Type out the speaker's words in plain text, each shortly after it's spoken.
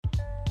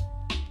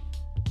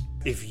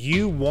If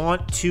you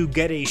want to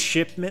get a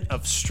shipment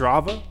of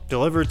Strava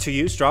delivered to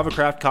you, Strava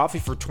Craft Coffee,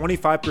 for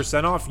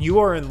 25% off, you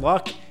are in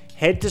luck.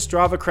 Head to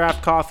Strava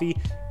Craft Coffee,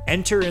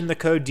 enter in the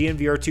code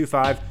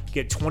DNVR25,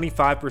 get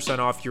 25%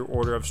 off your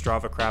order of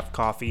Strava Craft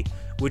Coffee,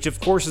 which of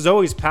course is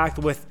always packed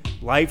with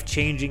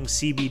life-changing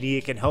CBD.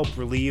 It can help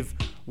relieve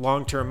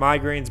long-term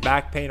migraines,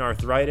 back pain,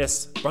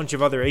 arthritis, a bunch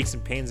of other aches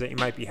and pains that you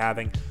might be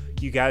having.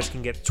 You guys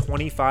can get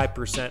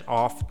 25%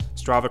 off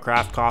Strava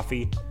Craft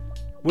Coffee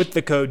with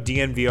the code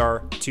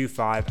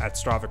DNVR25 at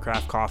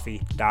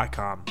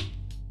StravaCraftCoffee.com.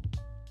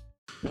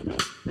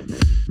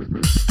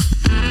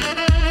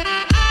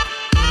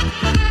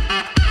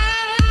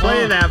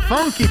 Play that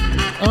funky.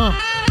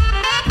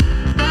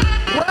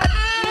 What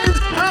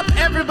is up,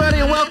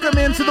 everybody, and welcome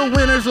into the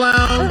Winners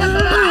Lounge.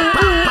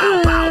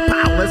 Pow, pow, pow,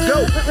 pow. Let's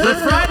go. The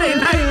Friday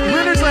night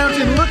Winners Lounge,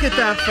 and look at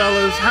that,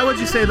 fellas. How would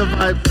you say the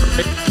vibe?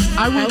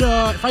 I would,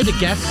 if I had to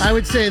guess, I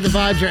would say the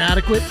vibes are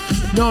adequate.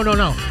 No.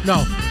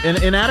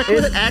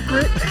 Inadequate?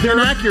 Inaccurate? They're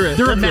inaccurate.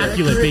 They're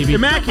immaculate, baby.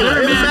 Immaculate.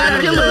 The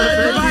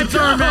vibes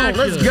are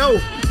immaculate. Let's go.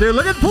 Dude,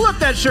 pull up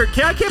that shirt.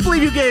 I can't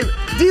believe you gave,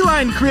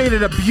 D-Line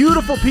created a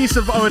beautiful piece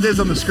of, it is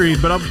on the screen,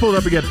 but I'll pull it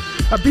up again.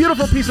 A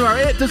beautiful piece of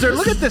art.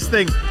 Look at this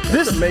thing.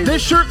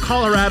 This shirt,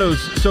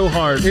 Colorado's so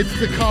hard. It's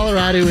the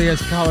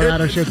Colorado-iest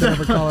Colorado shirt than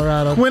ever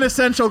Colorado.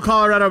 Quintessential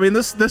Colorado. I mean,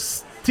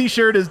 this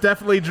T-shirt is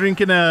definitely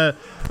drinking a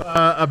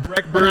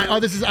Breckberg. Oh,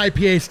 this is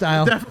IPA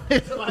style. Definitely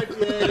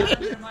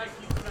IPA.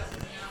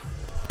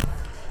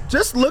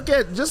 Just look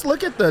at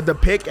the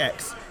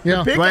pickaxe.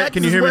 Yeah. The pickaxe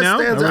Can you hear me now?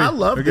 I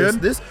love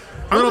this.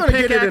 I'm going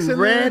to get it in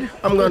red.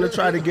 I'm going to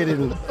try to get it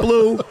in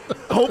blue.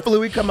 Hopefully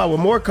we come out with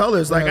more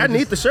colors. I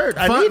need the shirt.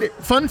 I need it.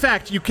 Fun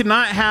fact, you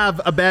cannot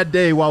have a bad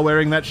day while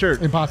wearing that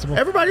shirt. Impossible.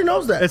 Everybody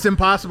knows that. It's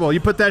impossible. You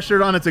put that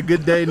shirt on, it's a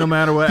good day no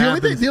matter what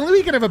happens. The only way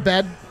you can have a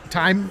bad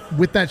time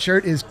with that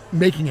shirt is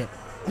making it.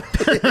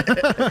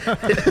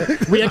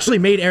 We actually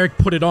made Eric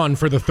put it on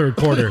for the third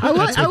quarter. I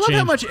love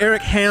how much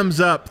Eric hams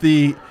up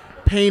the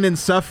pain and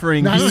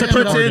suffering he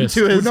puts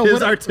into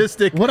his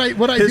artistic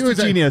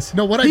genius.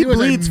 He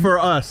bleeds for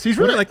us. He's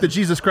really like the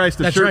Jesus Christ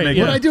of shirt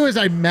making. What I do is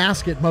I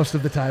mask it most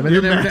of the time, and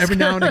then every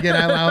now and again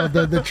I allow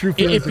the true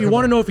feelings. If you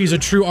want to know if he's a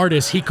true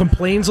artist, he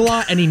complains a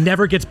lot and he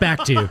never gets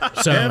back to you.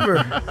 So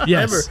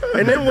yes. Ever.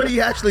 And then when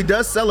he actually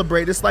does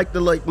celebrate, it's like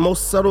the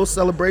most subtle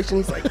celebration.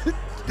 He's like,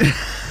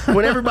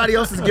 when everybody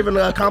else is giving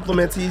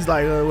compliments, he's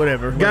like,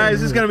 whatever. Guys,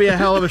 this is going to be a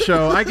hell of a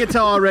show. I can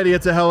tell already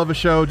it's a hell of a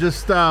show.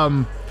 Just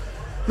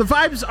the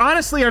vibes,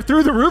 honestly, are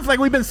through the roof.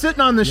 We've been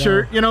sitting on this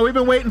shirt. We've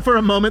been waiting for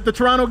a moment. The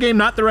Toronto game,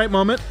 not the right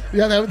moment.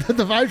 Yeah,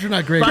 the vibes are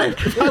not great.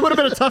 That would have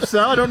been a tough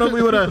sell. I don't know if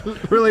we would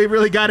have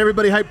really got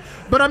everybody hyped.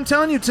 But I'm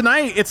telling you,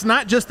 tonight, it's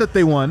not just that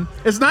they won.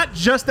 It's not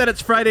just that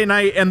it's Friday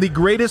night and the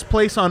greatest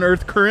place on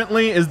earth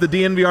currently is the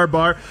DNVR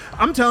bar.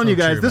 I'm telling you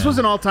guys, this was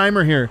an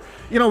all-timer here.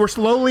 We're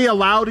slowly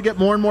allowed to get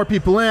more and more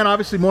people in.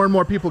 Obviously, more and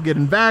more people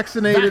getting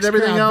vaccinated,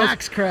 everything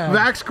else.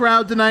 Vax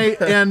crowd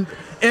tonight. And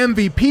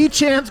MVP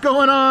chants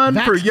going on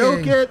for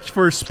Jokic,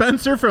 for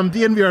Spencer from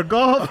DNVR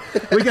Golf.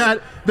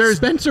 There's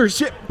Spencer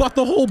bought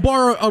the whole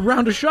bar a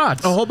round of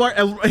shots. A whole bar.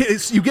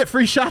 You get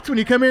free shots when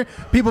you come here.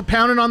 People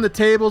pounding on the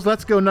tables.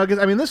 Let's go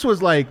Nuggets. I mean, this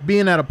was like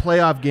being at a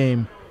playoff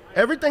game.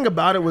 Everything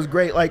about it was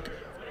great.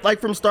 Like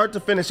from start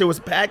to finish, it was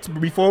packed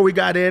before we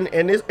got in,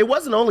 and it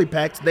wasn't only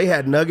packed. They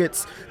had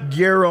Nuggets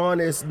gear on.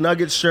 It's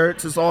Nuggets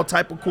shirts. It's all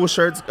type of cool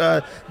shirts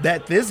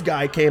that this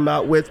guy came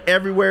out with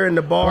everywhere in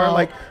the bar.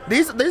 Wow.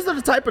 These are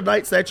the type of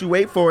nights that you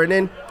wait for, and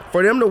then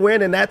for them to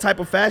win in that type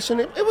of fashion,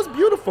 it was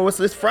beautiful.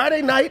 It's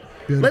Friday night.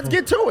 Beautiful. Let's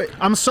get to it.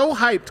 I'm so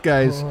hyped,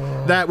 guys,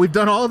 that we've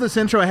done all of this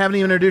intro. I haven't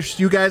even introduced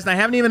you guys, and I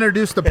haven't even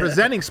introduced the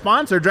presenting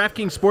sponsor,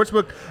 DraftKings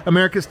Sportsbook,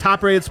 America's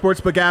top-rated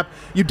sportsbook app.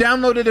 You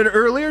downloaded it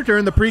earlier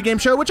during the pregame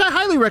show, which I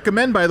highly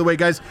recommend, by the way,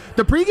 guys.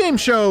 The pregame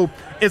show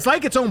is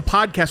like its own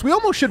podcast. We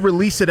almost should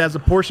release it as a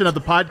portion of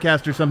the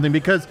podcast or something,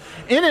 because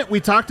in it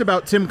we talked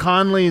about Tim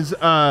Conley's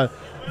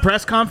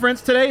press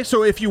conference today.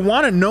 So if you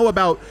want to know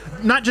about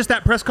not just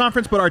that press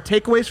conference, but our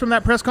takeaways from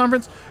that press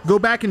conference, go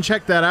back and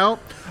check that out.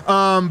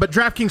 But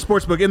DraftKings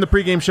Sportsbook in the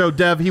pregame show,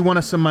 Dev, he won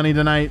us some money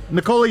tonight.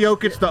 Nikola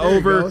Jokic, the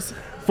over,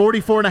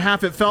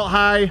 44.5. It felt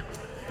high.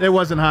 It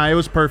wasn't high. It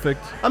was perfect.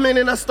 I mean,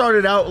 and I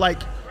started out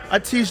I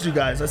teased you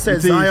guys. I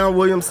said Zion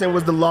Williamson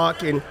was the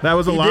lock, and that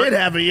was a lock.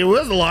 It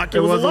was a lock.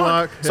 It was a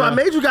lock. Yeah. So I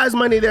made you guys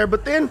money there.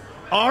 But then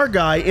our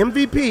guy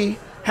MVP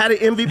had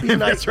an MVP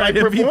night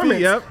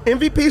performance.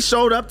 MVP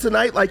showed up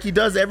tonight like he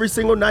does every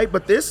single night.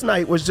 But this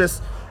night was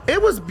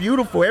it was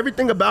beautiful.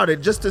 Everything about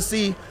it, just to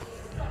see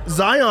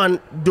Zion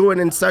doing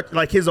in such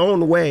his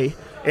own way.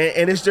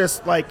 And it's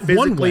just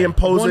physically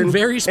imposing. One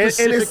very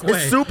specific way.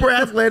 It's super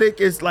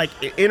athletic. It's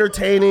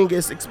entertaining.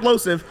 It's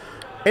explosive.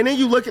 And then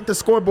you look at the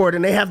scoreboard,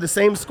 and they have the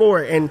same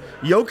score, and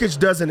Jokic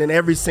does it in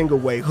every single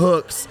way.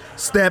 Hooks,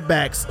 step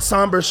backs,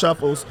 somber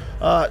shuffles.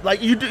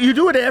 You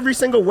do it every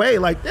single way.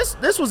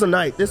 This was a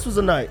night. This was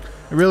a night.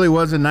 It really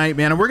was a night,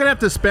 man. And we're going to have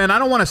to spend – I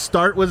don't want to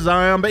start with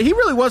Zion, but he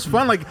really was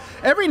fun.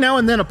 Every now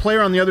and then a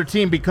player on the other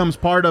team becomes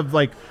part of,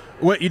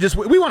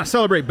 we want to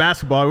celebrate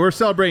basketball. We're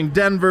celebrating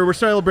Denver. We're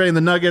celebrating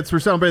the Nuggets. We're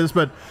celebrating this.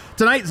 But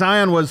tonight,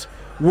 Zion was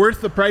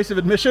worth the price of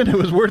admission. It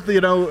was worth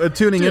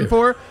tuning in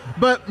for.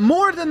 But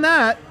more than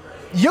that,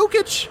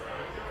 Jokic.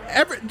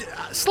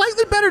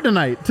 Slightly better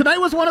tonight. Tonight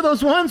was one of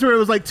those ones where it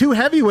was like two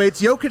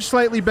heavyweights. Jokic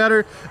slightly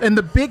better, and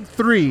the big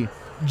three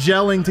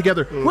gelling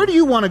together. Where do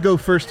you want to go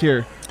first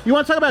here? You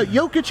want to talk about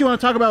Jokic? You want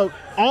to talk about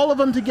all of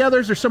them together?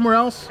 Is there somewhere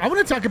else? I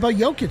want to talk about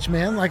Jokic,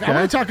 man. Like, I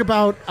want to talk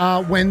about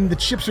when the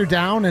chips are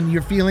down and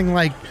you're feeling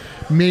like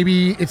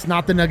maybe it's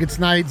not the Nuggets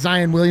night.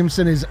 Zion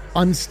Williamson is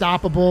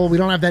unstoppable. We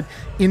don't have that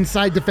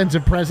inside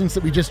defensive presence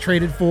that we just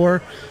traded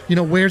for.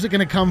 Where's it going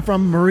to come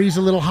from? Murray's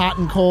a little hot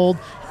and cold.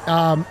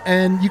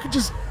 And you could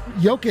just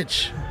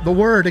Jokic, the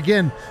word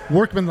again,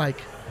 workmanlike.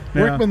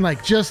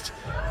 Workmanlike, just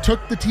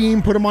took the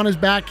team, put him on his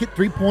back, hit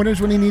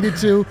 3-pointers when he needed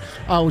to.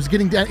 Was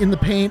getting down in the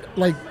paint.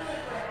 Like,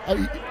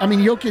 I mean,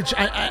 Jokic.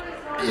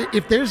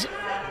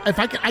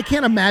 I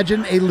can't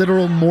imagine a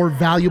literal more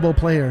valuable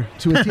player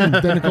to a team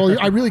than Nicole.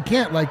 I really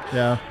can't.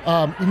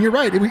 And you're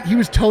right. He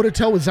was toe to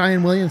toe with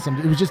Zion Williamson.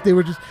 It was just they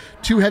were just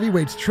two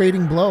heavyweights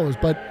trading blows.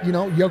 But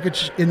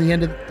Jokic at the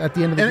end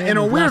of the game, in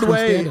a weird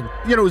way,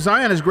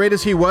 Zion, as great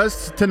as he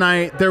was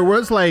tonight, there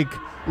was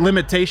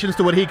limitations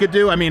to what he could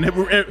do. I mean,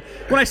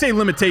 when I say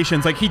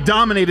limitations, he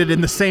dominated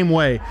in the same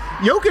way.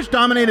 Jokic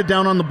dominated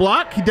down on the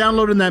block. He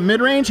downloaded in that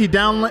mid-range. He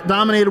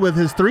dominated with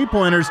his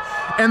three-pointers.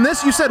 And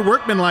this, you said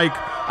workmanlike.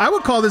 I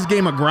would call this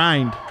game a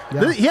grind.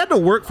 Yeah. He had to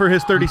work for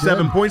his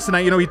 37 points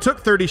tonight. He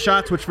took 30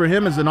 shots, which for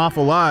him is an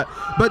awful lot,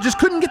 but just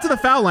couldn't get to the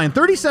foul line.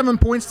 37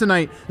 points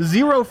tonight,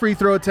 0 free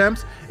throw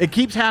attempts. It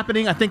keeps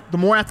happening. I think the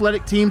more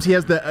athletic teams, he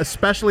has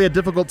especially a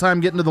difficult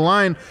time getting to the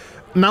line.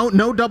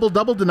 No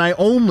double-double tonight,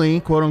 only,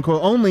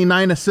 quote-unquote, only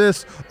 9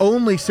 assists,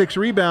 only 6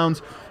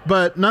 rebounds,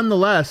 but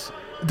nonetheless,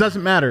 it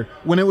doesn't matter.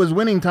 When it was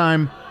winning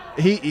time,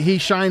 he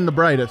shined the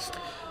brightest.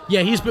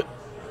 Yeah, he's been...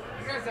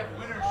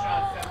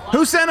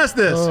 Who sent us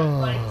this?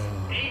 Like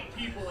 8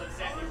 people have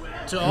sent you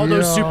winners. To all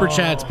those super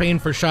chats paying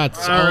for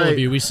shots, all of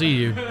you, we see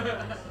you.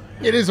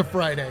 It is a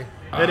Friday.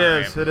 It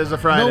is a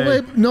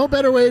Friday. No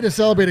better way to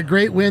celebrate a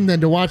great win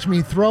than to watch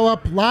me throw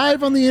up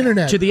live on the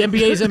internet. To the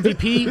NBA's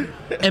MVP,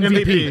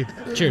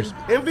 MVP. Cheers.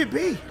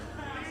 MVP.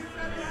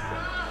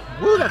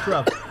 Woo, that's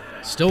rough.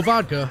 Still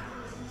vodka.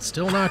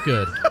 Still not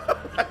good.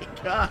 Oh my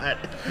God.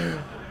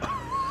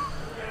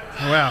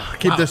 Wow.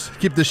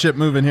 Keep this ship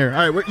moving here.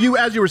 All right,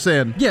 as you were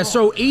saying. Yeah,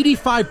 so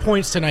 85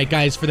 points tonight,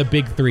 guys, for the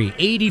big three.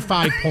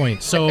 85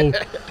 points. So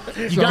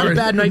you got a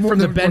bad night from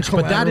the bench,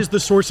 but that is the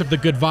source of the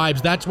good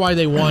vibes. That's why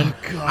they won.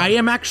 I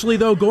am actually,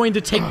 though, going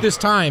to take this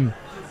time.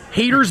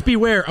 Haters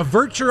beware.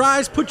 Avert your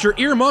eyes. Put your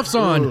earmuffs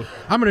on. Ooh.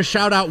 I'm going to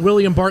shout out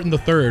William Barton III.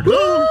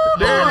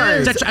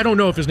 Actually, I don't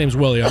know if his name's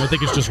William. I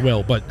think it's just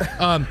Will. But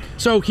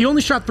so he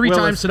only shot 3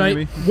 times tonight.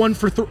 Maybe.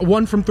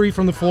 1 from 3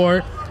 from the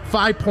floor.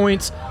 5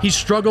 points. He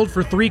struggled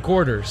for 3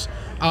 quarters.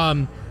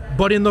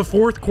 But in the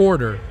fourth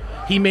quarter,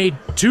 he made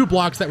 2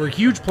 blocks that were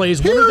huge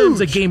plays. One of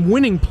them's a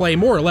game-winning play,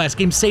 more or less.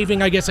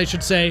 Game-saving, I guess I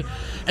should say.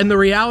 And the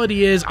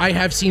reality is I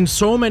have seen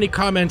so many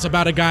comments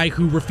about a guy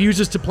who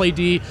refuses to play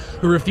D,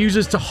 who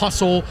refuses to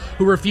hustle,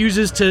 who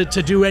refuses to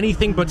do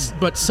anything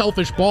but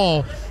selfish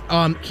ball.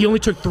 He only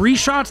took 3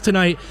 shots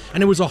tonight,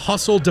 and it was a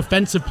hustle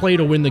defensive play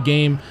to win the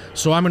game.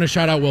 So I'm going to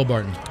shout out Will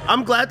Barton.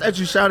 I'm glad that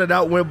you shouted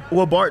out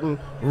Will Barton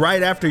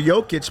right after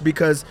Jokic,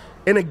 because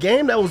in a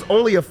game that was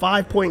only a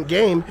 5-point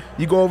game,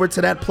 you go over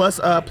to that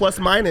plus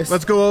minus.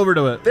 Let's go over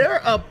to it.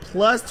 They're a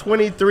plus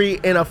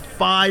 23 in a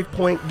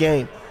 5-point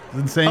game. It's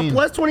insane. A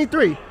plus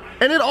 23.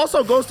 And it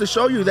also goes to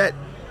show you that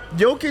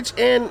Jokic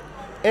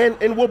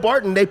and Will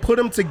Barton, they put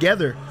them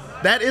together.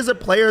 That is a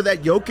player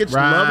that Jokic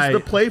loves to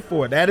play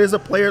for. That is a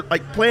player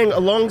playing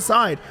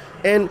alongside.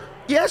 And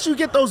yes, you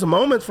get those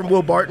moments from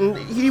Will Barton.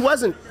 He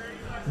wasn't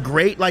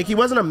great. He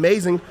wasn't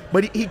amazing,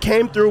 but he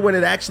came through when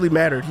it actually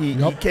mattered. He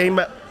came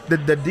up.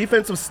 The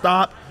defensive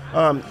stop,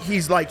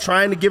 he's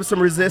trying to give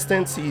some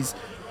resistance. He's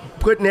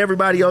putting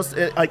everybody else,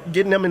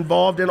 getting them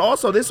involved. And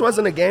also, this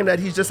wasn't a game that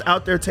he's just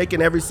out there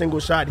taking every single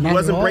shot. He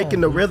wasn't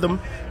breaking the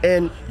rhythm.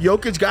 And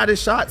Jokic got his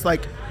shots.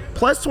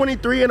 Plus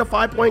 23 in a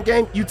 5-point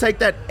game, you take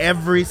that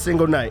every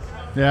single night.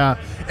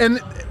 Yeah. And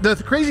the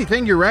crazy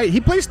thing, you're right.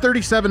 He plays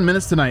 37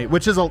 minutes tonight,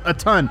 which is a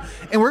ton.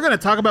 And we're going to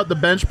talk about the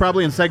bench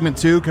probably in segment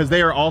 2 because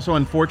they are also,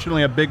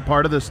 unfortunately, a big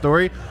part of this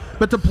story.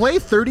 But to play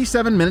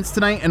 37 minutes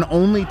tonight and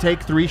only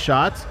take 3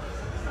 shots,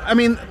 I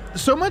mean,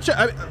 so much.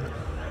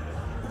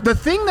 The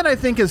thing that I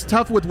think is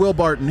tough with Will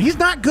Barton, he's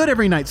not good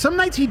every night. Some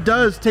nights he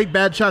does take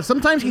bad shots.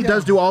 Sometimes he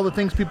does do all the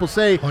things people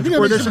say or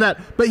this or that.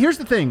 But here's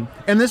the thing,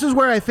 and this is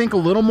where I think a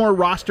little more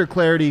roster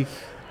clarity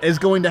is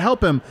going to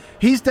help him.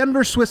 He's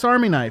Denver's Swiss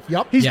Army knife.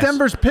 Yep. He's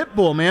Denver's pit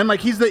bull, man.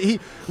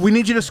 We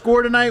need you to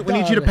score tonight. We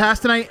need you to pass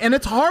tonight. And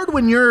it's hard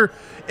when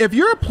if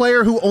you're a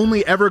player who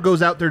only ever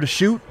goes out there to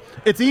shoot,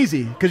 it's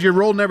easy because your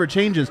role never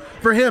changes.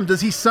 For him, does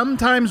he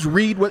sometimes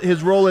read what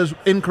his role is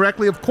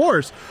incorrectly? Of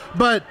course.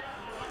 But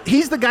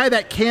he's the guy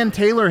that can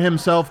tailor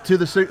himself to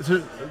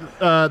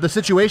the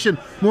situation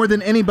more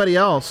than anybody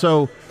else.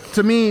 So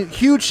to me,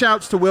 huge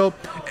shouts to Will.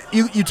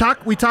 We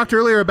talked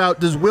earlier about,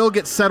 does Will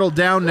get settled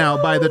down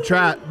now by the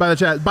chat?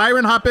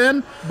 Byron, hop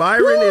in.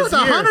 Byron is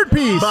a here.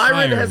 100-piece.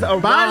 Byron has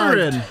arrived.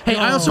 Byron. Hey,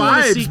 I also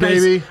want to see,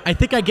 guys, baby. I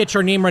think I get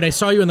your name right. I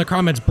saw you in the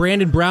comments.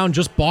 Brandon Brown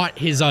just bought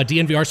his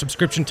DNVR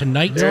subscription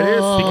tonight. There it is.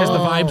 Because the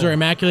vibes are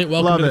immaculate.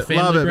 Welcome to the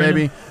family, Love it,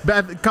 Brandon.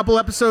 baby. A couple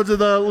episodes of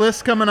the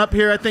list coming up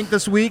here, I think,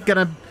 this week.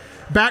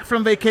 Back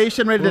from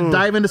vacation, ready to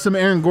dive into some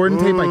Aaron Gordon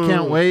tape. I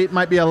can't wait.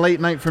 Might be a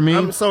late night for me.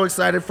 I'm so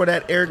excited for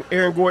that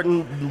Aaron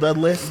Gordon, the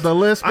list. The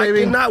list,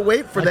 baby. I cannot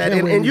wait for that.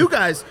 And you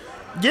guys,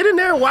 get in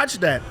there and watch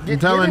that. I'm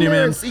telling get in you, there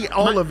man. and see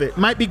all of it.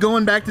 Might be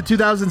going back to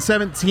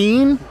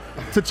 2017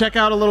 to check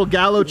out a little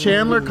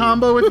Gallo-Chandler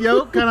combo with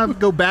Yoke. Kind of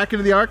go back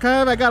into the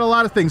archive. I got a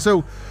lot of things.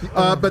 So,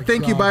 but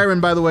thank you,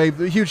 Byron, by the way.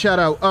 Huge shout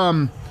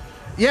out.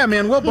 Yeah,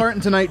 man, Will Barton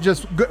tonight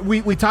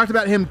we talked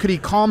about him. Could he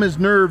calm his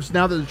nerves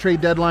now that the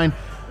trade deadline,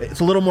 it's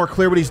a little more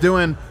clear what he's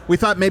doing? We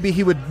thought maybe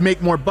he would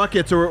make more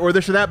buckets or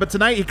this or that, but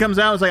tonight he comes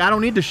out and is like, I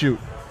don't need to shoot.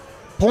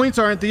 Points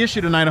aren't the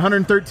issue tonight.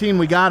 113,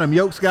 we got him.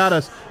 Yoke's got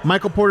us.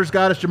 Michael Porter's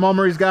got us. Jamal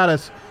Murray's got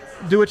us.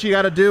 Do what you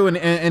got to do,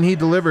 and he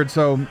delivered.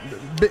 So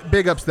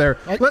big ups there.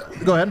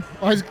 Go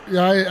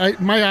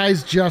ahead. My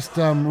eyes just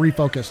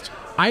refocused.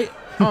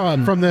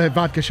 From the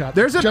vodka shot.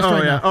 There's I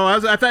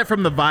thought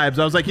from the vibes.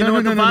 I was like, the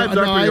vibes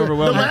are pretty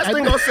overwhelming. The last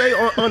thing I'll say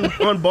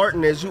on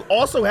Barton is you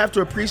also have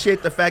to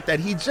appreciate the fact that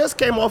he just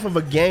came off of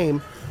a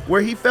game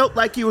where he felt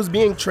like he was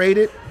being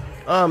traded,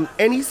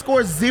 and he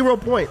scores 0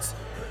 points.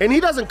 And he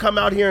doesn't come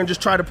out here and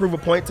just try to prove a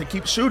point to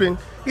keep shooting.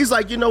 He's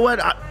like, you know what?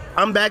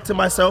 I'm back to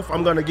myself.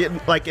 I'm going to get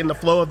in the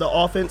flow of the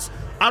offense.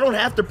 I don't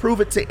have to prove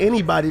it to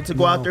anybody to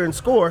go out there and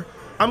score.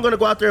 I'm going to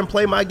go out there and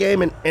play my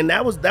game, and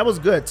that was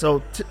good.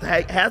 So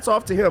hats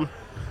off to him.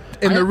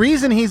 And the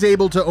reason he's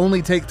able to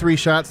only take 3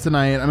 shots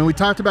tonight, I mean, we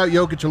talked about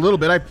Jokic a little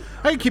bit. I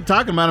can keep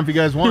talking about him if you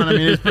guys want. I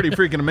mean, it's pretty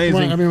freaking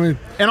amazing. Well,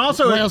 and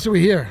also, why else are we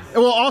here?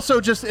 Well,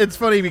 also, just it's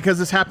funny because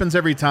this happens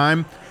every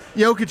time.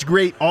 Jokic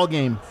great all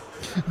game,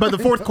 but the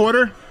fourth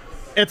quarter,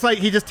 it's like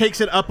he just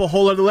takes it up a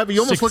whole other level.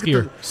 You almost look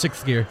at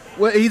sixth gear.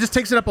 Well, he just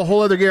takes it up a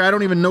whole other gear. I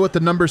don't even know what the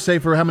numbers say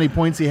for how many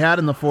points he had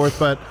in the fourth,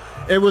 but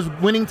it was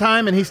winning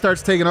time, and he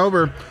starts taking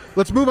over.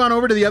 Let's move on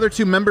over to the other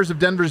 2 members of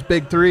Denver's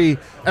Big Three.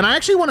 And I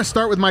actually want to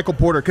start with Michael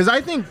Porter because I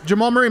think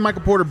Jamal Murray and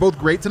Michael Porter both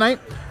great tonight.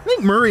 I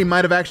think Murray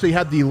might have actually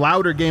had the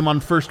louder game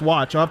on first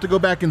watch. I'll have to go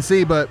back and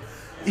see, but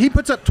he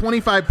puts up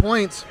 25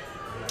 points,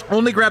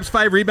 only grabs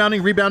 5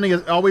 rebounding. Rebounding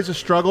is always a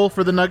struggle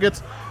for the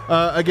Nuggets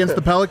against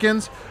the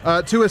Pelicans.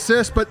 2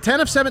 assists, but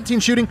 10 of 17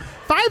 shooting,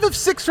 5 of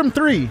 6 from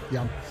 3.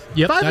 Yeah.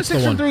 Yep, 5 of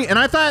 6 from 3. And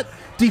I thought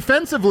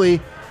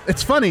defensively,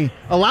 it's funny.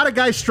 A lot of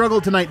guys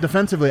struggled tonight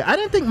defensively. I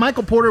didn't think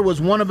Michael Porter was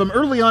one of them.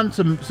 Early on,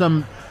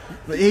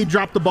 he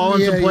dropped the ball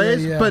in some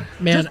plays. Yeah. But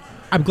man,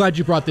 I'm glad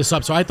you brought this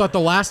up. So I thought the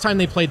last time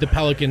they played the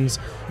Pelicans,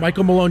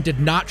 Michael Malone did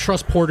not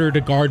trust Porter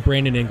to guard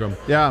Brandon Ingram.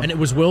 Yeah. And it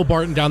was Will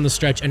Barton down the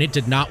stretch, and it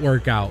did not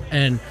work out.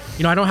 And,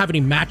 I don't have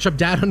any matchup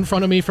data in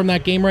front of me from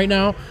that game right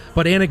now,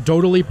 but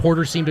anecdotally,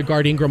 Porter seemed to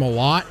guard Ingram a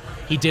lot.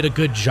 He did a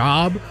good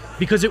job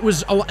because it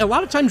was a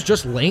lot of times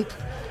just length.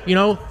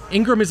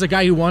 Ingram is a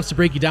guy who wants to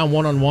break you down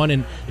one-on-one,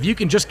 and if you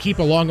can just keep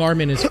a long arm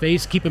in his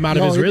face, keep him out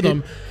of his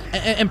rhythm,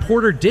 and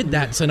Porter did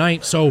that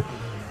tonight. So,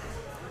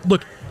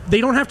 look, they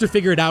don't have to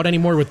figure it out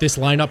anymore with this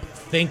lineup,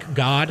 thank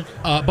God.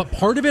 But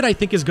part of it, I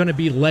think, is going to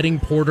be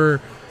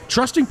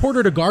trusting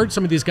Porter to guard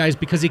some of these guys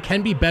because he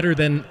can be better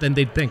than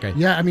they'd think.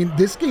 Yeah, I mean,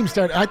 this game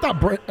started, I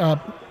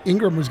thought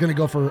Ingram was going to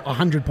go for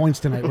 100 points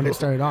tonight when it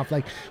started off.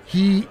 Like,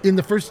 in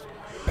the first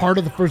part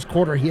of the first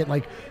quarter, he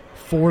had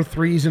 4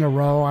 threes in a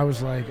row. I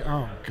was like,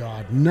 oh,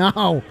 God,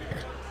 no.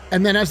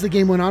 And then as the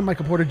game went on,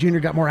 Michael Porter Jr.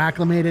 got more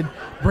acclimated.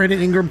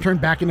 Brandon Ingram turned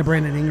back into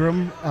Brandon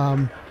Ingram.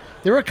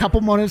 There were a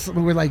couple moments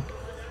where,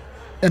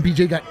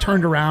 MPJ got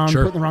turned around,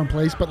 put in the wrong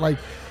place. But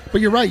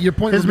you're right. Your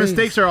point his remains.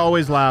 mistakes are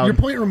always loud. Your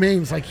point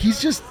remains. He's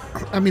just,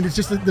 it's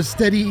just the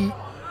steady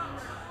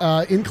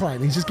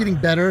incline. He's just getting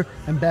better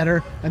and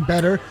better and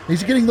better.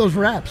 He's getting those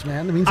reps,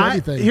 man. It means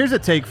everything. Here's a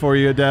take for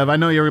you, Dev. I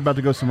know you're about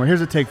to go somewhere.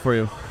 Here's a take for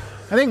you.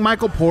 I think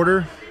Michael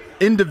Porter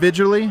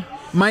individually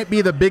might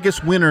be the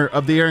biggest winner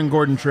of the Aaron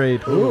Gordon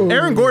trade. Ooh.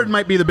 Aaron Gordon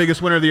might be the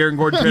biggest winner of the Aaron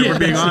Gordon trade, if we're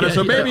being honest.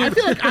 So maybe I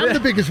feel like I'm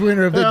the biggest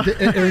winner of the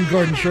Aaron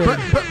Gordon trade.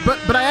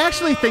 But I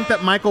actually think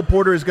that Michael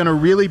Porter is going to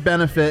really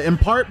benefit, in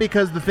part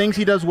because the things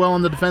he does well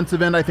on the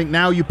defensive end, I think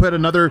now you put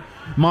another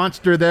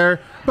monster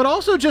there. But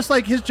also just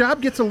his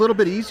job gets a little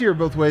bit easier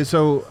both ways.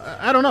 So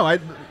I don't know. I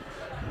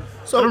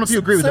don't know if you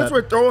agree with that. Since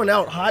we're throwing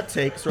out hot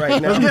takes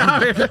right now.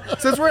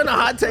 Since we're in a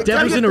hot take.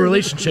 Dev was in a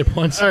relationship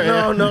once.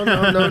 No,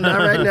 not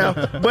right now.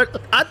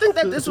 But I think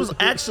that this was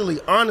actually,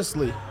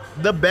 honestly,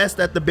 the best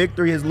that the Big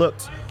Three has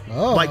looked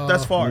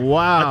thus far.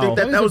 Wow. I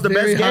think that was the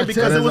best game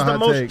because it was the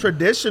most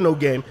traditional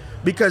game.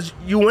 Because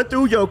you went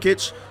through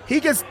Jokic, he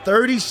gets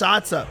 30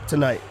 shots up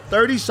tonight.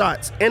 30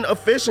 shots, and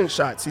efficient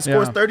shots. He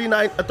scores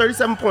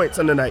 37 points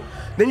on the night.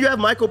 Then you have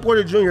Michael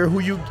Porter Jr., who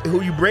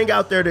you bring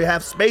out there to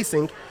have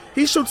spacing.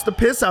 he shoots the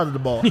piss out of the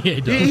ball. Yeah,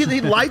 he does.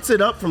 He lights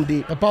it up from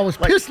deep. The ball was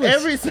like pissless.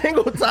 every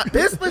single time.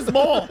 Pissless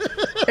ball.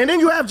 And then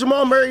you have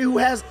Jamal Murray, who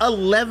has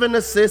 11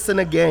 assists in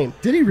a game.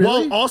 Did he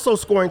really? While also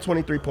scoring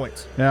 23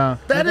 points. Yeah.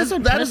 That is a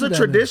unprecedented.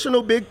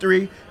 traditional big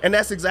three, and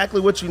that's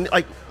exactly what you need.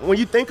 Like, when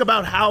you think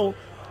about how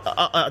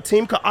a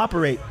team could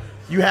operate,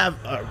 you have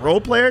a role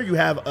player, you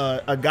have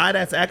a guy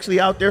that's actually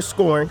out there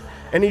scoring,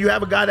 and then you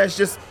have a guy that's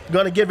just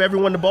going to give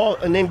everyone the ball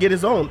and then get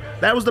his own.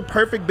 That was the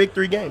perfect big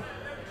three game.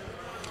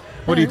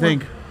 What do you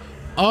think?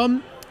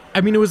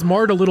 I mean, it was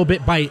marred a little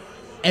bit by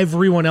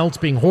everyone else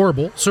being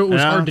horrible, so it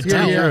was hard to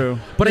tell. True.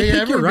 But I think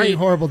you're everyone being right.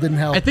 horrible didn't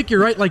help. I think you're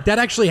right. Like, that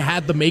actually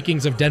had the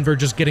makings of Denver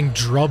just getting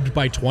drubbed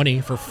by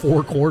 20 for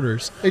 4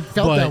 quarters. It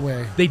felt But that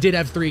way. They did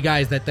have 3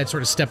 guys that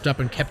sort of stepped up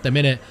and kept them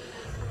in it.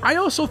 I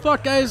also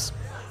thought, guys,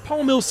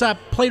 Paul Millsap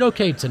played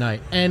okay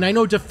tonight. And I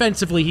know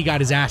defensively he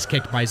got his ass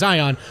kicked by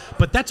Zion,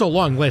 but that's a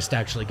long list,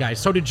 actually, guys.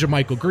 So did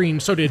JaMychal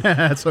Green. So did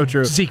That's so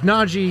true. Zeke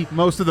Naji.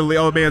 Most of the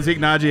old man Zeke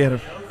Naji had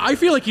a I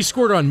feel like he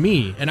scored on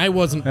me, and I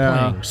wasn't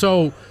playing.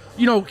 So,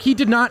 he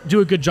did not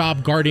do a good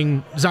job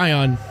guarding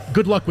Zion.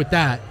 Good luck with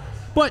that.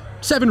 But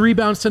 7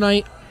 rebounds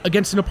tonight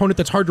against an opponent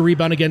that's hard to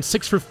rebound against.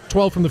 6 for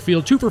 12 from the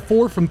field, 2 for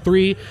 4 from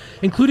 3,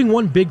 including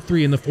 1 big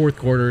 3 in the fourth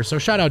quarter. So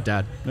shout out,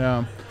 Dad.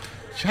 yeah.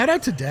 Shout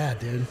out to Dad,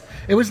 dude.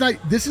 It was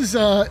like, this is,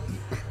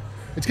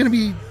 it's going to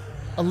be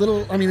a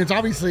little, I mean, it's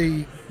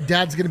obviously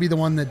Dad's going to be the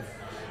one that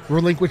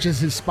relinquishes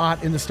his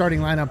spot in the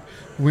starting lineup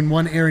when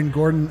one Aaron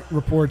Gordon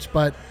reports.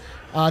 But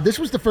this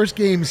was the first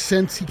game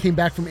since he came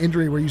back from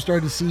injury where you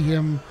started to see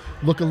him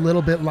look a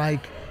little bit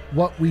like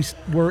what we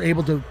were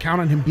able to count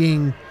on him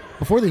being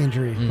before the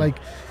injury. Like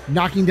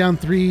knocking down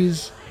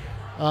threes,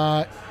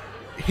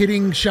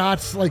 hitting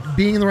shots, like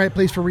being in the right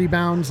place for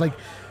rebounds. Like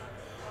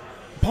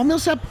Paul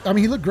Millsap, I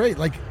mean, he looked great.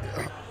 Like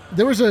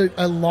there was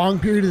a long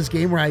period of this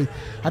game where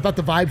I thought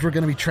the vibes were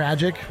going to be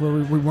tragic, where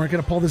we weren't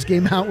going to pull this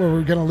game out, where we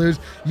were going to lose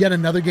yet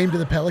another game to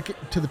the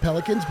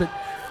Pelicans. But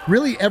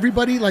really,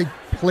 everybody like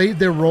played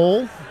their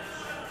role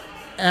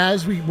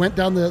as we went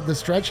down the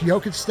stretch.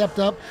 Jokic stepped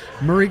up.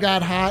 Murray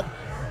got hot.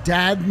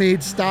 Dad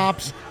made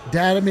stops.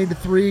 Dad made the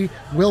 3.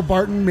 Will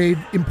Barton made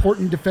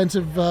important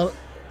defensive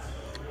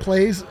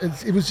plays.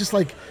 It was just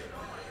like,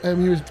 I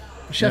mean, it was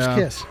chef's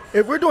kiss.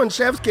 If we're doing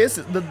chef's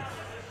kiss,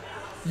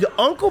 your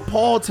Uncle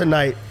Paul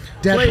tonight.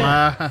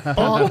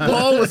 Uncle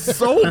Paul was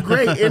so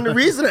great, and the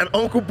reason that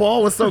Uncle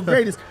Paul was so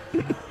great is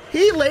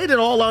he laid it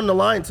all on the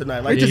line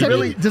tonight. Like, Does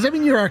that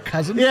mean you're our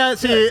cousin? Yeah,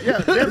 see, yeah,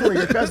 definitely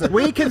your cousin.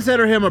 we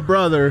consider him a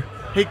brother.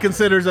 He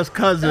considers us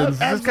cousins.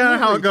 That's kind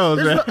of how it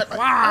goes, man.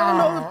 I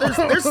don't know if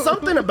there's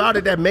something about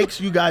it that makes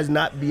you guys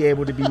not be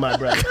able to be my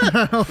brother.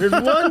 There's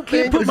one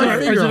thing. put my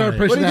finger on it.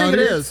 What do you think it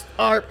is?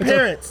 Our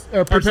parents.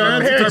 Our parents.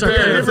 It's our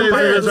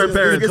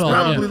parents. It's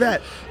probably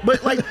that.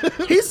 But like,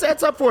 he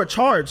sets up for a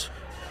charge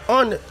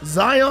on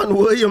Zion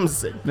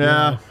Williamson.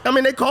 Yeah. I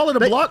mean, they call it a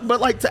block, but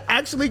like to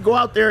actually go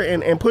out there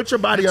and put your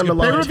body on the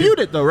line. They reviewed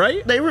it though,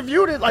 right? They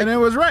reviewed it, like, And it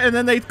was right, and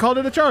then they called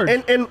it a charge.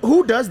 and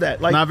who does that?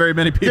 Like, Not very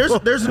many people.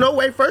 There's no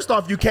way. First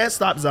off, you can't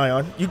stop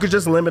Zion. You could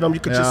just limit him. You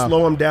could just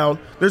slow him down.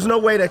 There's no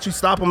way that you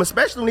stop him,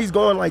 especially when he's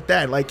going like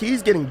that. Like,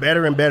 he's getting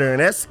better and better, and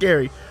that's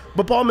scary.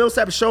 But Paul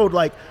Millsap showed,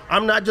 like,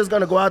 I'm not just going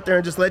to go out there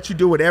and just let you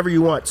do whatever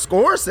you want.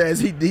 Score says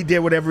he did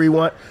whatever he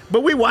want.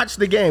 But we watched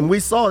the game.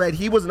 We saw that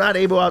he was not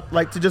able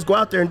to just go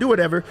out there and do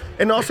whatever.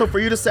 And also for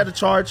you to set a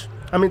charge,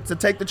 to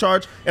take the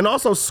charge and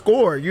also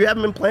score. You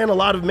haven't been playing a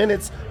lot of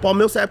minutes. Paul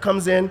Millsap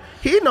comes in.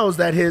 He knows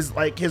that his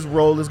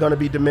role is going to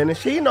be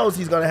diminished. He knows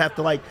he's going to have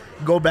to,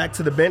 go back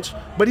to the bench.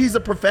 But he's a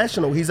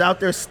professional. He's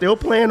out there still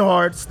playing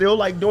hard, still,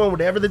 doing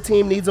whatever the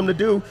team needs him to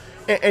do.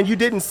 And you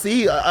didn't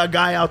see a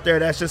guy out there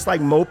that's just,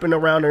 moping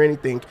around or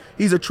anything.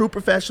 He's a true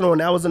professional, and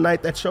that was a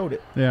night that showed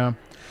it. Yeah.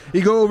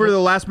 You go over the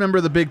last member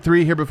of the big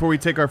 3 here before we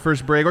take our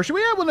first break. Or should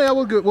we have one?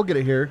 We'll get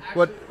it here.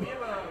 What?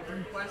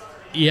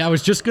 Yeah, I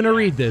was just going to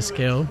read this,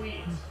 Kale.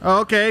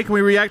 Oh, okay, can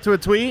we react to a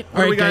tweet?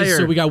 All right, guys,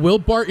 so we got Will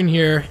Barton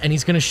here, and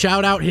he's going to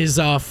shout out his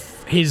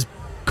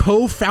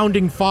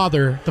co-founding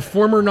father, the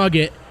former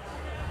Nugget,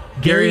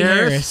 Gary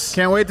Harris.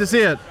 Can't wait to see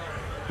it.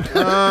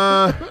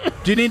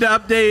 Do you need to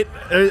update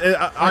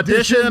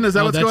audition? Is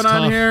that what's going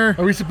on here?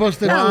 Are we supposed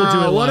to? Yeah, we'll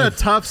do it What a live.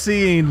 tough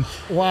scene.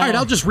 Wow. All right,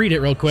 I'll just read it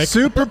real quick.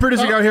 Super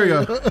producer. Here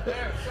we go.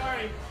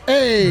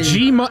 Hey.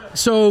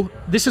 So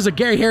this is a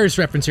Gary Harris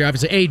reference here,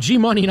 obviously. Hey,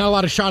 G-Money, not a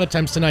lot of shot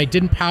attempts tonight.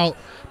 Didn't pout.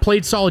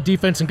 Played solid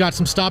defense and got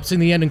some stops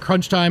in the end in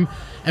crunch time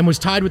and was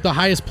tied with the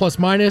highest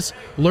plus-minus.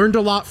 Learned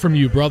a lot from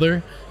you,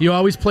 brother. You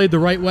always played the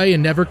right way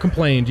and never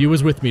complained. You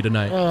was with me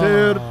tonight.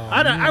 Dude,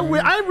 I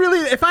really,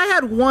 if I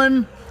had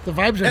one, The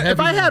vibes are heavy. if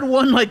I had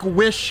one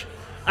wish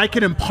I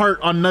could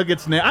impart on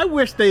Nuggets name, I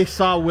wish they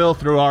saw Will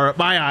through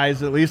my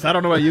eyes at least. I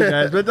don't know about you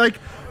guys, but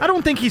I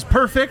don't think he's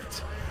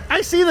perfect.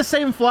 I see the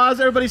same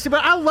flaws everybody sees,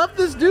 but I love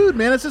this dude,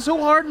 man. It's just so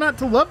hard not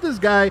to love this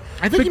guy.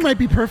 I think he might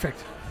be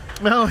perfect.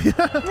 No,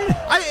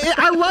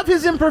 I love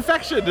his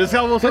imperfection. Is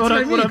almost what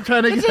I'm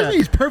trying to get at.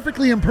 He's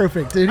perfectly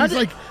imperfect. Dude. He's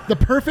the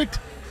perfect.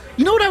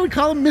 You know what I would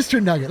call him?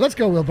 Mr. Nugget. Let's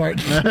go, Will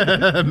Barton.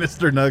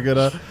 Mr.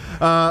 Nugget.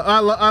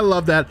 I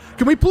love that.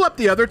 Can we pull up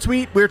the other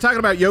tweet? We were talking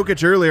about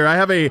Jokic earlier. I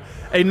have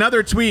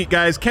another tweet,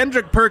 guys.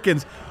 Kendrick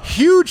Perkins,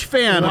 huge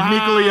fan of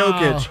Nikola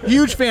Jokic.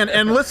 Huge fan.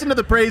 And listen to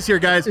the praise here,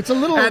 guys. It's a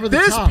little at over the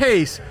this top.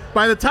 pace,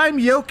 by the time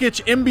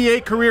Jokic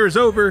NBA career is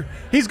over,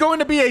 he's going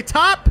to be a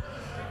top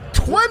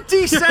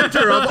 20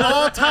 center of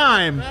all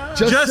time.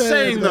 Just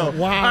saying, though.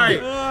 Wow.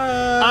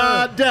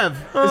 All right. Dev,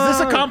 is this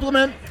a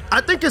compliment?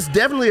 I think it's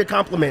definitely a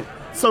compliment.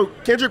 So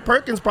Kendrick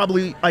Perkins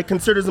probably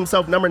considers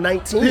himself number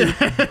 19, and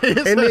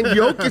then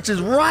Jokic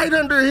is right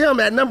under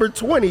him at number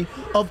 20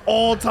 of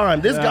all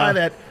time. This guy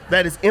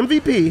that is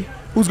MVP,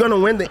 who's going to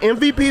win the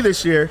MVP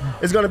this year,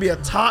 is going to be a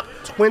top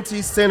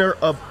 20 center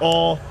of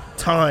all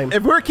time.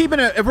 If we're keeping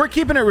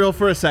it real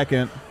for a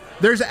second,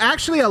 there's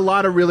actually a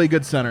lot of really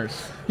good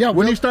centers. Yeah,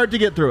 when you start to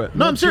get through it.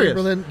 No, I'm serious.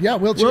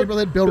 Will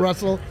Chamberlain, Bill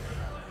Russell,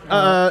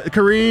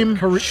 Kareem,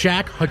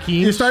 Shaq,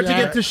 Hakeem. You start to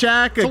get to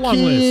Shaq,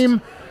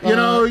 Hakeem.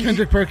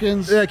 Kendrick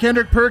Perkins.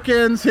 Kendrick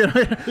Perkins.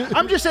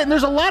 I'm just saying,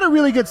 there's a lot of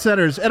really good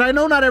centers, and I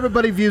know not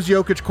everybody views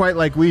Jokic quite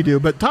like we do,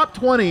 but top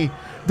 20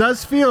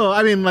 does feel.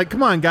 I mean, like,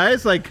 come on,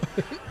 guys, like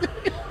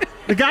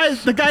the guy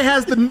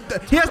has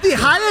the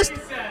highest.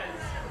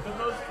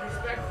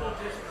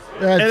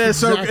 It's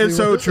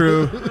so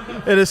true.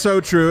 It is so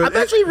true. I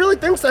bet he really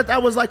thinks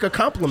that was like a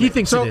compliment. He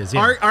thinks so. It is.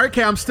 Yeah. RK,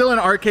 I'm still in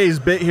RK's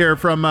bit here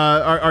from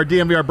our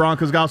DMVR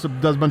Broncos guy, also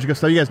does a bunch of good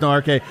stuff. You guys know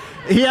RK.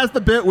 He has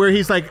the bit where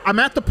he's like, I'm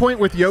at the point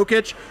with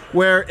Jokic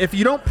where if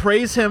you don't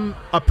praise him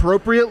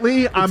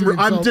appropriately, I'm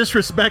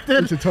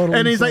disrespected. It's a total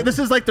and he's insult. like, this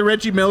is like the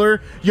Reggie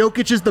Miller.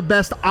 Jokic is the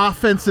best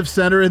offensive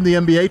center in the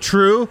NBA.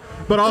 True,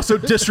 but also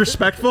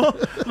disrespectful.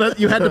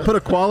 You had to put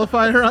a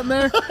qualifier on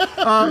there.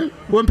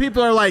 When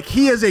people are like,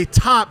 he is a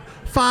top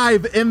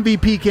 5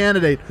 MVP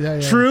candidate.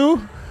 Yeah.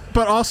 True,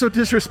 but also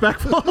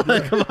disrespectful.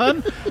 Like, come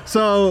on.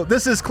 So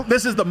this is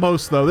the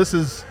most though. This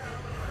is.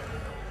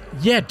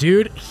 Yeah,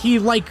 dude. He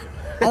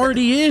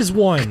already is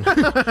one.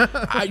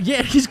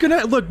 Yeah, he's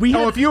gonna look.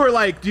 If you were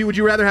like, would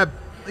you rather have?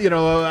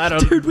 I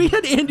don't. Dude, we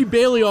had Andy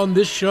Bailey on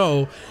this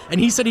show, and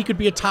he said he could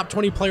be a top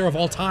 20 player of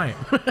all time.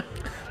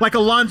 Like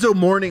Alonzo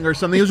Mourning or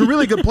something. He was a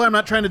really good player. I'm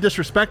not trying to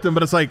disrespect him,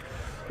 but it's like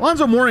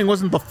Alonzo Mourning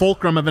wasn't the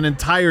fulcrum of an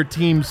entire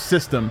team's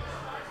system.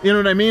 You know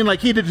what I mean?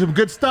 Like, he did some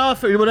good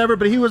stuff or whatever,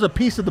 but he was a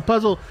piece of the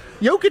puzzle.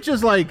 Jokic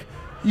is like,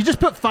 you just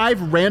put 4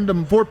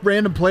 random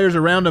players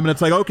around him, and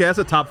it's like, okay, that's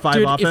a top 5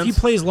 Dude, offense. if he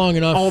plays long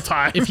enough, all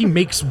time. If he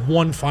makes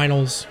one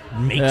finals,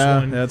 he's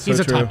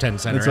a top 10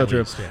 center. That's so true.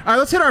 Least, yeah. All right,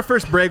 let's hit our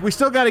first break. We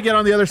still got to get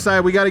on the other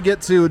side. We got to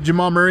get to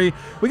Jamal Murray.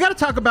 We got to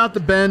talk about the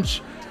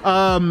bench.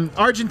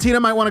 Argentina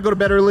might want to go to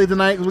bed early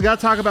tonight because we got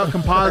to talk about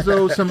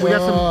Campazzo. We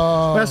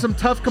got some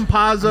tough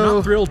Campazzo. I'm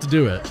not thrilled to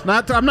do it.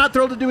 I'm not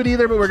thrilled to do it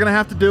either, but we're gonna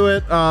have to do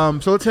it. So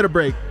let's hit a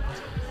break.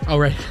 Oh,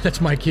 right. That's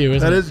my cue,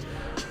 isn't it?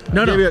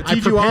 No.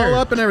 Teed you all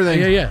up and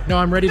everything. Yeah. No,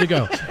 I'm ready to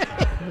go.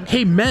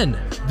 Hey, men,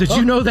 did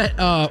you know that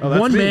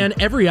one man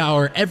every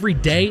hour, every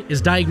day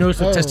is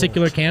diagnosed with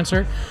testicular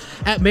cancer?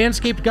 At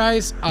Manscaped,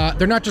 guys,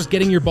 they're not just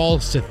getting your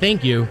balls to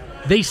thank you.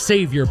 They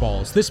save your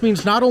balls. This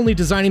means not only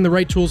designing the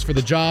right tools for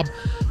the job,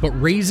 but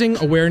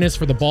raising awareness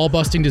for the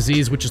ball-busting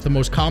disease, which is the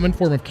most common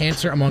form of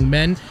cancer among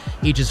men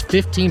ages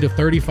 15 to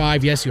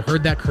 35. Yes, you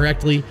heard that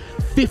correctly.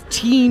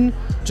 15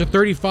 to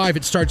 35.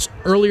 It starts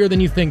earlier than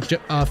you think,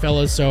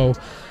 fellas. So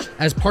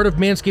as part of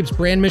Manscaped's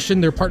brand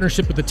mission, their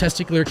partnership with the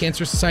Testicular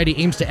Cancer Society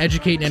aims to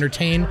educate and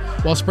entertain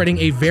while spreading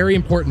a very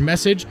important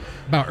message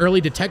about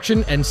early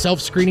detection and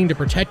self-screening to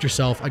protect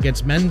yourself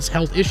against men's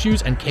health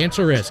issues and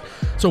cancer risk.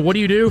 So what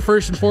do?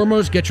 First and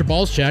foremost, get your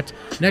balls checked.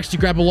 Next, you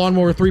grab a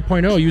Lawnmower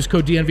 3.0. Use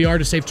code DNVR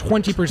to save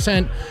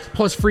 20%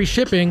 plus free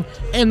shipping,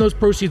 and those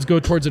proceeds go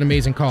towards an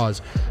amazing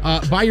cause.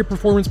 Buy your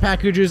performance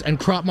packages and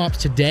crop mops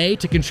today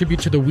to contribute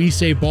to the We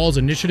Save Balls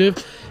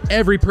initiative.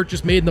 Every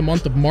purchase made in the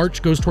month of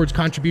March goes towards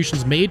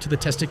contributions made to the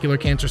Testicular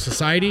Cancer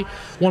Society.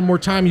 One more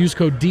time, use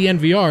code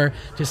DNVR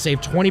to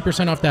save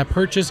 20% off that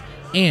purchase,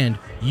 and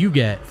you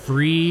get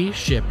free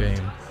shipping.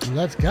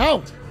 Let's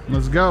go.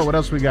 What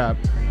else we got?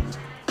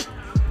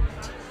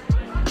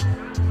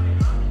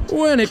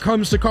 When it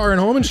comes to car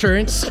and home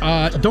insurance,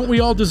 don't we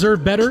all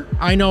deserve better?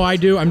 I know I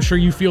do. I'm sure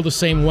you feel the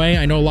same way.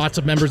 I know lots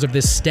of members of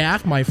this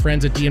staff, my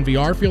friends at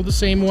DNVR, feel the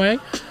same way.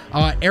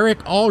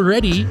 Eric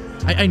already,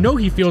 I know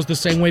he feels the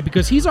same way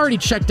because he's already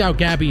checked out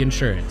Gabby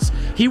Insurance.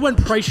 He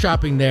went price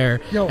shopping there.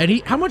 Yo,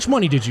 and how much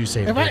money did you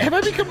save? Have I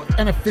become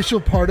an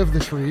official part of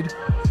this read?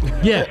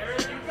 Yeah.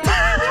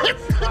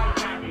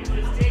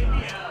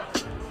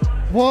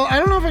 Well, I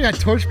don't know if I got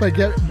torched by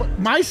Gabby, but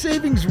my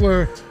savings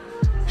were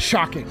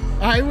shocking.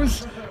 I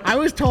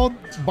was told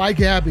by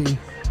Gabby,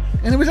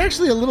 and it was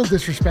actually a little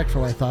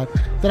disrespectful, I thought,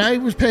 that I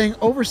was paying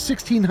over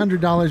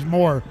 $1,600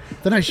 more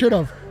than I should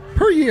have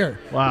per year.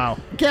 Wow.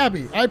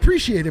 Gabby, I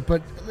appreciate it,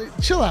 but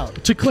chill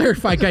out. To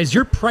clarify, guys,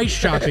 you're price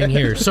shopping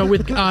here. So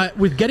with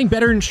getting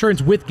better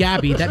insurance with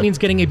Gabby, that means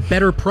getting a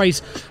better price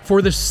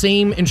for the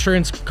same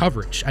insurance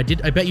coverage. I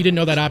bet you didn't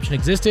know that option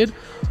existed.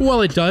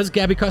 Well, it does.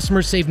 Gabby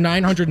customers save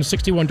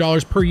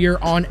 $961 per year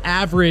on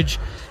average,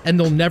 and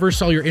they'll never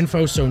sell your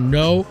info, so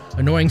no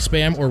annoying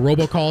spam or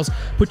robocalls.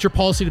 Put your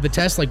policy to the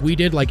test like we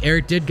did, like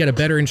Eric did. Get a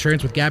better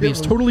insurance with Gabby.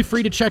 It's totally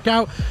free to check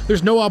out.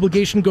 There's no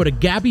obligation. Go to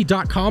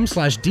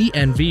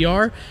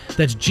Gabby.com/DNVR.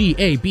 That's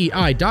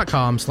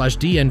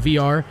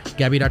GABI.com/DNVR.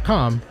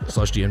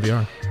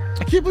 Gabby.com/DNVR.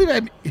 I can't believe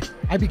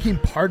I became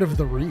part of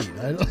the read.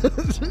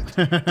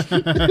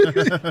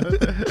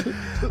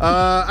 All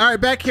right,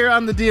 back here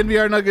on the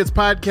DNVR Nuggets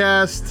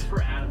podcast.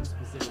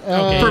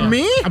 Okay, For yeah.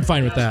 me? I'm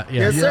fine with that.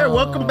 Yeah. Yes, sir.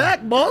 Welcome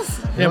back,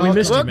 boss. Yeah, we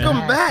missed you, man.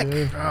 Welcome back.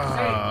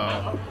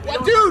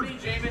 Dude,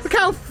 look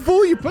how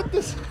full you put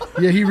this.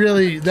 Yeah, he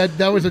really that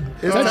was a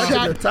It's that touching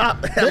shot. the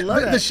top. I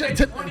love that.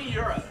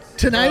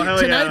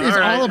 Tonight is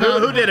all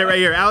about Who did it right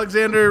here?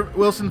 Alexander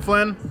Wilson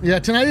Flynn?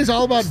 tonight is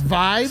all about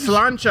vibes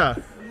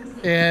Slancha.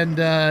 and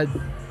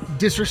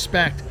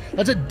disrespect.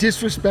 That's a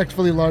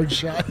disrespectfully large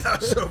shot.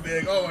 That's so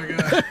big. Oh my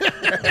god.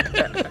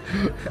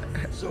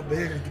 So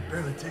big I can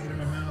barely take it in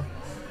my mouth.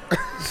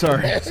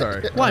 Sorry.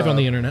 Live on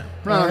the internet.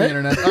 On the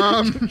internet.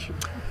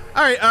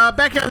 All right,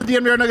 back at the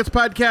DNVR Nuggets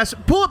podcast.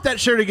 Pull up that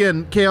shirt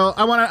again, Kale.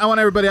 I want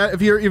everybody. If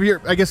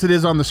you're, I guess it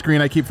is on the screen.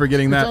 I keep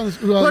forgetting that.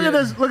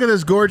 Look at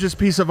this gorgeous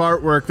piece of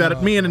artwork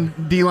that me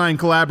and D-Line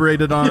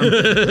collaborated on.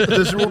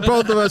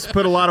 Both of us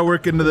put a lot of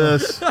work into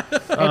this.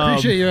 I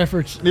appreciate your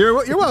efforts.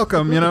 You're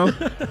welcome.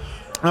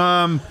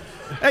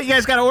 Hey, you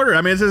guys got to order.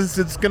 I mean,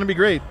 it's going to be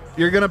great.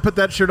 You're going to put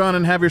that shirt on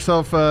and have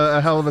yourself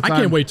a hell of a time. I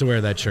can't wait to wear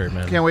that shirt,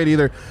 man. Can't wait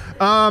either.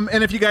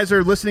 And if you guys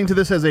are listening to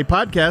this as a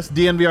podcast,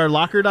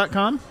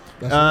 DNVRlocker.com.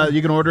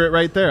 You can order it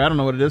right there. I don't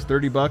know what it is,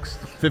 $30,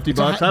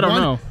 $50. I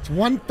don't know. It's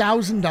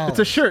 $1,000. It's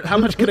a shirt. How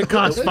much could it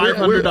cost?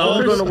 $500. We're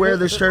all going to wear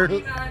the shirt.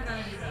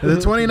 The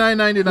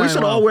 $29.99. We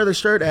should all wear the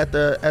shirt at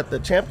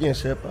the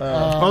championship.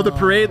 The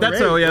parade.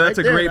 That's right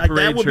a great there. parade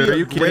That would shirt. be Are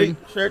you a kidding?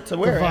 great shirt to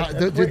wear.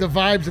 The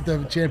vibes at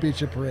the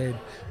championship parade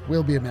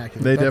will be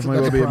immaculate. They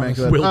definitely will be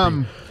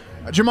immaculate.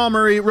 Jamal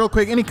Murray, real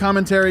quick. Any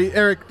commentary,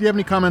 Eric? Do you have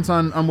any comments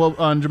on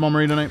Jamal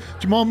Murray tonight?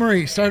 Jamal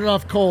Murray started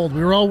off cold.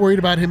 We were all worried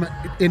about him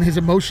in his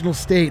emotional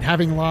state,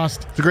 having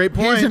lost. It's a great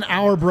point. His and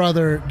our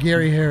brother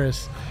Gary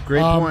Harris.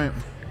 Great point.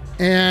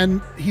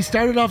 And he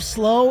started off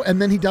slow, and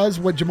then he does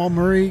what Jamal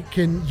Murray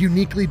can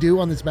uniquely do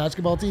on this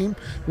basketball team,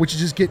 which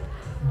is just get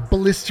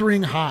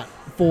blistering hot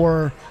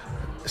for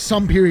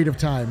some period of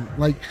time.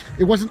 Like,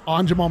 it wasn't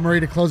on Jamal Murray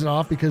to close it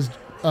off because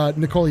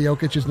Nikola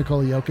Jokic is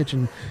Nikola Jokic,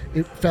 and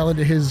it fell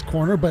into his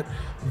corner. But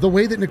the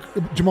way that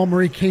Jamal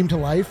Murray came to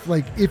life,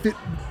 like, if it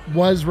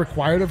was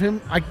required of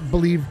him, I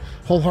believe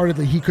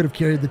wholeheartedly he could have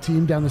carried the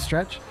team down the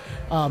stretch.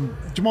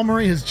 Jamal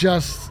Murray has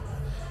just...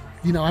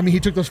 he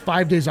took those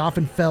 5 days off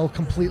and fell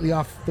completely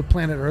off the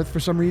planet Earth for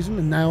some reason,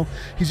 and now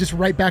he's just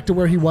right back to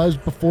where he was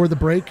before the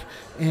break,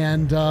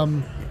 and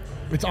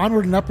it's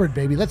onward and upward,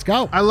 baby. Let's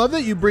go. I love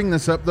that you bring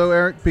this up, though,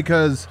 Eric,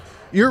 because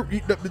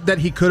that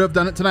he could have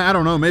done it tonight. I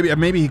don't know.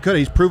 Maybe he could.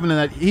 He's proven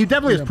that he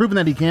definitely has proven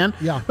that he can.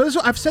 Yeah. But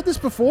I've said this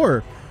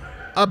before.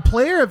 A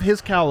player of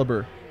his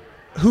caliber,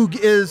 who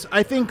is,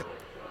 I think,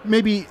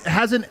 maybe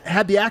hasn't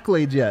had the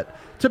accolades yet,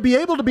 to be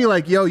able to be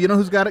like, yo, you know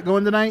who's got it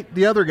going tonight?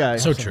 The other guy.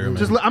 So true,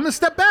 man. I'm going to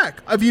step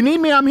back. If you need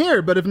me, I'm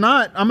here. But if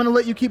not, I'm going to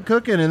let you keep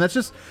cooking. And that's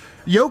just,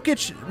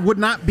 Jokic would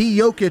not be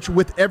Jokic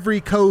with every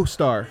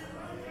co-star.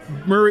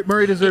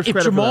 Murray deserves credit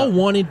If Jamal for that.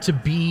 wanted to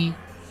be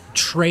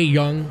Trae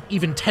Young,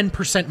 even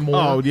 10% more.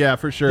 Oh, yeah,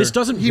 for sure. This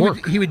doesn't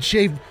work. He would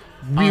shave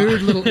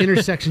weird little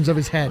intersections of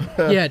his head.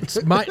 Yeah,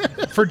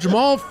 for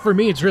Jamal, for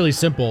me, it's really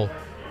simple.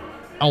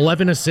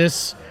 11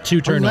 assists,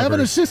 2 turnovers. 11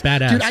 assists.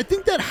 Badass. Dude, I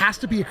think that has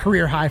to be a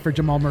career high for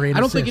Jamal Murray. I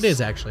don't think it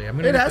is, actually.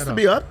 It has to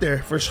be up there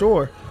for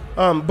sure.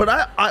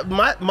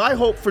 But my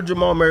hope for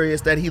Jamal Murray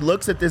is that he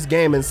looks at this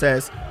game and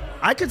says,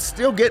 I could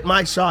still get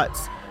my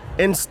shots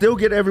and still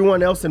get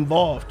everyone else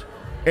involved.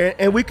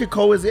 And we could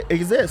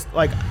coexist.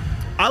 Like,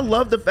 I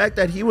love the fact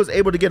that he was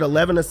able to get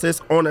 11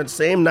 assists on the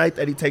same night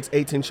that he takes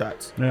 18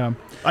 shots. Yeah.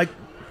 Like,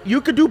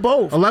 you could do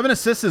both. 11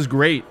 assists is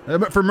great.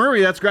 But for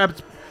Murray, that's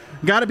got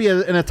to be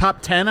in a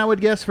top 10, I would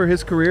guess, for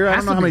his career. I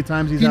don't know how many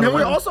times he's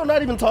we're also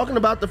not even talking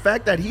about the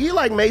fact that he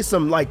made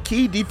some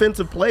key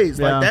defensive plays.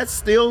 Yeah. Like, that's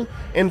still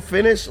in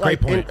finish,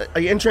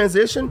 in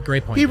transition.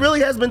 Great point. He really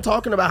has been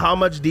talking about how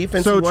much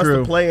defense he wants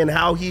to play and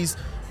how he's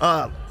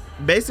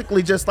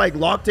basically just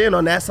locked in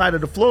on that side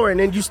of the floor. And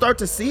then you start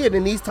to see it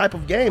in these type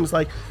of games.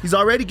 Like, he's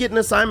already getting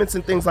assignments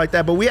and things like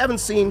that, but we haven't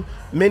seen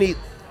many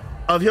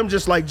of him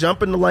just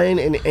jump in the lane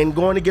and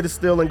going to get a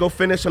steal and go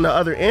finish on the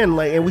other end.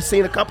 And we've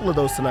seen a couple of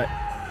those tonight.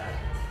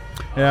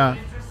 Yeah.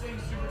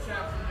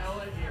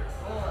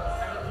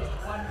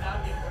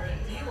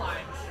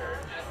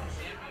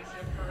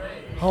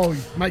 Oh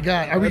my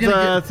God! Are we gonna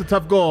That's a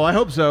tough goal. I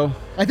hope so.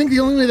 I think the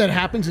only way that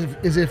happens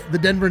is if the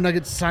Denver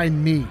Nuggets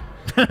sign me.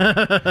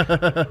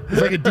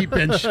 He's like a deep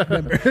bench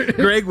member.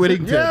 Greg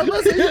Whittington. Yeah,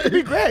 listen, you could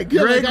be Greg.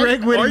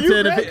 Greg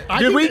Whittington.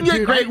 Dude, we can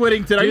get Greg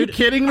Whittington. Are you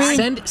kidding me?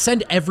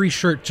 Send every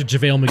shirt to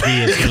JaVale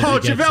McGee.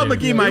 JaVale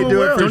McGee might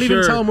do it for Don't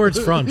even tell him where it's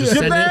from. Just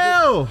send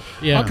it.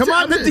 Yeah. Come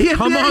on the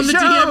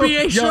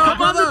DNBA show.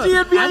 Come on the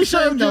DNBA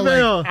show,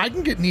 JaVale. I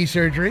can get knee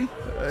surgery.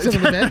 Sit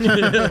on the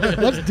bench.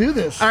 Let's do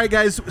this. All right,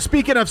 guys.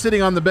 Speaking of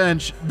sitting on the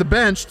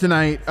bench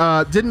tonight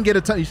didn't get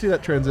a ton. You see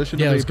that transition?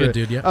 Yeah, it was good,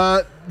 dude.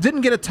 Yeah.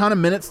 Didn't get a ton of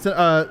minutes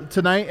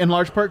tonight, in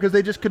large part because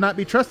they just could not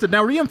be trusted.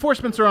 Now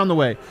reinforcements are on the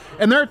way,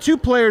 and there are two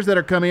players that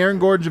are coming: Aaron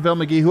Gordon,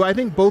 JaVale McGee, who I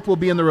think both will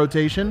be in the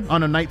rotation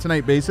on a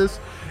night-to-night basis,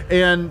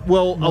 and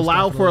will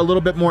allow for a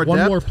little bit more depth.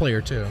 One more player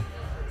too.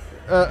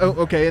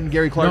 Okay, and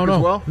Gary Clark as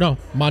well. No,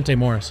 Monte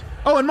Morris.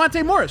 Oh, and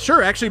Monte Morris.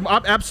 Sure, actually,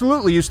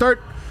 absolutely.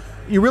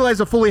 You realize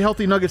a fully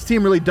healthy Nuggets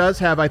team really does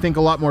have, I think,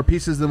 a lot more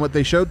pieces than what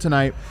they showed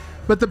tonight.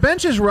 But the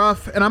bench is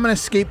rough, and I'm going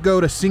to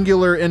scapegoat a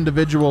singular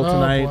indivial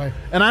tonight, boy.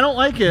 And I don't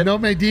like it. No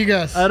me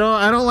digas. I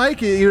don't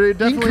like it. You're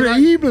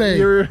definitely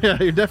you're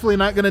definitely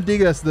not going to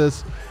dig us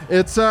this.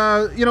 It's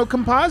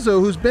Campazzo,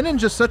 who's been in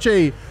just such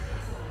a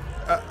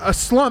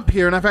slump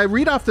here, and if I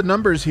read off the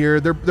numbers here,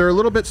 they're a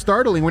little bit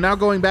startling. We're now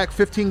going back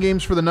 15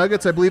 games for the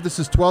Nuggets. I believe this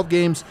is 12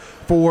 games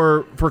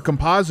for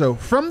Campazzo.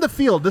 From the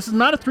field, this is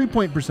not a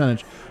three-point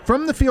percentage.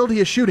 From the field,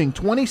 he is shooting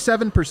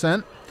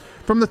 27%.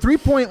 From the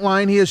three-point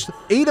line, he is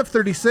 8 of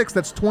 36.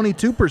 That's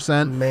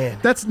 22%. Man,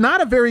 that's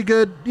not a very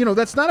good.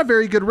 That's not a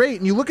very good rate.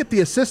 And you look at the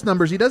assist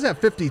numbers. He does have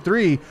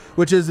 53,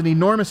 which is an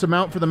enormous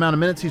amount for the amount of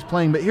minutes he's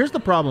playing. But here's the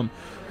problem: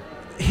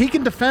 he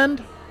can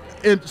defend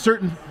in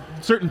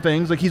certain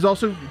things. Like he's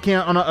also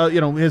can't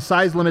on his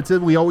size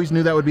limited. We always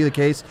knew that would be the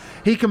case.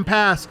 He can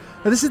pass.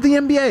 Now, this is the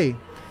NBA.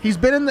 He's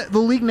been in the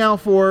league now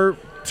for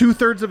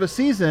 2/3 of a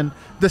season.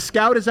 The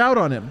scout is out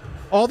on him.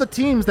 All the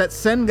teams that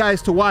send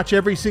guys to watch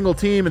every single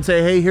team and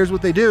say, hey, here's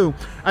what they do.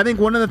 I think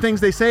one of the things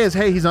they say is,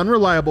 hey, he's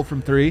unreliable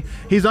from three.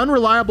 He's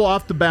unreliable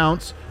off the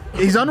bounce.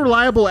 He's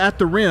unreliable at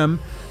the rim.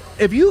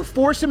 If you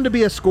force him to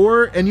be a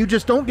scorer and you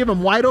just don't give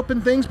him wide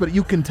open things, but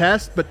you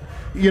contest, but,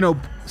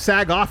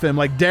 sag off him,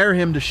 like dare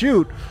him to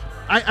shoot,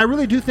 I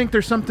really do think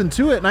there's something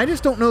to it. And I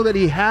just don't know that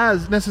he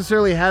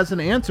necessarily has an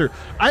answer.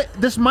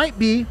 This might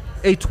be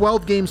a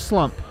 12-game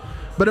slump,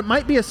 but it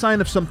might be a sign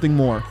of something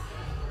more.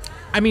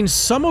 I mean,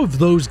 some of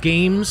those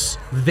games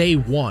they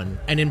won,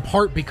 and in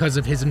part because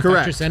of his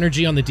infectious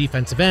energy on the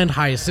defensive end,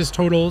 high assist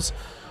totals.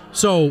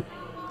 So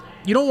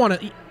you don't want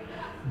to,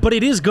 but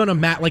it is going to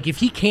matter. Like if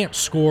he can't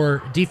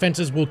score,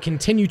 defenses will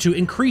continue to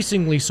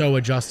increasingly so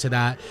adjust to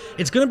that.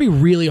 It's going to be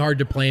really hard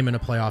to play him in a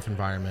playoff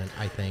environment,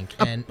 I think.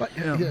 And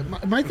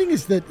my thing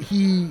is that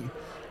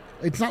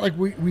it's not like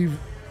we've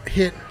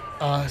hit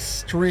a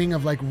string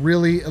of like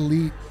really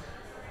elite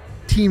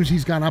teams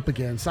he's gone up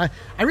against. I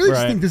really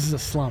just think this is a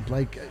slump,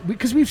 like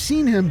because we've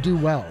seen him do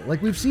well.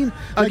 Like we've seen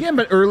again,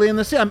 but early in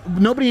the season,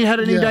 nobody had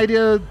any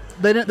idea.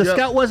 The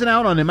scout wasn't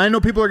out on him. I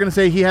know people are going to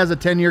say he has a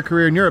 10-year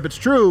career in Europe. It's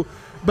true,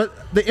 but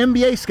the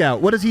NBA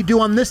scout, what does he do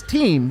on this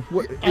team?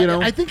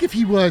 I think if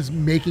he was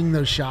making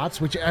those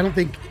shots, which I don't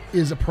think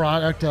is a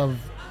product of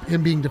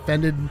him being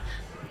defended,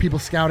 people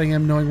scouting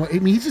him, knowing what. I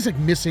mean, he's just like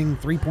missing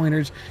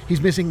 3-pointers. He's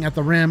missing at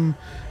the rim.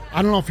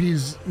 I don't know if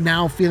he's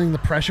now feeling the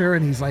pressure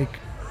and he's like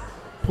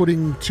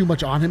putting too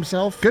much on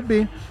himself. Could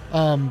be.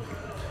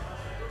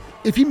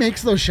 If he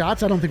makes those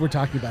shots, I don't think we're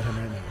talking about him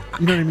right now.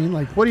 You know what I mean?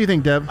 Like, what do you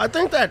think, Deb? I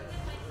think that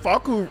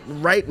Facu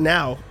right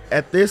now,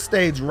 at this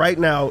stage right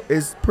now,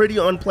 is pretty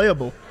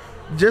unplayable,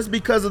 just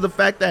because of the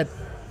fact that,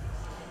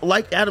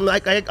 like Adam,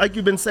 like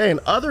you've been saying,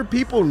 other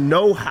people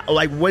know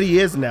what he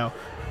is now.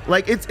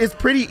 Like it's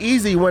pretty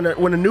easy when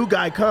a new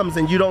guy comes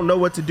and you don't know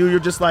what to do. You're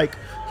just like,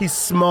 he's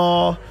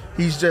small.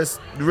 He's just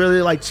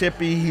really like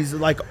chippy. He's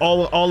like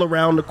all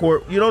around the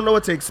court. You don't know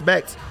what to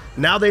expect.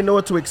 Now they know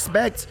what to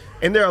expect,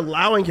 and they're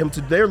allowing him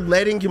to. They're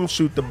letting him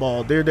shoot the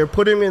ball. They're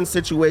putting him in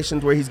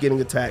situations where he's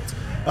getting attacked.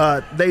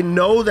 They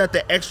know that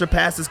the extra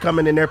pass is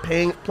coming, and they're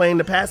playing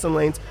the passing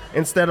lanes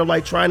instead of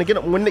like trying to get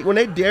him. When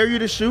they dare you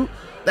to shoot,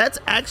 that's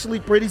actually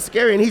pretty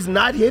scary, and he's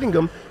not hitting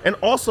them. And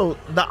also,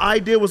 the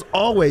idea was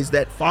always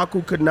that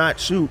Facu could not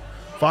shoot.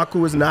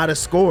 Facu is not a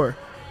scorer.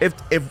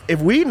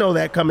 If we know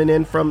that coming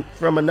in from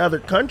another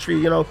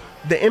country, the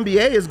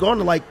NBA is going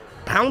to like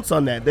pounce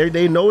on that.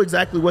 They know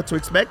exactly what to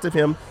expect of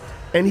him,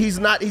 and he's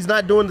not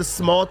doing the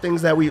small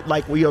things that we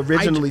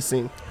originally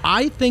seen.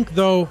 I think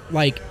though,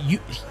 like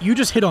you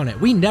just hit on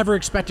it. We never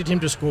expected him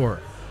to score.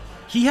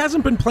 He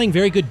hasn't been playing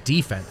very good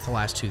defense the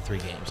last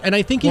 2-3 games, and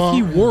I think if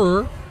he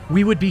were,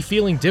 we would be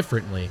feeling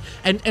differently.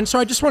 And so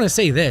I just want to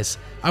say this.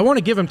 I want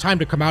to give him time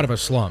to come out of a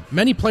slump.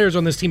 Many players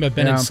on this team have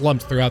been in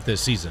slumps throughout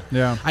this season.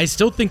 Yeah. I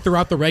still think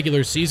throughout the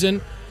regular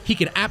season, he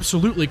could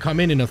absolutely come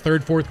in a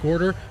third, fourth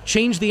quarter,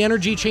 change the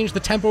energy, change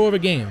the tempo of a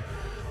game.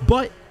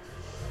 But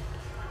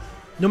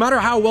no matter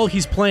how well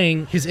he's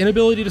playing, his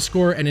inability to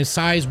score and his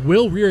size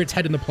will rear its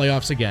head in the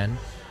playoffs again.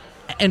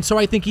 And so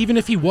I think even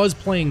if he was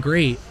playing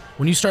great,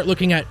 when you start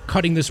looking at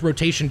cutting this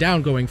rotation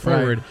down going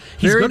forward, right.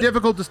 Very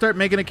difficult to start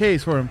making a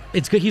case for him.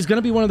 It's good. He's going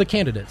to be one of the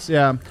candidates.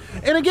 Yeah.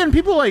 And again,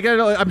 people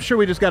I'm sure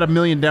we just got 1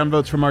 million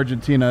downvotes from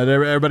Argentina.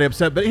 Everybody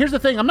upset. But here's the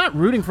thing. I'm not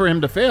rooting for him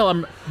to fail.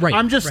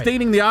 I'm just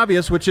stating the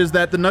obvious, which is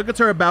that the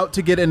Nuggets are about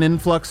to get an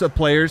influx of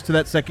players to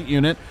that second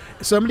unit.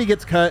 Somebody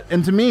gets cut.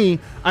 And to me,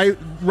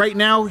 right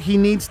now,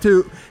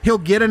 he'll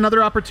get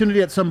another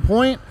opportunity at some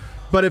point.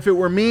 But if it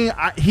were me,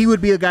 he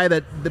would be a guy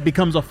that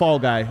becomes a fall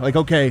guy. Like,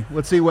 okay,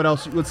 let's see what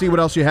else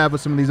you have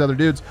with some of these other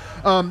dudes.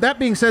 That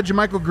being said,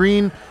 JaMychal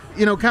Green,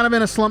 kind of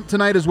in a slump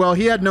tonight as well.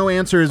 He had no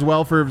answer as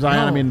well for Zion.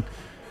 No. I mean,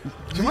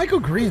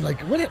 JaMychal Green,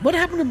 like what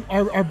happened to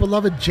our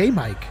beloved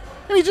J-Mike?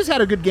 He just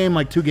had a good game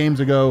like 2 games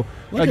ago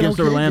against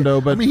Orlando.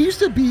 But he used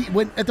to be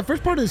at the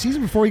first part of the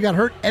season before he got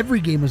hurt.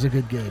 Every game was a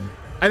good game.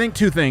 I think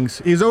 2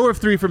 things. He's 0 of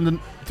 3 from the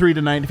 3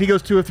 tonight. If he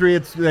goes 2 of 3,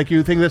 it's like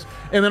you think this.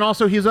 And then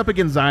also he's up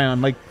against Zion.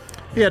 Like,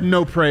 he had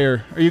no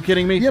prayer. Are you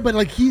kidding me? Yeah, but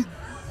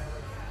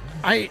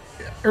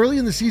early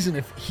in the season,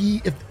 if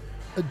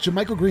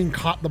JaMychal Green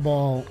caught the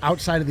ball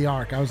outside of the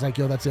arc, I was like,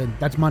 yo, that's in.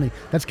 That's money.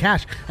 That's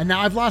cash. And now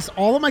I've lost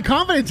all of my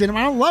confidence in him.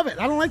 I don't love it.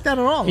 I don't like that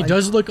at all. He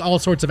does look all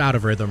sorts of out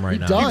of rhythm right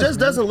now. He just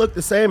doesn't look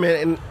the same.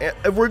 And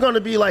if we're going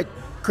to be like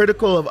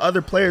critical of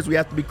other players, we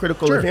have to be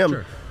critical of him.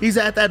 Sure. He's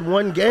at that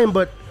one game,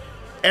 but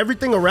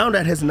everything around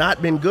that has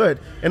not been good.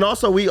 And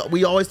also,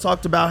 we always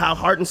talked about how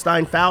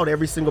Hartenstein fouled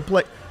every single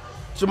play.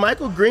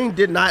 JaMychal Green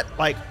did not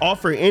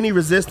offer any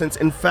resistance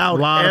and fouled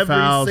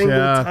every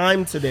single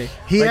time today.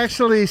 He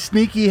actually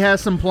sneaky has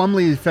some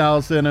Plumlee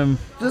fouls in him.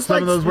 Just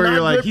some of those where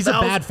you're like, he's a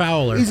bad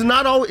fouler. He's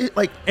not always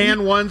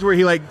ones where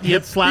he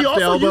gets slapped the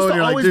elbow. He also used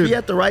to always be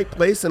at the right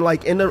place and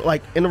in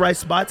the right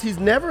spots. He's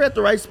never at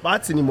the right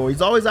spots anymore.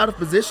 He's always out of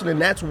position, and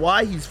that's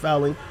why he's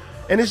fouling.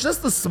 And it's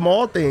just the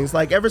small things.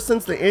 Like, ever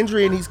since the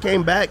injury and he's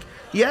came back,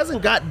 he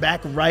hasn't got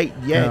back right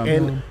yet.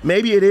 And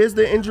maybe it is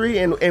the injury,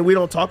 and we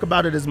don't talk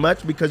about it as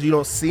much because you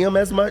don't see him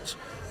as much.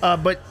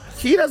 But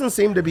he doesn't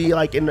seem to be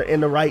in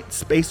the right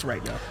space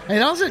right now.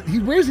 And also, he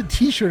wears a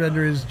T-shirt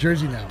under his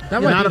jersey now.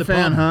 You're not a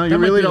fan, huh? You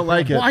really don't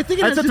like it. Well, I think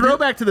that's a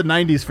throwback to the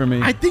 90s for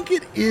me. I think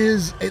it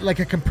is like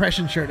a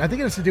compression shirt. I think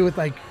it has to do with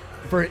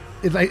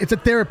it's a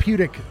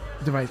therapeutic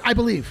device, I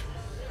believe.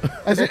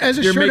 As a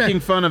You're shirt making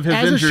fun of his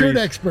injuries. As a shirt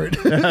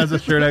expert. As a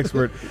shirt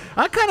expert.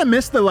 I kind of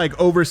miss the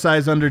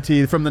oversized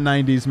undertee from the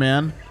 90s,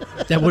 man.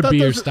 That would be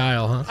your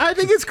style, huh? I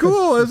think it's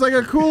cool. It's like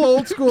a cool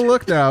old school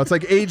look now. It's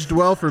aged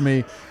well for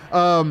me.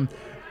 PJ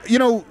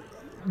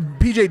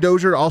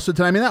Dozier also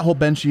tonight. I mean, that whole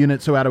bench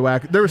unit so out of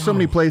whack. There were so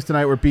many plays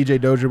tonight where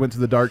PJ Dozier went to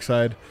the dark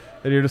side.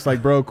 And you're just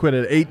like, bro, quit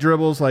it. 8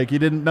 dribbles,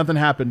 nothing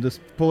happened. Just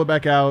pull it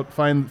back out,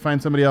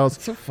 find somebody else.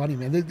 It's so funny,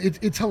 man.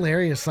 It's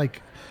hilarious.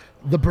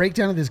 The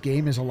breakdown of this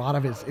game is a lot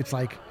of it. It's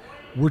like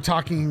we're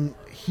talking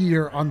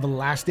here on the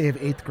last day of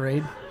 8th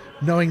grade,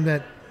 knowing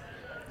that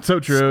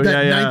so true.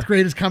 That 9th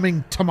grade is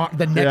coming tomorrow.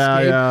 The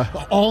next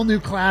game, all new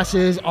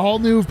classes, all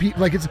new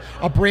people. It's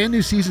a brand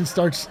new season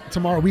starts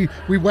tomorrow. We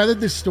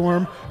weathered this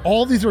storm.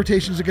 All these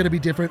rotations are going to be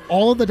different.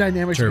 All of the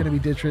dynamics are going to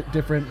be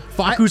different.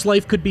 Facu's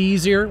life could be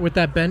easier with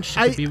that bench.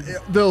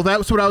 Bill,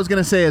 that's what I was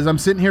going to say. Is I'm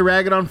sitting here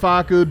ragging on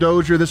Facu,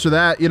 Dozier, this or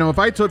that.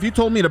 If you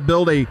told me to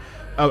build a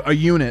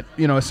unit,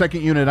 a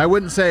second unit, I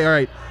wouldn't say, all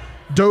right,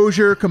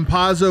 Dozier,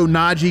 Campazzo,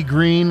 Najee,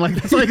 Green.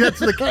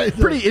 That's a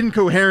pretty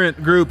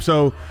incoherent group.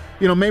 So,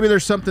 maybe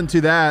there's something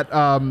to that.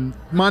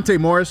 Monte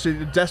Morris,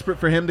 desperate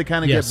for him to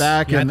kind of get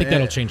back. Yeah, I think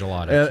that'll change a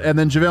lot. And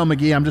then JaVale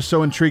McGee, I'm just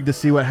so intrigued to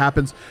see what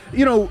happens.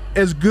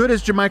 As good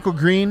as JaMychal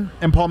Green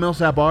and Paul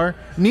Millsap are,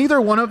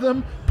 neither one of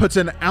them puts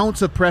an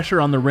ounce of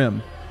pressure on the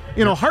rim.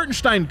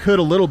 Hartenstein could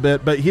a little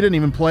bit, but he didn't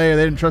even play.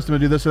 They didn't trust him to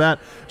do this or that.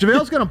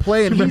 JaVale's going to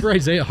play. And remember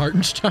Isaiah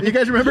Hartenstein? You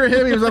guys remember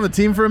him? He was on the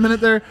team for a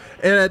minute there.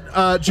 And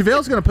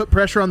JaVale's going to put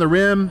pressure on the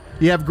rim.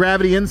 You have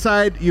gravity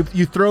inside. You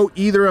throw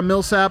either a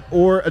Millsap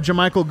or a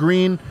JaMychal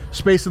Green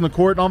space in the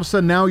court, and all of a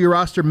sudden now your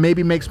roster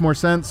maybe makes more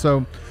sense.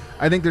 So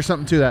I think there's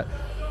something to that.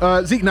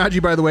 Zeke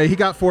Naji, by the way, he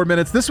got 4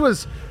 minutes. This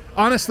was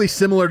honestly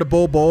similar to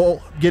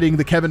Bol getting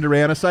the Kevin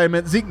Durant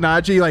assignment. Zeke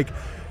Naji,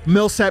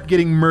 Millsap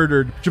getting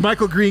murdered,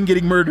 JaMychal Green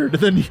getting murdered,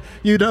 and then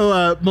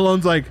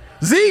Malone's like,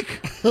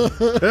 Zeke, I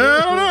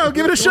don't know,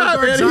 give it a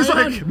shot, man. He's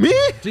like, me?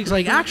 Zeke's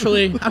like,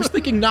 actually, I was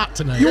thinking not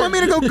tonight. You want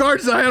me to go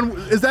guard Zion?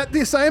 Is that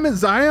the assignment,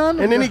 Zion?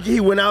 And then he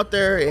went out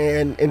there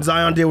and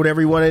Zion did whatever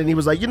he wanted, and he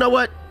was like, you know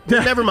what?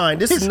 Never mind.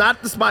 This is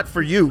not the spot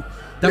for you.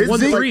 That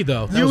was 3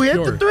 though. You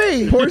hit the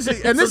 3. Poor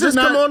Zeke. And this is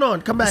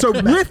not. Come back. So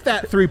with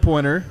that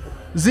 3-pointer,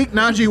 Zeke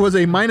Naji was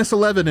a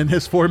 -11 in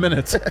his 4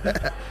 minutes.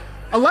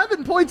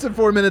 11 points in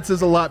 4 minutes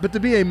is a lot, but to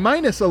be a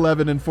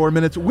 -11 in 4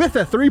 minutes with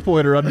a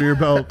 3-pointer under your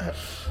belt,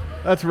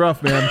 that's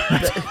rough, man.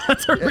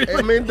 That's a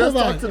really, let's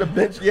talk to the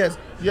bench. Yes.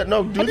 Yeah,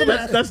 no, do the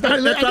math. That's not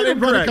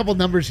run a couple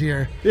numbers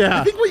here. Yeah.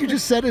 I think what you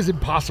just said is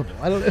impossible.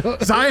 I don't know.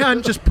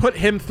 Zion just put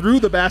him through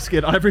the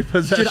basket on every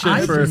possession.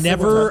 I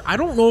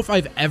don't know if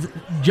I've ever.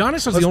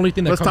 Giannis is the only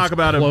thing that comes talk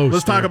about close. Him.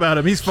 Let's talk about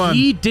him. He's fun.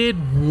 He did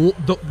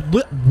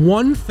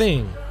one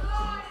thing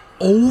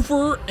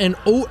over and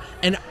over,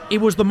 and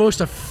it was the most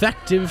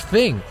effective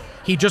thing.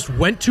 He just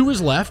went to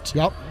his left.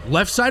 Yep.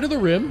 Left side of the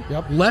rim.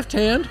 Yep. Left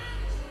hand.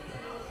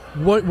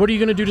 What are you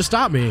going to do to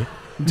stop me?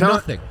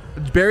 Nothing.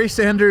 Barry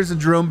Sanders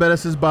and Jerome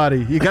Bettis'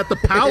 body. You got the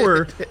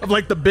power of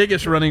like the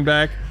biggest running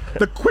back,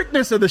 the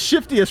quickness of the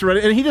shiftiest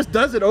running, and he just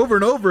does it over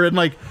and over. And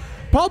like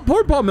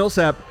poor Paul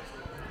Millsap.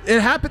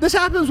 This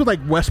happens with like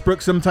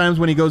Westbrook sometimes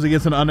when he goes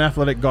against an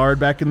unathletic guard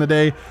back in the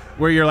day,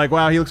 where you're like,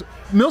 wow, he looks.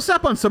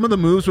 Millsap on some of the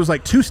moves was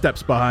like 2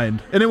 steps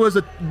behind, and it was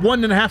a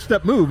 1.5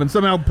 step move, and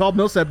somehow Paul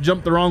Millsap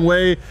jumped the wrong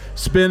way,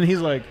 spin.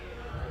 He's like,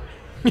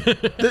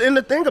 And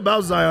the thing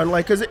about Zion,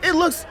 like, because it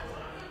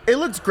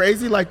looks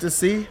crazy, like, to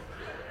see,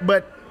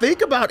 but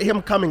think about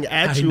him coming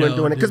at you and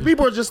doing it, because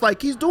people are just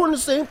like, he's doing the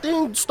same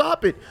thing,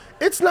 stop it.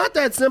 It's not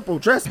that simple,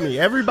 trust me.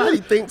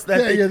 Everybody thinks that.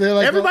 they're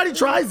like, everybody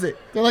tries it.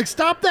 They're like,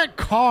 stop that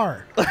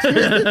car. It's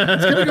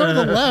going to go to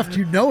the left.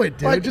 You know it,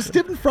 dude. Like, just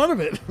step in front of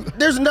it.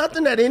 There's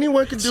nothing that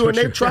anyone can do, and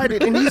they've tried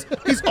it. And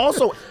he's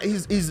also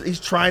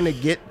trying to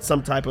get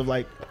some type of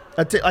like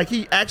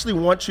he actually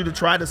wants you to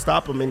try to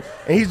stop him, and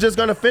he's just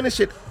going to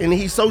finish it. And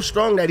he's so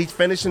strong that he's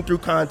finishing through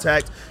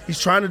contact. He's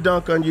trying to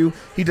dunk on you.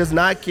 He does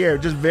not care.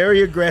 Just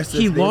very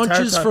aggressive. He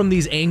launches from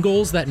these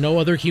angles that no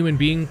other human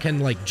being can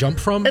like jump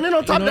from. And then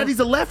on top of that, he's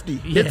a lefty.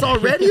 Yeah. It's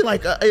already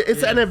like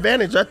it's an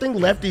advantage. I think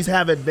lefties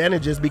have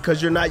advantages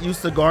because you're not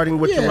used to guarding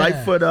with your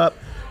right foot up.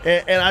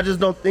 And I just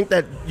don't think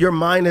that your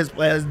mind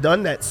has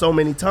done that so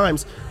many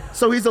times.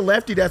 So he's a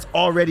lefty that's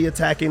already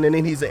attacking, and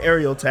then he's an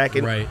aerial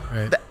attacking. Right.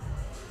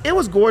 It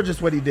was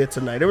gorgeous what he did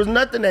tonight. There was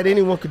nothing that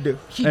anyone could do.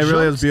 it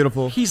really is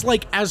beautiful. He's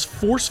like as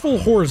forceful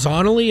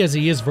horizontally as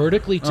he is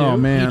vertically too. Oh,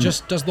 man. He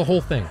just does the whole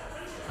thing.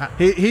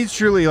 He's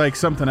truly like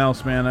something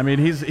else, man. I mean,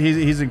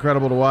 he's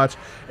incredible to watch.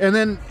 And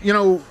then,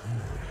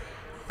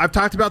 I've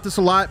talked about this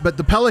a lot, but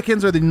the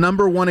Pelicans are the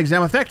number one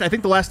example. In fact, I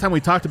think the last time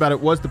we talked about it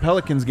was the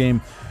Pelicans game.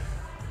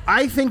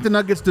 I think the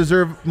Nuggets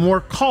deserve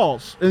more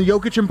calls, and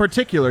Jokic in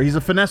particular. He's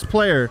a finesse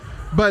player,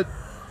 but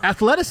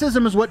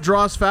athleticism is what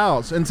draws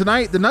fouls. And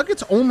tonight, the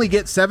Nuggets only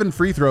get 7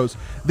 free throws.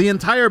 The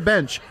entire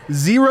bench,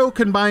 0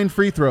 combined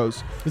free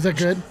throws. Is that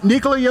good?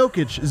 Nikola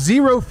Jokic,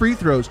 0 free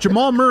throws.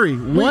 Jamal Murray,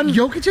 Wait,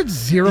 Jokic had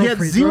 0 He had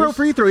free 0 throws?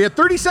 free throw. He had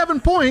 37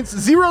 points,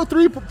 0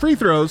 free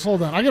throws.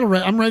 Hold on.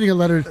 I'm writing a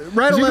letter.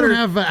 Write a letter. Does anyone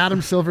have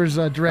Adam Silver's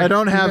direct I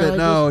don't have email it,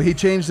 no. address? He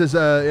changed his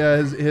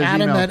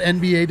Adam email. at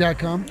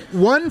NBA.com.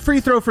 1 free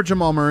throw for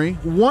Jamal Murray,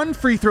 1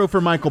 free throw for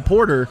Michael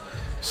Porter.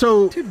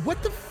 So Dude,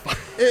 what the fuck?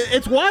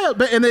 it's wild.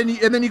 But and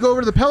then you go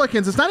over to the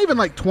Pelicans. It's not even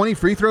like 20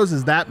 free throws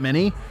is that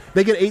many.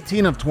 They get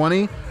 18 of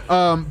 20.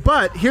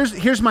 But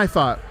here's my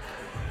thought.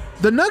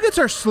 The Nuggets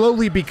are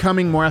slowly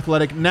becoming more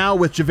athletic now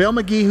with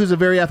JaVale McGee, who's a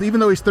very athletic, even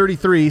though he's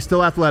 33, he's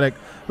still athletic.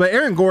 But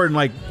Aaron Gordon,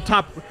 like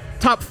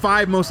top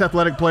 5 most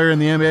athletic player in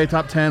the NBA,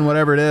 top 10,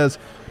 whatever it is.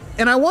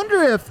 And I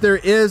wonder if there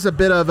is a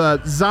bit of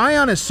a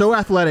Zion is so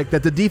athletic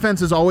that the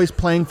defense is always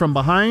playing from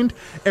behind,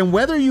 and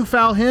whether you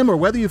foul him or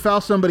whether you foul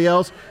somebody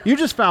else, you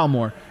just foul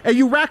more and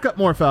you rack up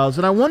more fouls.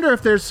 And I wonder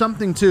if there's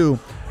something to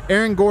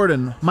Aaron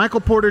Gordon, Michael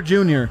Porter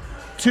Jr.,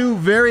 2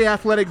 very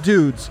athletic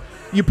dudes.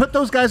 You put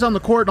those guys on the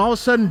court, and all of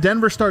a sudden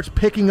Denver starts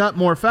picking up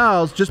more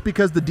fouls just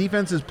because the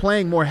defense is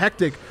playing more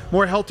hectic,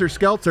 more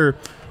helter-skelter.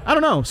 I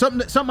don't know.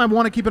 Something I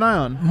want to keep an eye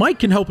on. Mike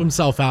can help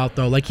himself out,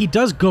 though. Like, he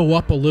does go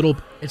up a little.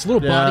 It's a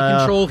little body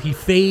control. He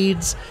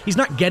fades. He's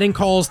not getting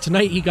calls.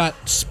 Tonight, he got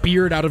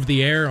speared out of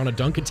the air on a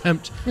dunk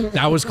attempt.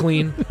 That was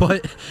clean.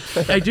 But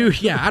I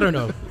don't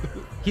know.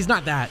 He's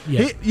not that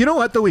yet. You know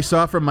what, though, we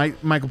saw from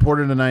Michael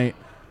Porter tonight?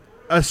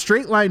 A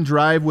straight line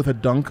drive with a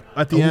dunk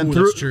at the end.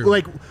 That's true.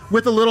 Like,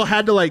 with a little,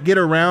 had to, like, get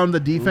around the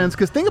defense.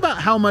 Because think about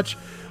how much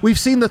we've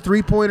seen the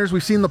three-pointers,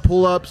 we've seen the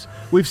pull-ups,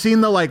 we've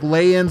seen the, like,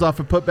 lay-ins off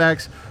of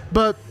putbacks.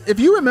 But if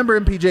you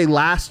remember MPJ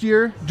last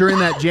year during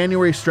that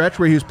January stretch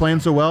where he was playing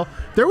so well,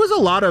 there was a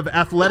lot of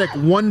athletic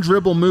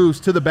one-dribble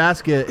moves to the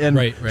basket. And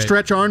right.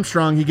 Stretch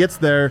Armstrong, he gets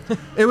there.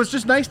 It was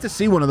just nice to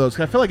see one of those.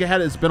 I feel like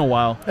it's been a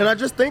while. And I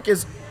just think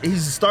he's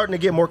starting to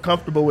get more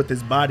comfortable with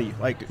his body.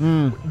 Like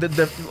we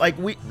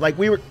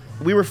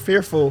were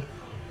fearful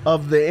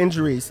of the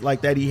injuries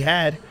like that he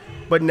had,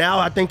 but now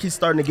I think he's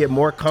starting to get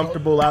more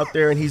comfortable out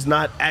there, and he's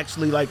not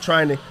actually like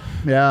trying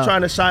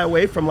to shy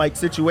away from like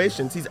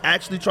situations. He's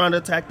actually trying to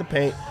attack the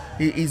paint.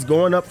 He's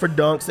going up for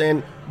dunks,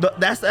 and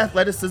that's the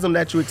athleticism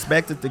that you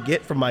expected to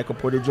get from Michael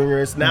Porter Jr.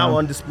 It's now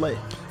on display.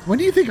 When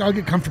do you think I'll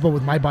get comfortable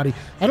with my body?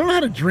 I don't know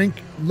how to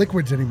drink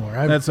liquids anymore.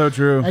 That's so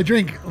true. I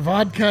drink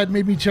vodka. It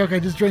made me choke. I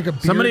just drank a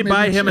beer. Somebody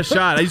buy him a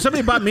shot.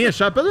 Somebody bought me a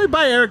shot, but let me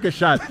buy Eric a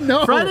shot.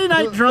 No. Friday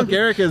night drunk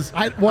Eric is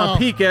a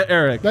peak at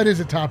Eric. That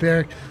is a top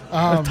Eric.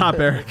 Top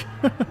Eric.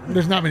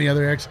 There's not many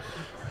other Erics.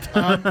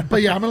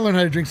 But yeah, I'm going to learn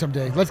how to drink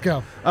someday. Let's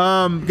go.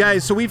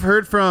 Guys, so we've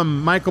heard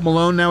from Michael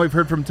Malone. Now we've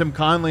heard from Tim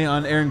Conley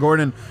on Aaron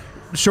Gordon.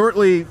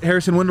 Shortly,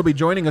 Harrison Wind will be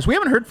joining us. We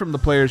haven't heard from the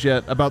players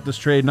yet about this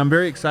trade, and I'm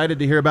very excited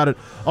to hear about it.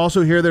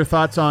 Also hear their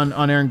thoughts on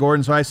Aaron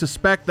Gordon. So I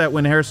suspect that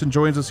when Harrison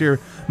joins us here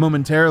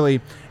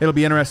momentarily, it'll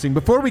be interesting.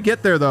 Before we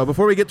get there, though,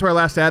 before we get to our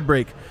last ad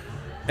break,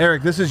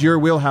 Eric, this is your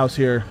wheelhouse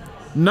here.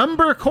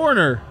 Number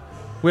corner.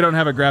 We don't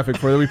have a graphic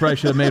for it. We probably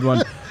should have made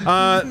one.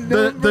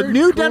 The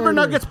new Denver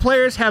Nuggets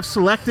players have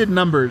selected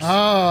numbers.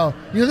 Oh,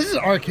 this is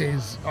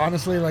arcades,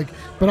 honestly. But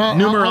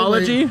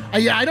numerology.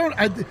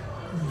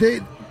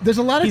 There's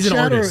a lot of He's an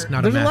chatter. artist, not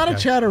a There's a math lot guy. of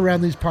chatter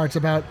around these parts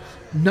about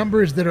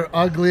numbers that are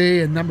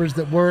ugly and numbers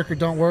that work or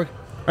don't work.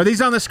 Are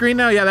these on the screen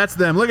now? Yeah, that's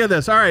them. Look at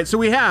this. All right, so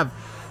we have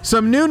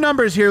some new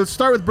numbers here. Let's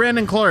start with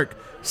Brandon Clark.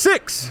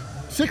 6.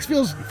 6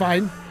 feels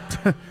fine,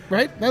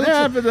 right? But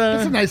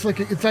that's a nice look.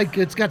 It's like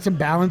it's got some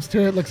balance to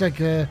it. Looks like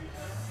this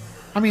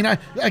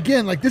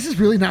is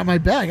really not my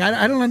bag.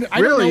 I don't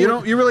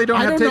You really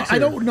don't have takes I here.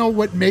 don't know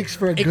what makes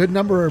for a good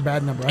number or a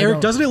bad number.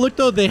 Eric, doesn't it look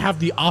though they have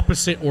the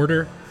opposite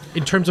order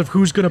in terms of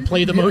who's going to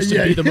play the most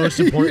and be the most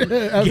important?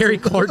 Gary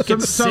Clark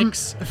gets some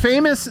 6.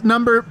 famous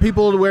number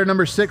people to wear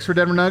number 6 for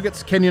Denver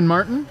Nuggets: Kenyon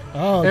Martin,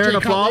 Aaron Jay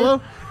Cutler.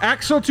 Aflalo,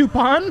 Axel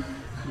Tupan,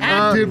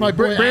 Dude, my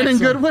boy Brandon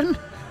Axel. Goodwin,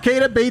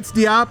 Keita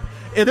Bates-Diop.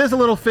 It is a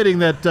little fitting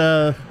that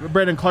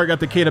Brandon Clark got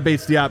the Keita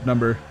Bates-Diop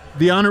number,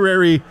 the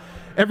honorary.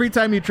 Every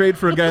time you trade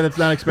for a guy that's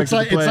not expected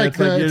to play,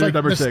 it's like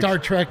number the 6. Star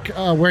Trek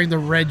wearing the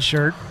red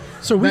shirt.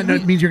 So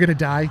that means you're going to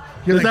die.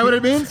 Is that what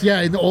it means?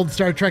 Yeah, in the old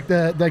Star Trek,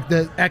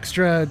 the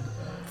extra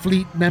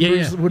fleet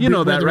members would You be know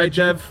wear that, the right, red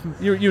shirt.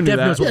 Dev? You knew Dev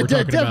that. knows what we're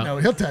talking Dev about.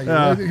 knows. He'll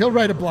tell you. He'll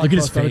write a blog Look at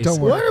his post on it. face. Don't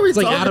worry. What are we It's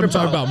like talking Adam about?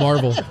 talking about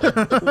Marvel.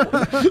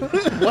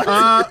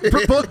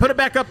 Put it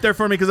back up there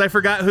for me because I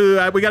forgot who.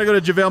 We got to go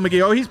to JaVale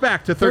McGee. Oh, he's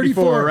back to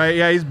 34, 34. right?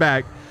 Yeah, he's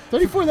back.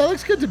 34, that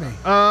looks good to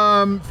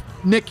me.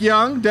 Nick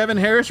Young, Devin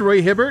Harris,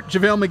 Roy Hibbert,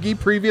 JaVale McGee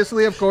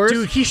previously, of course.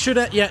 Dude, he should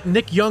have. Yeah,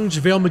 Nick Young,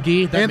 JaVale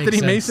McGee. That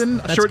Anthony makes sense. Mason,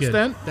 That's short good.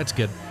 stint. That's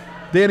good.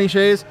 Danny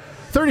Shays,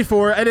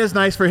 34. It is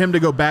nice for him to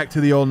go back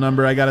to the old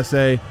number, I got to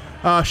say.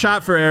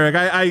 Shot for Eric.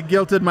 I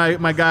guilted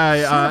my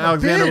guy,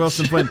 Alexander bitch.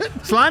 Wilson Flynn.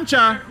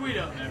 Slancha.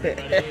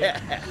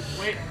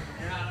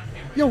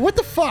 Yo, what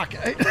the fuck?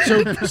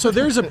 So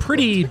there's a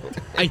pretty,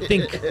 I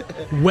think,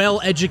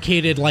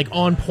 well-educated,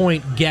 on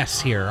point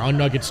guess here on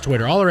Nuggets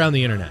Twitter, all around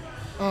the internet.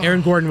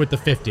 Aaron Gordon with the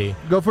 50.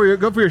 Go for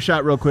your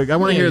shot real quick. I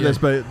want to hear Yeah. this,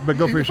 but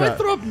go for your If I shot.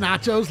 throw up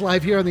nachos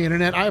live here on the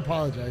internet, I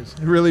apologize.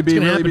 Really be It's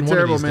gonna happen one of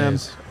terrible, these man.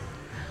 days.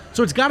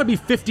 So it's got to be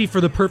 50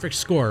 for the perfect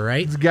score,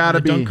 right? It's gotta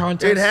In the dunk be.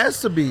 contest? It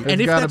has to be. And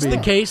if gotta that's be. the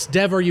case,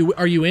 Dev, are you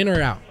in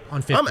or out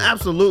on 50? I'm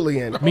absolutely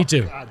in. Me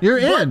too. You're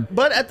in.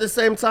 But at the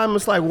same time,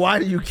 it's like, why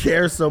do you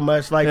care so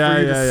much? Like, Yeah, for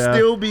you yeah, to yeah.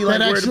 still be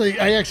like,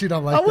 I actually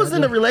don't like I that. was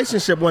in a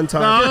relationship one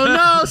time. Oh,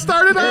 no.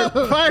 Start it up.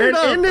 Fire it And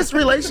up. in this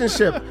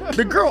relationship,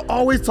 the girl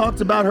always talked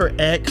about her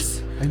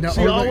ex. I know.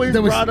 She always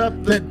that was- brought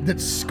up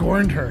that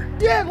scorned her.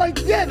 that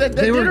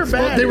They did were her suppo-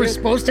 bad. they were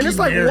supposed to And be it's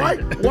like,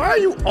 married. why are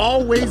you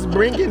always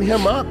bringing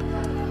him up?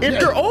 If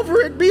you're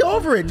over it, be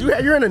over it.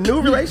 You're in a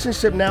new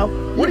relationship now.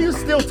 What are you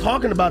still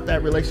talking about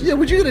that relationship? Yeah,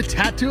 would you get a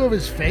tattoo of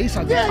his face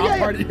on the top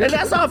part of your And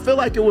that's how I feel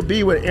like it would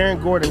be with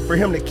Aaron Gordon for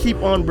him to keep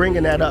on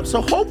bringing that up.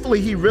 So hopefully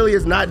he really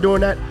is not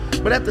doing that.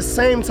 But at the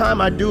same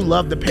time, I do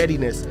love the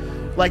pettiness.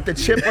 Like the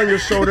chip on your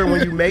shoulder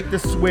when you make the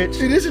switch.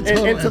 It is a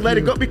total and to let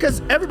it FU. go.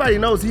 Because everybody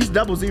knows he's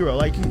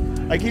 00.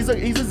 He's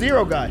a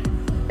zero guy.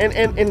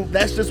 And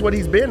that's just what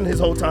he's been his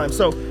whole time.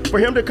 So for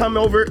him to come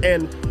over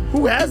and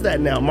who has that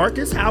now?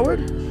 Marcus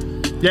Howard?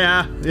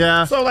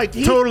 Yeah. So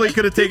he totally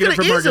could have taken it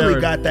from Mark easily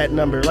Howard. got that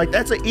number. Like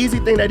that's an easy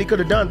thing that he could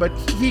have done, but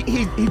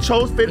he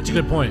chose 50. That's a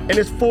good point. And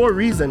it's for a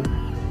reason.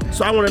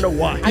 So I want to know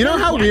why. You know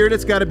how weird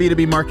it's got to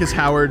be Marcus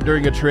Howard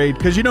during a trade?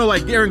 Because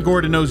Aaron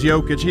Gordon knows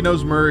Jokic, he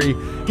knows Murray,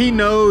 he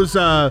knows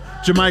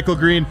JaMychal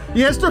Green. He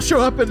has to show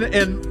up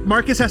and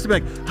Marcus has to be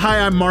like, "Hi,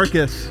 I'm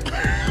Marcus."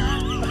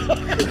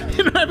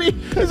 You know what I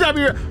mean?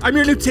 I'm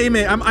your new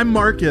teammate. I'm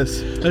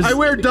Marcus. I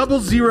wear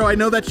 00. I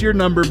know that's your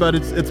number, but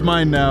it's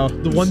mine now.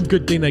 The one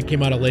good thing that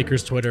came out of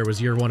Lakers Twitter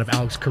was year one of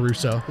Alex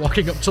Caruso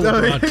walking up to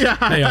LeBron. Yeah,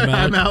 Hey,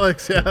 I'm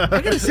Alex. Yeah.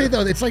 I gotta say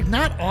though, it's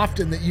not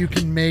often that you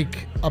can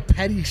make a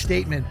petty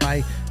statement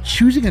by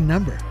choosing a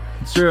number.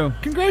 It's true.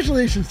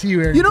 Congratulations to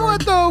you, Aaron. You know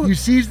what, though? You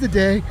seized the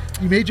day,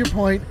 you made your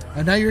point,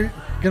 and now you're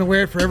gonna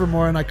wear it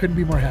forevermore, and I couldn't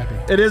be more happy.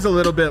 It is a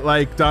little bit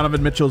like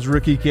Donovan Mitchell's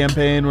rookie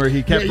campaign where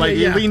he kept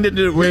he leaned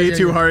into it way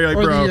too hard. Like,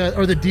 or bro.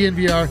 or the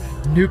DNVR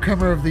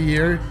newcomer of the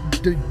year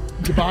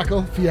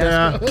debacle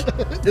fiasco.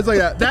 It's like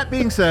that. That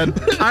being said,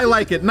 I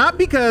like it. Not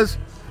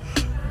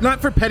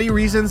for petty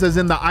reasons, as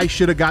in the I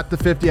should have got the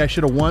 50, I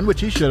should have won,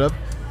 which he should have.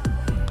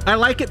 I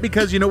like it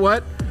because you know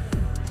what?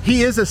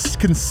 He is a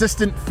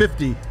consistent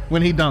 50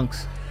 when he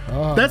dunks.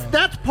 Oh.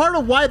 That's part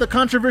of why the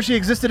controversy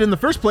existed in the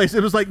first place.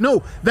 It was like,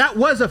 no, that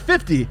was a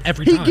 50.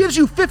 Every He time. gives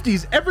you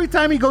 50s every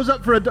time he goes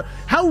up for a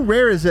How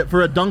rare is it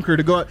for a dunker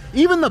to go up?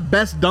 Even the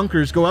best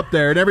dunkers go up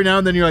there, and every now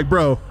and then you're like,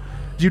 bro,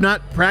 did you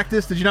not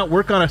practice? Did you not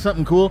work on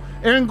something cool?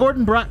 Aaron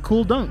Gordon brought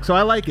cool dunks, so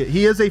I like it.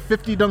 He is a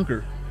 50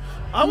 dunker.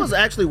 I was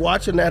actually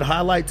watching that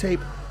highlight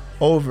tape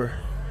over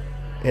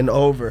and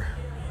over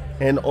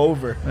and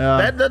over.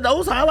 Yeah.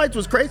 Those highlights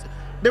was crazy.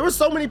 There were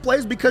so many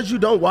plays because you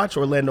don't watch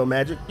Orlando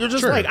Magic. You're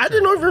just I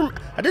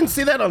didn't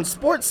see that on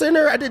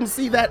SportsCenter. I didn't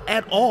see that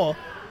at all.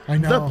 I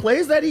know. The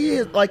plays that he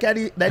did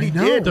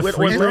The with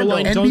free throw Orlando.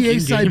 line dunking NBA game.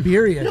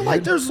 Siberia. You're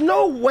like, there's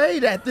no way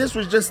that this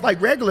was just like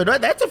regular.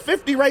 That's a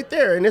 50 right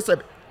there, and it's a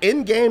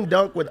in-game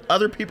dunk with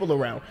other people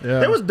around. Yeah.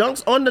 There was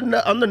dunks on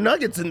the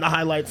Nuggets in the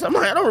highlights. I'm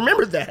like, I don't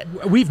remember that.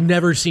 We've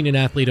never seen an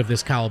athlete of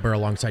this caliber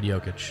alongside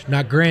Jokic.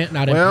 Not Grant,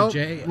 not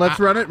MPJ. Let's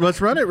run it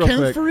real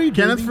Kenneth quick. Faried,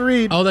 Kenneth baby.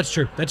 Faried. Oh, that's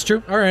true.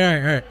 All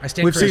right. I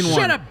stand We've corrected. seen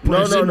one. Shut up. No,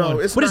 We've seen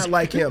one. it's What not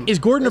like him. Is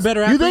Gordon a better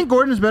You athlete? think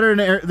Gordon's better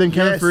than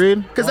Kenneth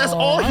Faried? Because that's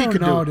all I he don't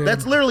could know, do. dude.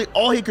 That's literally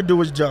all he could do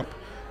was jump.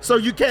 So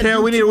you can't Okay,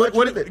 do we need too what,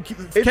 much with it.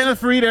 It's-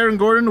 Kenneth Faried, Aaron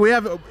Gordon.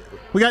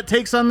 We got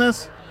takes on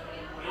this.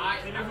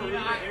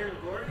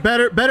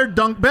 Better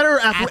dunk, better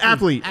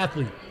athlete.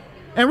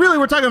 And really,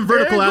 we're talking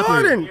vertical Aaron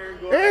athlete.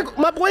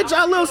 Gordon. My boy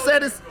John Lil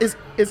said is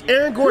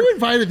Aaron Gordon. Who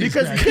invited these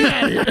because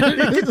guys? he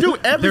can do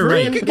They're everything.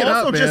 right. He Get can up,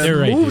 also man. just They're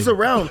right, moves dude.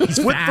 around. He's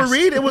With fast.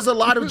 Fareed, it was a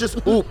lot of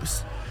just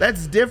oops.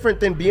 That's different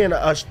than being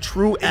a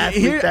true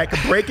athlete that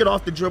can break it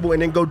off the dribble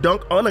and then go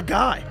dunk on a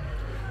guy.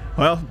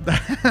 Well,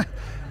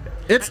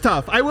 it's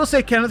tough. I will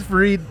say Kenneth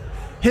Faried,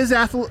 his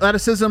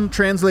athleticism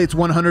translates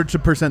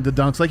 100% to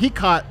dunks. Like he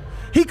caught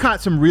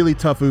some really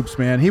tough oops,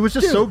 man. He was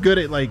just Dude. so good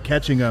at like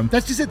catching them.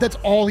 That's just it. That's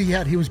all he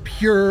had. He was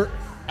pure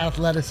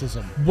athleticism.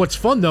 What's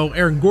fun though,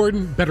 Aaron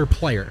Gordon, better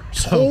player.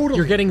 So Totally.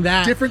 you're getting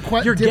that.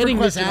 You're You're getting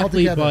this question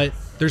athlete, altogether.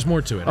 but there's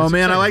more to it. Oh It's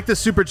man, I exciting. like the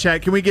super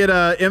chat. Can we get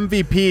a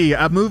MVP,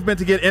 a movement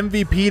to get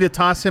MVP to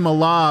toss him a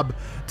lob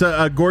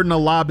to Gordon a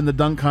lob in the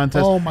dunk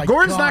contest? Oh, my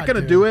Gordon's God, not going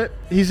to dude. do it.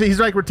 He's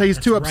like he's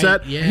too right,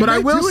 upset. yeah. But He I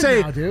might will do it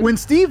say now, dude. when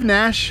Steve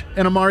Nash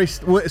and Amari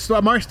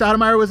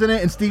Stoudemire was in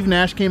it, and Steve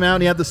Nash came out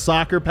and he had the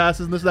soccer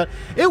passes and this and that,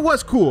 it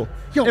was cool.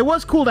 Yo. It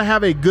was cool to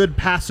have a good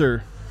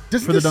passer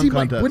Doesn't for the this dunk seem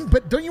like? contest.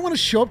 But don't you want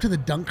to show up to the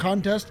dunk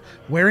contest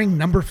wearing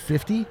number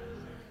 50,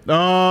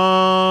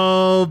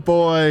 Oh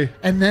boy.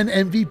 and then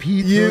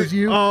MVP throws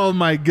you? Oh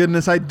my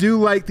goodness, I do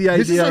like the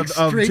This is idea like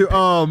of straight-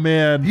 oh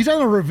man, He's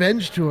on a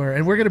revenge tour,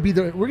 and we're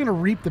gonna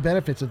reap the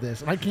benefits of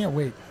this, and I can't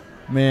wait.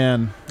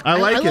 man, I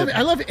like it.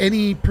 I love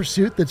any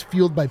pursuit that's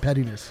fueled by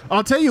pettiness.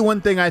 I'll tell you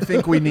one thing I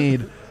think we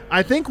need.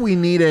 I think we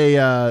need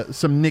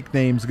some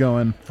nicknames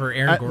going. for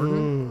Aaron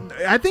Gordon.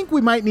 I think we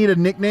might need a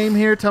nickname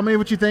here. Tell me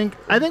what you think.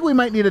 I think we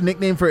might need a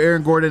nickname for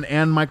Aaron Gordon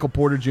and Michael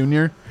Porter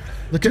Jr.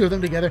 The two of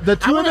them together. The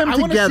two of them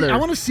together. I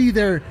want to see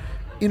their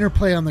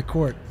interplay on the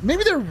court.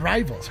 Maybe they're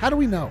rivals. How do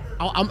we know?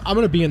 I'm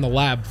going to be in the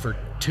lab for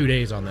 2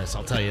 days on this.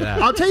 I'll tell you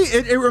that. I'll tell you,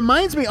 it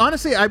reminds me,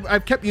 honestly,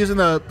 I've kept using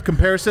the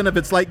comparison of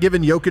it's like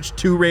giving Jokic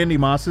 2 Randy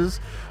Mosses,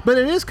 but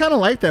it is kind of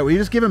like that. We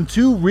just give him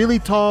 2 really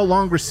tall,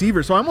 long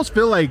receivers. So I almost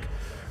feel like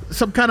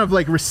some kind of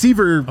like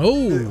receiver.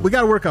 Oh. We got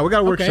to work out. We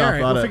got to Okay, workshop all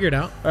right, on we'll it. figure it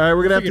out. All right,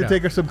 we're going to have Figure to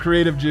it take some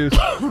creative juice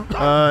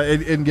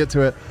and get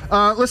to it.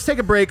 Let's take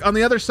a break. On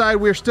the other side,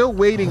 we're still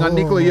waiting on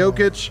Nikola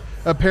Jokic.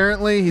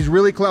 Apparently, he's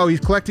really he's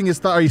collecting his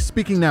thought. He's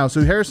speaking now.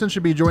 So Harrison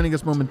should be joining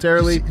us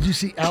momentarily. Did you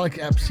see Alec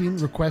Epstein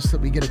request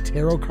that we get a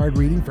tarot card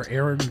reading for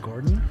Aaron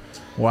Gordon?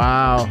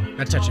 Wow.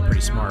 That's actually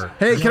pretty smart.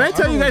 Hey, can I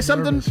tell I'm you guys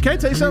something? nervous. Can I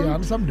tell you To be something?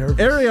 honest, I'm nervous.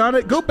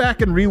 Ariana, go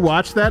back and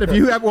rewatch that. If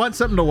you want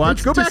something to watch,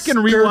 It's go back and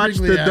rewatch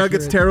the disturbingly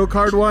Nuggets accurate. tarot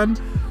card one.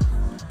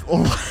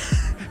 Oh,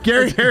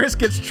 Gary Harris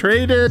gets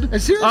traded.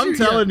 As soon as I'm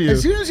telling you.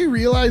 As soon as you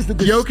realize that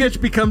this Jokic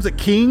becomes a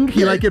king. He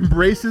Yeah. like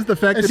embraces the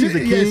fact that he's a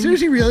king. as soon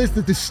as you realize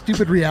that this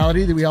stupid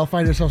reality that we all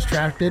find ourselves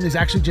trapped in is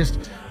actually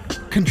just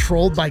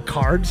controlled by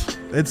cards,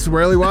 It's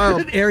really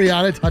wild.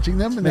 Ariana touching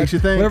them, and Makes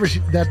that's you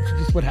think. that's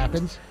just what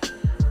happens.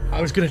 I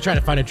was going to try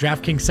to find a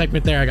DraftKings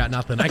segment there. I got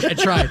nothing. I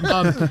tried.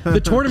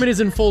 The tournament is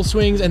in full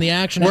swings, and the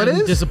action What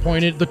hasn't is?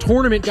 disappointed. The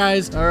tournament,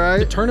 guys. All right.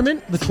 The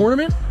tournament. I love it.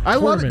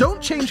 Tournament.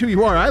 Don't change who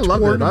you are. I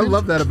love it. I Tournament.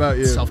 love that about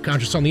you.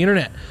 Self-conscious on the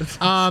internet.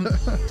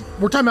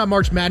 We're talking about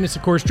March Madness,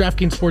 of course.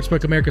 DraftKings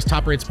Sportsbook, America's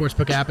top-rated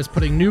sportsbook app, is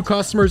putting new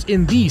customers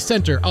in the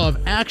center of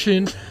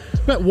action.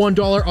 Bet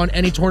 $1 on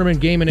any tournament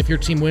game, and if your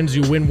team wins,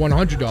 you win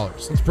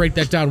 $100. Let's break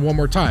that down one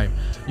more time.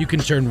 You can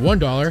turn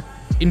 $1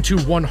 into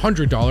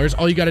 $100.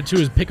 All you got to do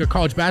is pick a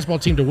college basketball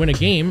team to win a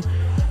game,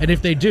 and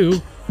if they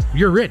do,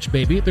 you're rich,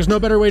 baby. There's no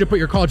better way to put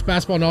your college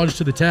basketball knowledge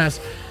to the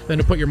test than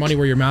to put your money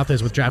where your mouth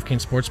is with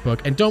DraftKings Sportsbook.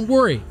 And don't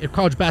worry, if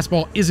college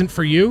basketball isn't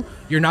for you,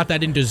 you're not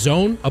that into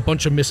zone, a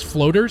bunch of missed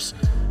floaters,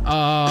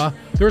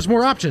 there's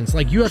more options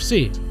like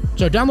UFC.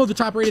 So download the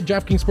top-rated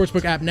DraftKings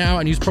Sportsbook app now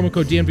and use promo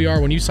code DNVR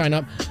when you sign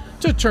up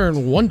to turn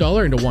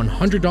 $1 into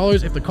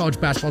 $100 if the college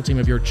basketball team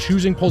of your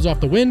choosing pulls off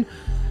the win.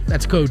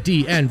 That's code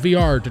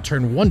DNVR to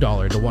turn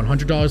 $1 into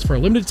 $100 for a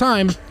limited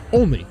time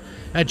only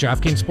at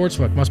DraftKings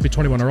Sportsbook. Must be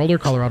 21 or older.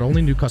 Colorado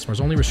only. New customers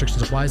only. Restrictions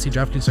apply. See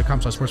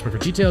DraftKings.com/sportsbook for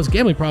details.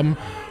 Gambling problem?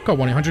 Call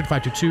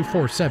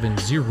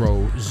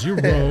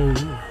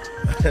 1-800-522-4700.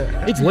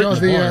 It's lit in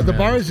The man.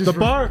 bar is just The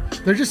bar.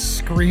 They're just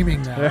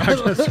screaming now. They're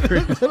really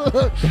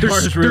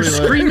lit.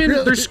 screaming.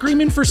 They're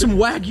screaming for some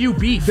Wagyu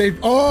beef. The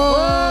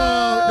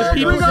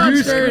people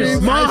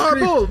downstairs.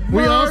 Marble.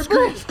 We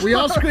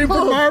all scream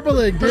for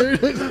marbling, dude.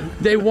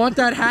 They want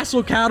that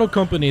Hassel Cattle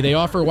Company. They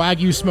offer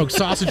Wagyu smoked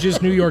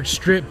sausages, New York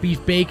strip,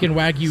 beef bacon,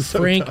 Wagyu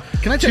Frank.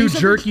 Can I tell two you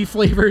something? jerky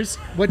flavors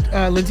What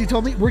Lindsay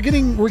told me, we're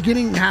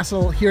getting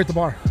hassle here at the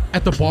bar.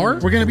 at the bar?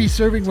 We're gonna be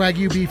serving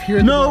Wagyu beef here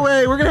at the bar. No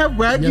way. We're gonna have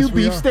Wagyu Yes,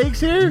 we beef are. steaks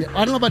here.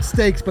 I don't know about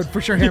steaks, but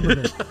for sure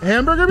hamburger.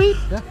 Hamburger meat.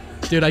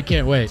 Dude, I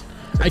can't wait.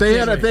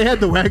 If they had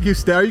the Wagyu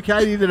style, you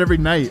can't eat it every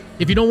night.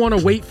 If you don't want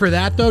to wait for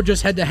that, though,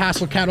 just head to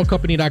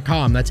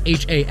hasslecattlecompany.com. That's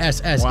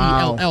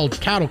HASSELL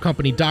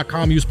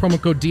cattlecompany.com. Use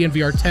promo code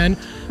DNVR10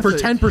 for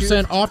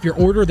 10% off your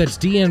order. That's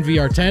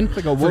DNVR10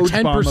 like a for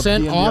Woj bomb of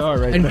 10% DNVR off.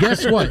 right And there.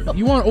 guess what?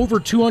 You want over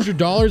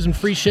 $200 in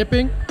free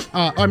shipping?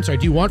 I'm sorry,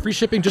 do you want free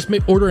shipping? Just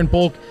order in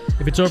bulk.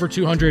 If it's over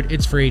 $200,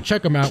 it's free.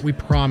 Check them out. We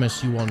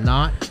promise you will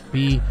not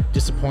be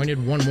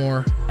disappointed. One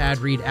more ad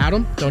read,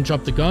 Adam. Don't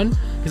jump the gun,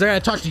 because I got to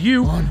talk to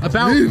you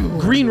about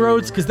Green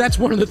Roads, because that's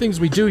one of the things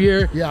we do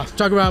here. Yeah.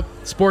 Talk about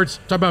sports,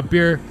 talk about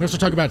beer. We also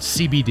talk about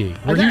CBD.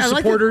 We're huge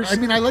supporters.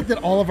 I like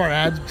that all of our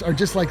ads are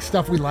just like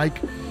stuff we like.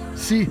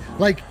 See,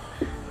 like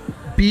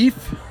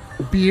beef,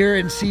 beer,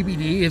 and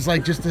CBD is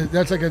like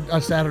that's like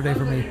a Saturday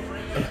for me.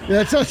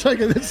 That sounds like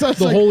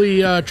the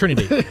holy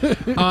trinity.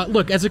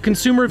 Look, as a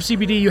consumer of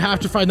CBD, you have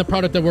to find the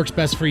product that works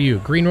best for you.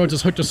 Green Roads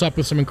has hooked us up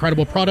with some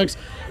incredible products.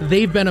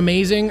 They've been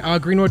amazing.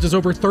 Green Roads has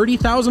over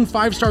 30,000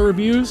 five-star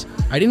reviews.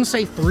 I didn't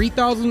say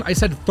 3,000. I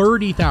said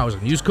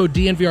 30,000. Use code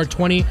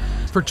DNVR20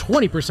 for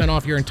 20%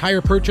 off your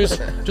entire purchase.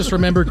 Just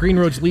remember, Green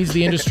Roads leads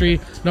the industry.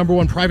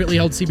 #1 privately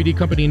held CBD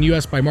company in the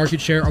U.S. by market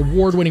share.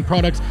 Award-winning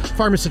products.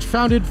 Pharmacist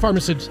founded.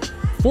 Pharmacist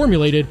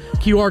formulated.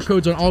 QR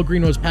codes on all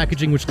Green Roads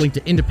packaging, which link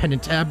to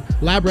independent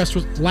lab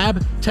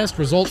test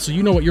results, so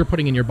you know what you're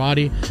putting in your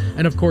body.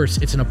 And of course,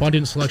 it's an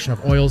abundant selection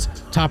of oils,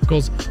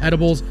 topicals,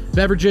 edibles,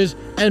 beverages,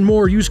 and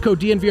more. Use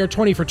code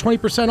DNVR20 for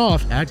 20%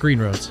 off at Green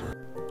Roads.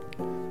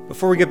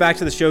 Before we get back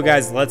to the show,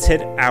 guys, let's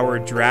hit our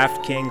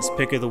DraftKings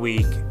pick of the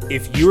week.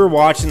 If you were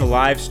watching the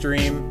live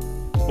stream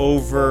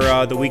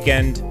over the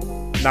weekend,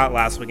 not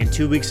last weekend,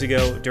 2 weeks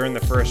ago during the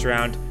first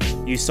round,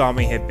 you saw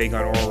me hit big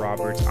on Oral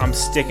Roberts. I'm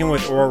sticking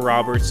with Oral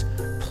Roberts.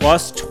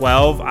 Plus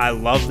 12, I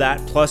love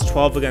that. Plus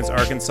 12 against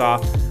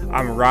Arkansas.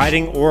 I'm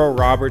riding Oral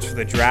Roberts for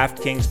the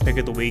DraftKings pick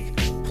of the week.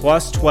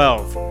 Plus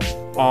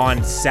 12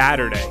 on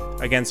Saturday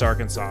against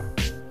Arkansas.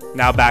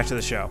 Now back to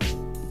the show.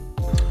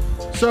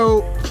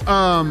 So,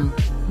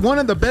 one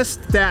of the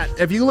best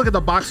if you look at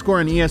the box score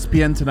on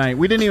ESPN tonight,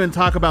 we didn't even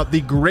talk about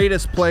the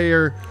greatest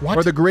player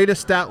or the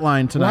greatest stat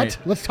line tonight.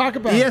 What? Let's talk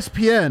about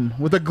ESPN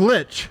with a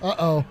glitch.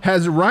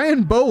 Has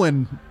Ryan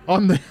Bowen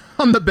on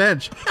the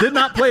bench. Did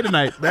not play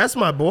tonight. That's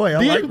my boy.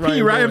 I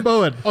like Ryan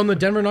Bowen. On the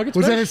Denver Nuggets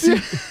Was bench?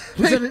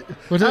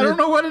 I don't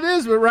know what it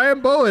is, but Ryan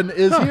Bowen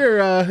is here.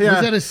 Was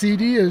that a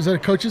CD or is that a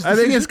coach's decision?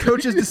 I think it's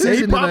coach's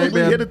decision He probably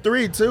tonight, man. hit a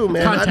 3 too,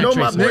 man. Contact I know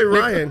my tracing. boy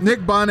Ryan.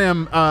 Nick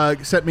Bonham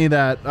sent me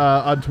that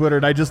on Twitter,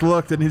 and I just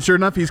looked, and sure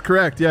enough, he's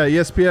correct. Yeah,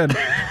 ESPN.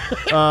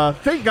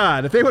 Thank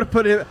God. If they would have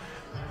put it...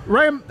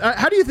 Ryan,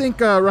 how do you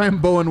think Ryan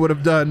Bowen would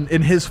have done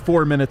in his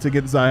 4 minutes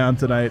against Zion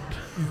tonight?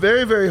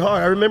 Very, very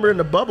hard. I remember in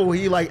the bubble,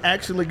 he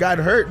actually got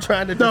hurt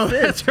trying to defend.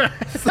 That's right.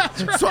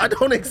 That's right. So I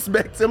don't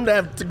expect him to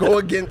have to go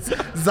against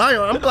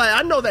Zion. I'm glad.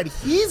 I know that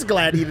he's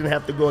glad he didn't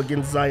have to go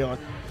against Zion.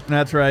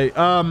 That's right.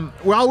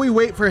 While we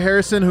wait for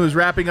Harrison, who's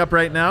wrapping up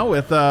right now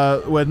with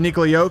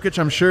Nikola Jokic,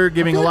 I'm sure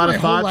giving a lot of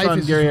thoughts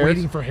on Gary Harris.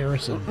 Waiting for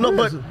Harrison. No,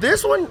 but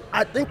this one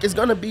I think is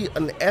going to be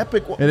an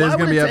epic one. It is Why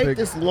gonna would be it epic. take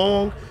this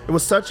long? It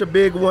was such a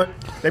big one.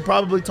 They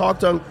probably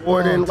talked on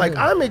Gordon.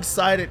 I'm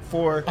excited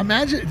for.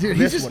 Imagine, dude,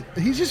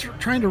 he's just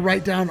trying to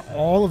write down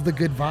all of the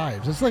good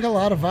vibes. It's like a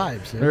lot of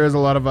vibes. There is a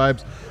lot of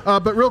vibes.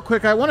 But real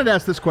quick, I wanted to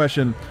ask this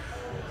question.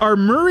 Are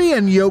Murray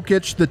and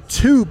Jokic the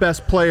two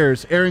best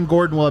players Aaron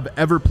Gordon will have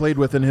ever played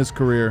with in his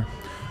career?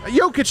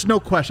 Jokic, no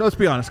question. Let's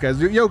be honest, guys.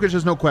 Jokic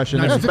is no question.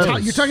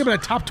 You're talking about a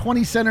top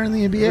 20 center in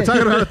the NBA. We're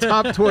talking about a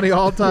top 20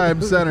 all-time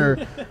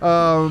center.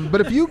 But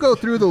if you go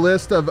through the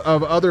list of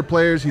other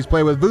players he's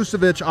played with,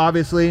 Vucevic,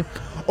 obviously,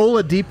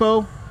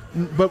 Oladipo,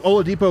 but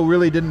Oladipo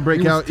really didn't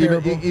break out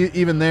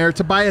even there.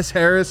 Tobias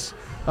Harris,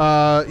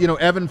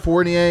 Evan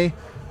Fournier.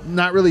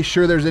 Not really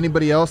sure there's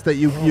anybody else that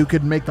you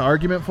could make the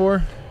argument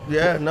for.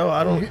 Yeah, no,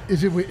 I don't.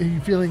 Are you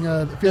feeling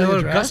a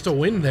gust of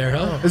wind there,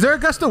 huh? Is there a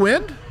gust of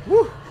wind?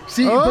 Woo.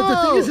 See, but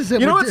the thing is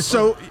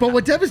that but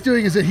what Dev is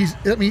doing is that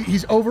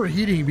he's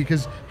overheating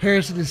because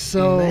Harrison is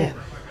so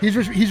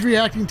he's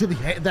reacting to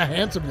the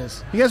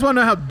handsomeness. You guys want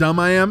to know how dumb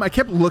I am? I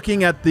kept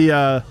looking at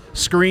the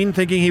screen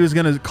thinking he was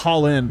going to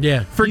call in.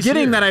 Yeah,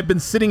 forgetting that I've been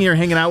sitting here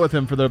hanging out with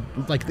him for the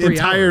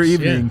entire hours,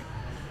 evening.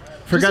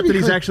 Yeah. Forgot that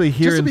he's actually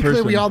here in person. Just to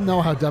be clear, we all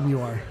know how dumb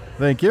you are.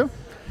 Thank you.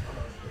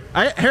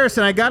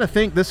 Harrison, I got to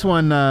think this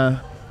one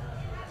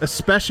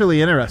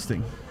especially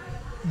interesting.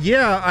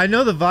 Yeah, I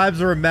know the vibes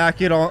are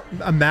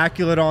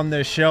immaculate on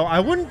this show. I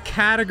wouldn't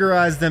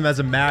categorize them as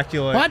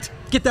immaculate. What?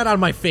 Get that out of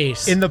my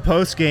face. In the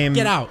post-game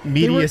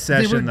media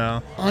session,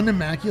 though.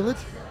 Unimmaculate?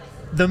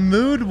 The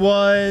mood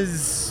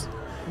was,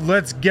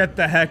 let's get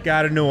the heck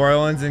out of New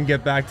Orleans and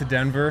get back to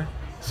Denver.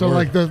 So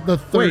like the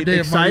third day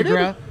of Mardi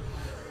Gras?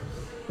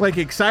 Like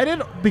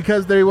excited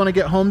because they want to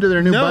get home to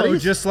their new buddies? No,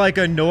 just like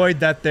annoyed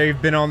that they've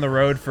been on the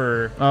road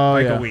for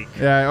a week.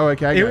 Yeah,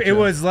 okay. It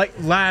was like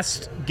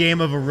last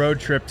game of a road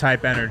trip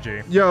type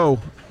energy. Yo,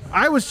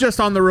 I was just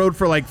on the road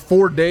for like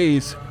 4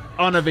 days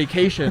on a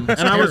vacation,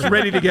 and I was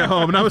ready to get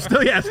home. And I was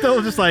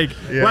still just like,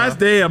 last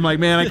day, I'm like,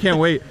 man, I can't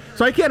wait.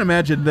 So I can't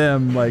imagine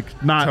them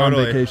like not on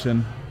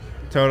vacation.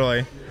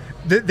 Totally.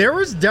 There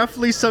was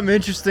definitely some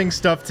interesting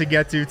stuff to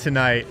get to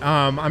tonight.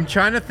 I'm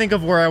trying to think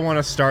of where I want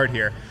to start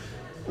here.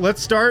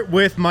 Let's start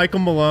with Michael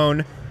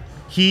Malone.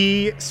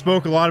 He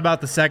spoke a lot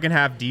about the second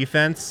half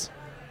defense,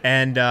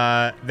 and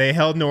they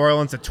held New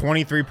Orleans at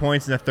 23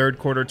 points in the third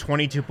quarter,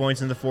 22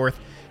 points in the fourth.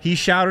 He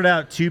shouted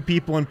out two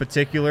people in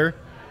particular.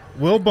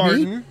 Will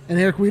Barton. Me and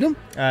Eric Wedum?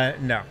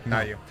 No,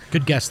 not you.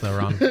 Good guess, though,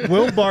 Ron.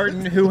 Will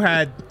Barton, who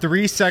had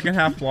 3 second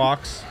half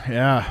blocks.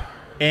 Yeah.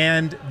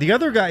 And the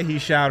other guy he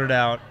shouted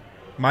out,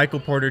 Michael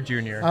Porter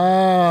Jr.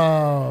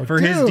 Oh, for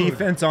dude. his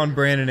defense on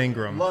Brandon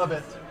Ingram. Love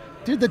it.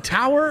 Dude, the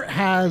tower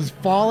has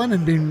fallen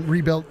and been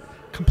rebuilt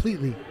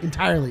completely,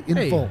 entirely,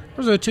 in full.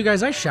 Those are the two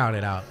guys I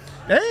shouted out.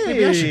 Hey,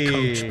 Maybe I should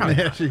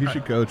coach. You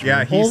should coach. Yeah,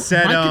 man. he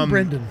said Mike and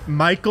Brendan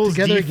Michael's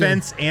together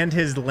defense and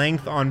his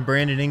length on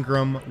Brandon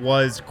Ingram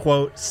was,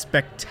 quote,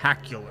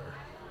 spectacular.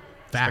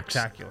 Facts.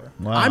 Spectacular.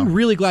 Wow. I'm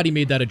really glad he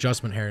made that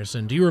adjustment,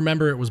 Harrison. Do you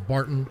remember it was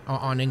Barton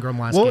on Ingram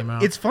last game out?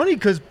 Well, it's funny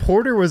because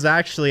Porter was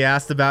actually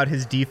asked about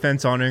his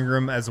defense on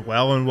Ingram as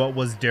well and what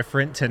was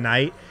different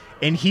tonight.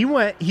 And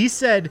he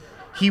said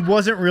he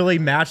wasn't really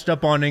matched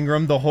up on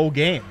Ingram the whole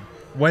game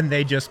when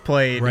they just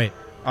played. Right.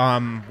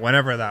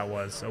 Whenever that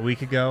was, a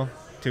week ago,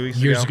 2 weeks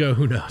Years ago,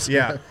 who knows?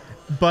 Yeah.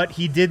 But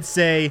he did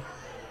say,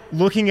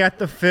 looking at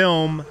the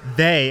film,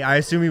 I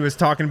assume he was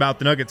talking about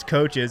the Nuggets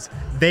coaches,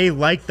 they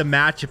liked the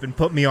matchup and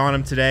put me on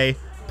him today.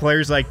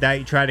 Players like that,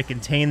 you try to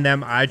contain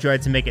them. I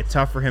tried to make it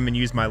tough for him and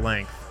use my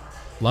length.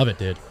 Love it,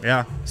 dude.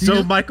 Yeah.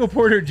 So Michael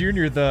Porter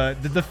Jr., the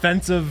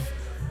defensive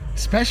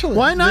Specialist.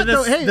 Why not? the,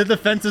 though? Hey, the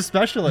defensive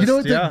specialist. You know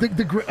what? yeah.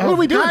 What are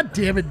we doing? God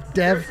damn it,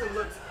 Dev.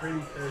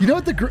 You know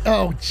what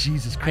oh,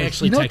 Jesus Christ.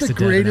 actually you know what the texted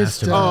Dev and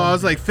greatest asked him. oh, I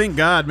was like, thank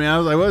God, man. I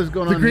was like, what is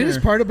going on the greatest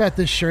here? part about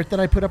this shirt that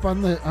I put up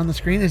on the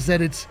screen is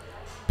that it's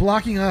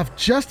blocking off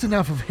just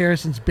enough of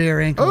Harrison's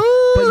bare ankle,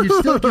 but you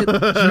still get You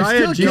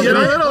get a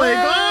little like,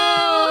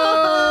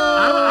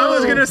 I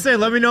was going to say,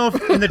 let me know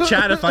in the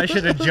chat if I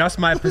should adjust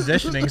my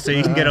positioning so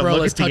you can get a Bro,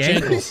 look let's at the touch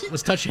ankles. ankles.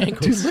 Let's touch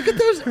ankles. Dude, look at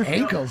those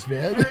ankles,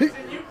 man.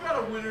 You've got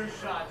a winner's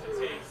shot to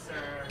take, sir.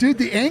 Dude,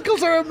 the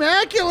ankles are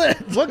immaculate.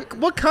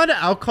 What kind of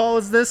alcohol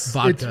is this?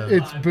 Vodka.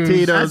 It's booze.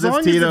 Tito's. As long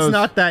as Tito's. it's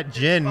not that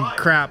gin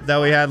crap that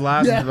we had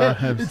last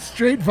Yeah, it's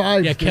straight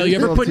vibes. Yeah, Kale, you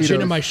dude. ever put gin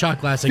Tito's. in my shot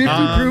glass? 50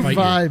 proof fight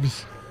you.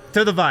 vibes.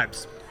 To the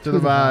vibes. To the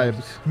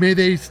vibes. May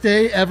they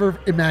stay ever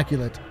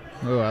immaculate.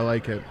 Oh, I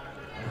like it.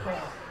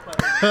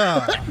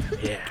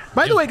 Yeah.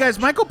 By the way, guys,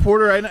 Michael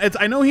Porter,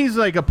 I know he's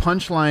like a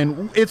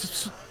punchline.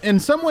 It's in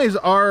some ways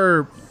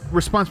our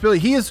responsibility.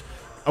 He is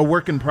a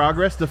work in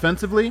progress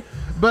defensively,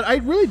 but I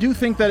really do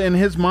think that in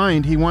his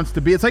mind he wants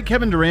to be. It's like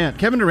Kevin Durant.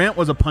 Kevin Durant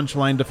was a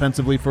punchline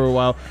defensively for a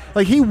while.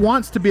 Like he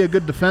wants to be a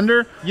good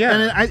defender.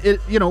 Yeah.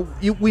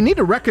 And we need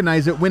to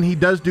recognize it when he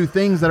does do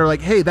things that are like,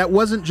 hey, that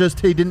wasn't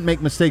just he didn't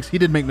make mistakes. He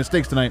did make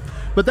mistakes tonight,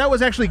 but that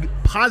was actually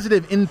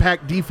positive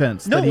impact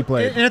defense that he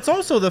played. And it's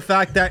also the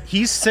fact that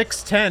he's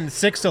 6'10",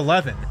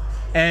 6'11",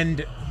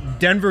 and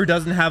Denver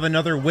doesn't have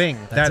another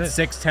wing that's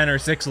 6'10" or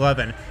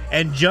 6'11",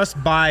 and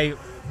just by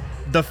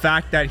the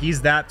fact that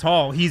he's that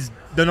tall, he's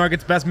the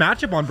Nuggets' best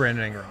matchup on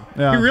Brandon Ingram.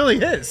 Yeah. He really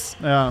is.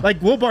 Yeah. Like,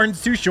 Will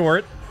Barton's too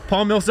short,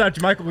 Paul Millsap,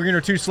 Michael Green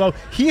are too slow.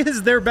 He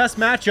is their best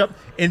matchup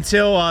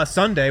until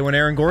Sunday when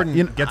Aaron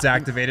Gordon gets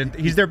activated.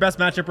 He's their best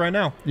matchup right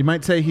now. You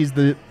might say he's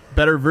the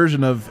better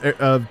version of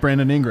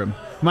Brandon Ingram.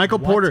 Michael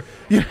Porter.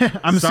 Yeah,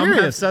 I'm Some have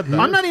serious. said that.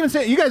 I'm not even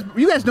saying you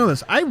guys know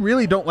this. I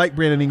really don't like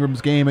Brandon Ingram's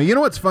game. You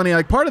know what's funny?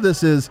 Like part of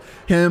this is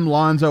him,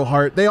 Lonzo,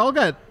 Hart. They all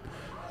got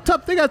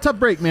tough. They got a tough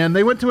break, man.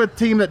 They went to a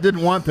team that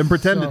didn't want them,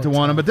 pretended to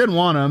want them, but didn't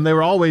want them. They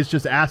were always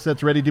just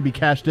assets ready to be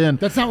cashed in.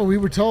 That's not what we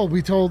were told.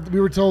 We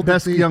were told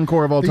Best that young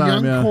core of all time, The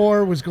young yeah.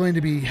 core was going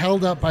to be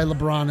held up by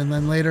LeBron and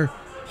then later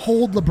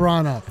hold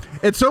LeBron up.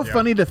 It's so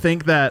funny to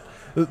think that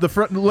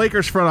the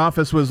Lakers front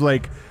office was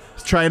like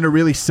trying to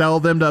really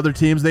sell them to other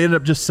teams. They ended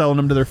up just selling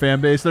them to their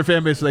fan base. Their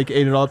fan base like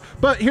ate it all.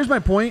 But here's my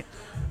point.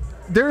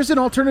 There's an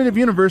alternative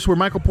universe where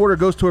Michael Porter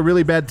goes to a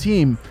really bad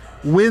team,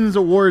 wins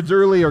awards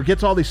early or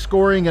gets all these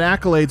scoring and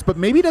accolades, but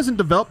maybe doesn't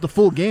develop the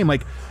full game.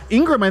 Like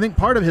Ingram, I think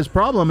part of his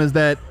problem is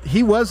that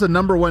he was a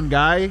number one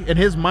guy in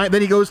his mind.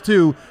 Then he goes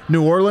to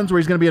New Orleans where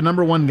he's going to be a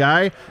number one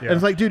guy. And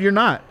it's like, dude, you're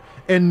not.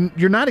 And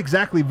you're not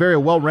exactly very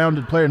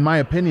well-rounded player, in my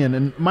opinion.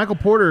 And Michael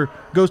Porter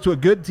goes to a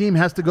good team,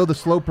 has to go the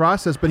slow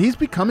process, but he's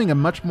becoming a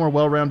much more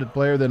well-rounded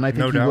player than I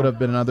think he would have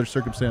been in other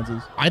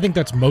circumstances. I think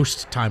that's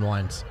most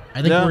timelines.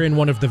 I think we're in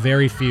one of the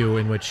very few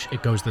in which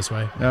it goes this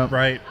way. Yeah.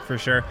 Right, for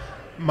sure.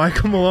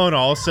 Michael Malone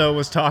also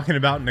was talking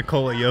about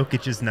Nikola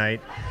Jokic's night,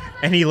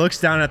 and he looks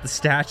down at the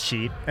stat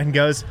sheet and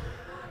goes,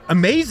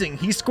 amazing,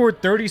 he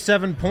scored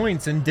 37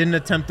 points and didn't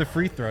attempt a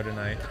free throw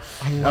tonight.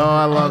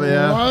 I love it.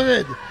 Yeah. Love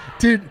it.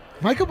 Dude,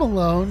 Michael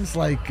Malone's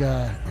like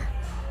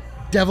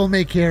devil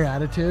may care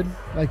attitude.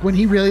 Like when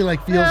he really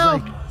like feels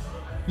like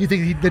you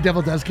think the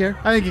devil does care?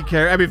 I think he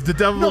cares. I mean, if the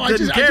devil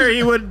didn't care,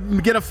 he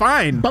would get a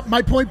fine. But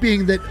my point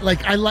being that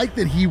like I like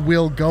that he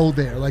will go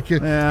there. Like he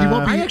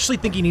won't be. I actually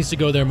think he needs to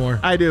go there more.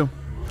 I do.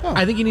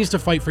 I think he needs to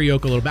fight for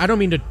Yoke a little bit. I don't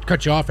mean to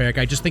cut you off, Eric.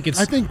 I just think it's.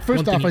 I think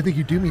first off, I think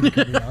you do mean to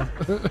cut me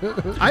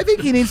off. I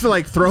think he needs to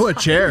like throw a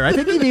chair. I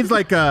think he needs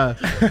like a.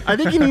 I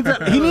think he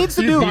needs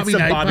to do.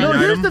 No,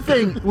 here's the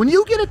thing: when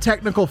you get a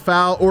technical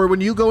foul or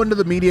when you go into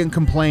the media and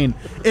complain,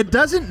 it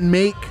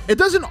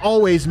doesn't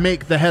always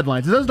make the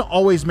headlines. It doesn't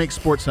always make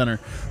SportsCenter.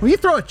 When you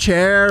throw a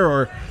chair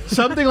or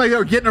something like that,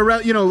 or getting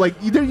around, like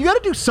you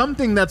got to do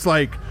something that's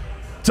like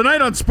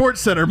tonight on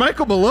SportsCenter.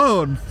 Michael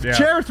Malone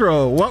chair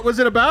throw. What was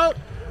it about?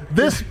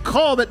 This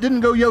call that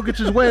didn't go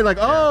Jokic's way,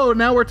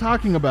 now we're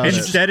talking about it.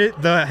 Instead,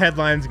 the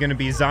headline's going to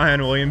be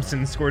Zion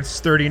Williamson scored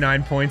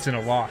 39 points in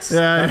a loss.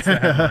 Yeah, That's the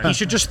headline. He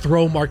should just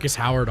throw Marcus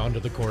Howard onto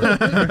the court.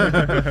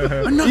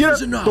 Enough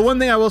is enough. The one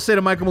thing I will say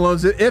to Michael Malone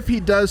is that if he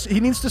does,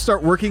 he needs to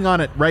start working on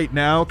it right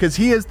now because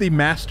he is the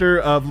master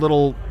of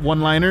little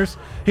one-liners.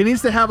 He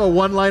needs to have a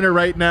one-liner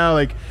right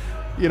now,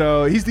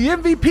 he's the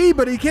MVP,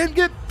 but he can't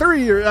get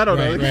 3 or I don't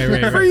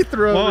know, free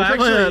throw. Well,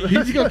 actually,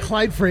 Did you go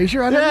Clyde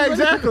Frazier on yeah,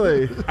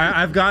 everybody? exactly.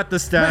 I've got the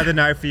stat of the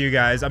night for you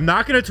guys. I'm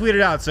not going to tweet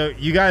it out, so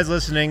you guys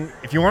listening,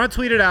 if you want to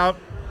tweet it out,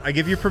 I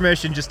give you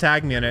permission. Just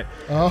tag me in it.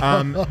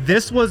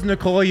 This was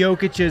Nikola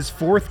Jokic's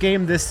 4th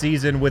game this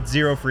season with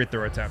 0 free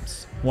throw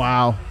attempts.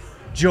 Wow.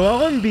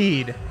 Joel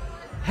Embiid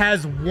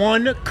has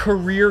 1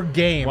 career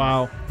game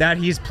that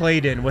he's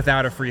played in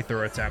without a free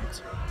throw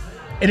attempt.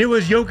 And it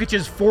was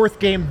Jokic's 4th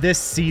game this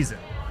season.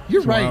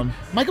 You're right.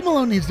 Michael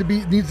Malone needs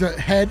a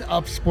head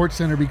up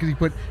SportsCenter because he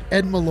put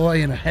Ed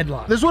Malloy in a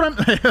headlock. This is what I'm.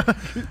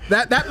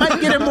 that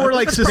might get him more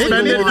like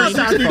suspended for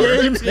 60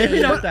 games.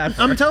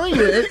 I'm telling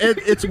you,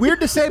 it's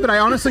weird to say, but I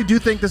honestly do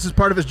think this is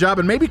part of his job.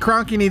 And maybe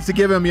Kroenke needs to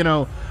give him,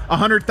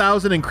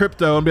 $100,000 in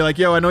crypto and be like,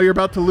 "Yo, I know you're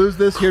about to lose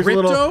this. Here's a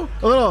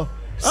little."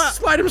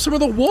 Slide him some of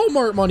the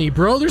Walmart money,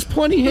 bro. There's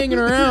plenty hanging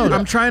around.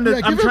 I'm trying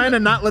to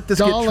not let this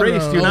get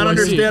traced. You not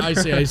understand?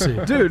 I see.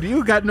 Dude,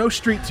 you got no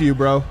street to you,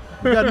 bro.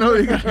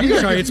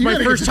 Sorry, it's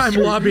my first time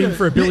lobbying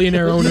for a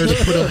billionaire owner to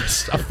put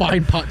a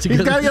fine pot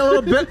together. He's got to get a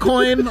little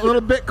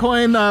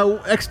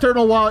Bitcoin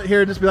external wallet here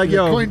and just be like,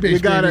 yo, Coinbase, you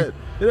got it.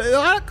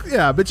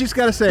 Yeah, but you just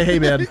got to say, hey,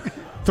 man,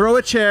 throw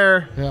a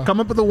chair, come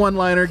up with a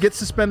one-liner, get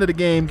suspended a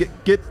game,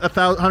 get a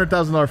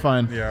 $100,000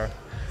 fine. Yeah.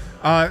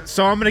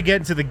 So I'm going to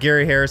get into the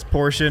Gary Harris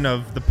portion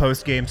of the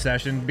post-game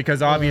session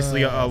because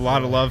obviously a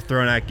lot of love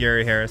thrown at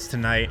Gary Harris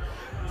tonight.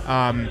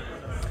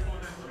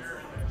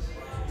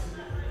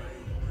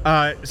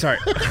 Sorry.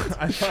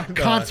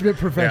 Consummate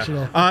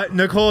professional.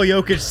 Nikola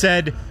Jokic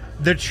said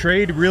the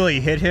trade really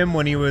hit him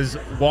when he was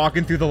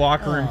walking through the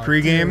locker room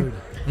pregame.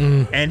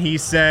 And he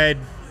said,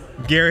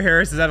 Gary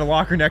Harris has had a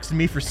locker next to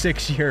me for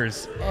 6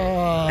 years.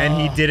 And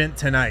he didn't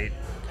tonight.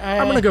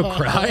 I'm going to go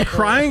cry.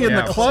 Crying in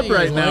the club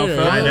right now,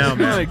 fellas. I know,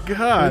 man. My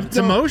God. It's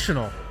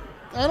emotional.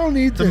 I don't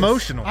need this. It's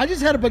emotional. I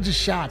just had a bunch of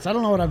shots. I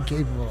don't know what I'm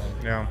capable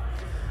of. Yeah.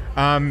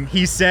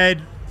 He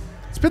said...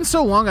 It's been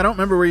so long, I don't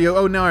remember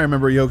where now I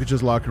remember where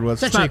Jokic's locker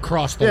was. It's actually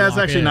across the it's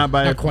actually not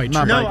quite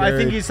true. No, I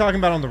think he's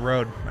talking about on the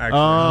road, actually.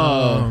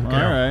 Oh, okay.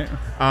 All right.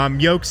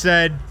 Jokic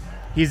said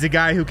he's the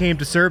guy who came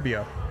to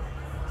Serbia.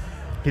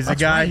 He's a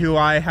guy who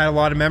I had a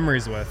lot of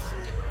memories with.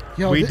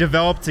 We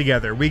developed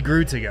together. We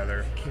grew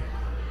together.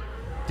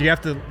 Do you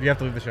have to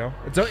leave the show?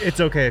 It's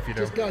okay if you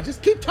do. Just go.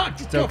 Just keep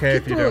talking. It's okay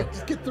if you do.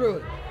 Just get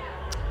through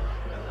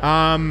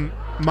it.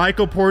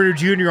 Michael Porter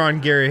Jr. on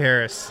Gary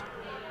Harris.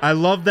 I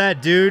love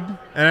that dude,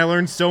 and I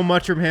learned so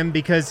much from him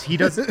because he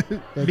does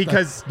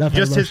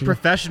just his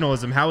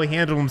professionalism, how he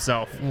handled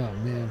himself. Oh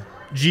man.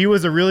 G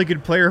was a really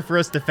good player for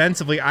us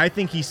defensively. I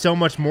think he's so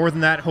much more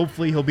than that.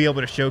 Hopefully he'll be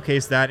able to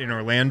showcase that in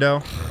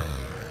Orlando.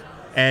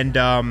 And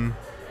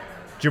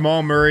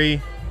Jamal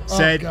Murray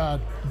said,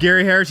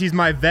 Gary Harris, he's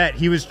my vet.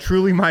 He was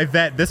truly my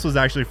vet. This was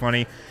actually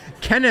funny.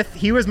 Kenneth,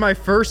 he was my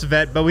first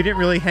vet, but we didn't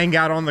really hang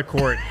out on the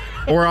court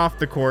or off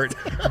the court.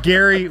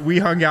 Gary, we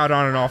hung out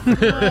on and off the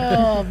court.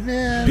 Oh,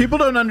 man. People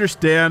don't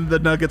understand the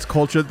Nuggets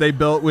culture that they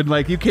built when,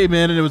 you came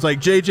in and it was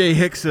like J.J.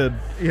 Hickson,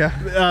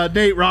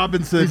 Nate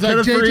Robinson. He's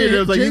like,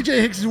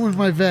 J.J. Hickson was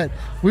my vet.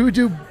 We would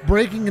do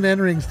breaking and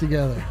enterings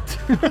together.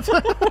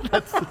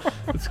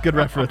 That's a good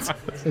reference.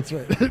 That's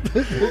right.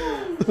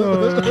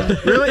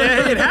 Really?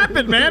 Hey, it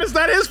happened, man. It's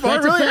not his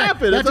fault. It really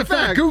happened. That's a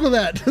fact. Google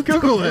that.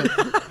 Google it.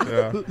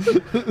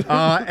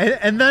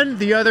 And then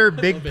the other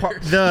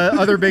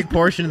big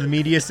portion of the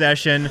media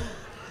session,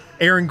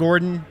 Aaron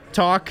Gordon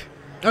talk.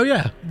 Oh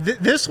yeah,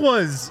 this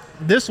was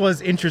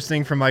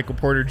interesting from Michael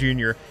Porter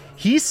Jr.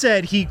 He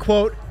said he,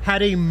 quote,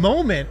 had a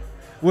moment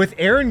with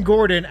Aaron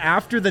Gordon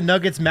after the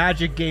Nuggets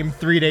Magic game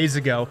 3 days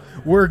ago,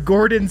 where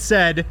Gordon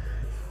said,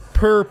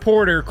 per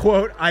Porter,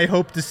 quote, I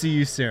hope to see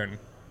you soon.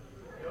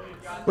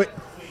 Wait.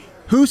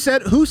 Who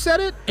said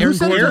it?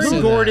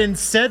 Aaron Gordon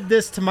said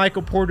this to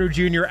Michael Porter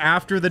Jr.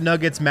 after the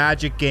Nuggets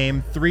Magic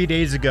game 3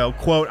 days ago.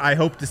 Quote, I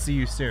hope to see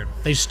you soon.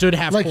 They stood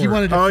half like court. He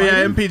wanted to fight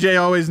him?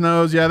 MPJ always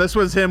knows. Yeah, this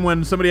was him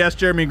when somebody asked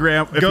Jeremy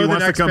Grant if he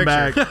wants to come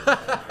back.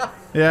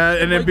 Yeah,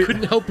 and he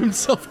couldn't help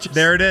himself.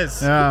 There it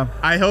is. Yeah.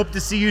 I hope to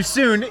see you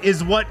soon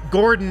is what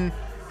Gordon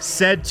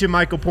said to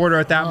Michael Porter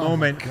at that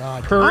moment.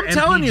 God. Per I'm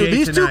telling you, MPJ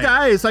these two tonight.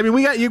 guys. I mean,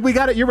 we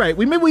got it. You're right.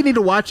 Maybe we need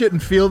to watch it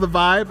and feel the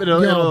vibe.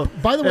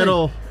 By the way,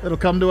 it'll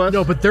come to us.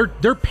 No, but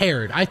they're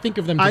paired. I think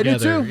of them I do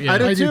together. too. Yeah. I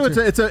do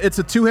too. It's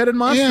a two-headed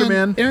monster, and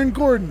man. Aaron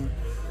Gordon,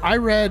 I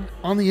read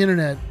on the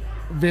internet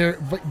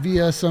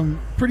via some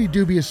pretty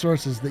dubious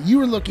sources that you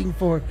were looking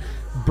for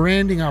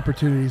branding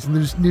opportunities in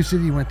the new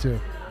city you went to.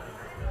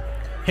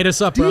 Hit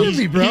us up, bro. DM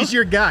me, bro. He's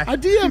your guy. I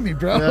DM me,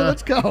 bro.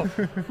 Let's go.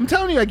 I'm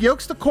telling you, like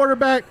Yoke's the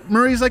quarterback,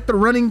 Murray's like the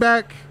running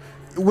back,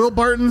 Will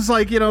Barton's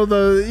like he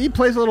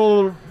plays a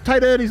little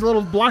tight end, he's a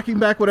little blocking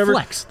back, whatever.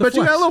 Flex, but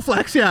you got a little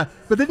flex, yeah.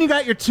 But then you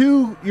got your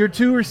two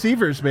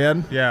receivers,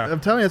 man. Yeah. I'm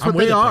telling you, that's I'm what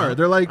with they it, are. bro.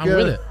 They're like I'm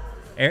with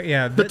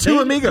it. the two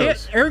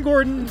amigos. Aaron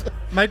Gordon,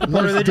 Michael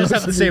Porter, they just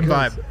have the same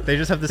vibe. They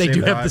just have the They same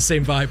do vibe. have the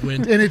same vibe,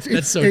 Win. And it's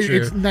That's so it's true.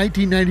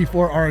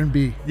 1994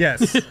 R&B.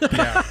 Yes.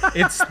 Yeah.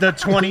 It's the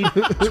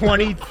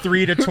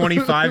 23 to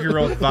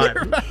 25-year-old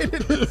vibe.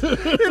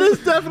 It is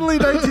definitely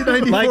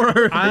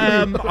 1994.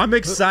 Like, I'm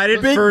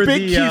excited Big for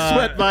Keith the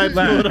Sweat vibes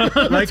going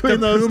on like the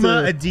between those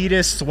Puma two.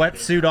 Adidas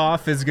sweatsuit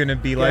off is going to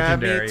be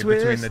legendary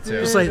between the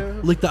two. Just like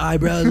lick the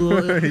eyebrows a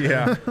little.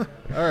 Yeah.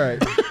 All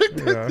right.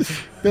 Yeah.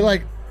 They're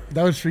like,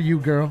 that was for you,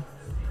 girl.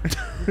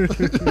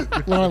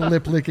 A lot of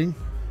lip licking.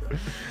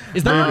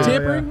 Is that not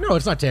tampering? No,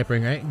 it's not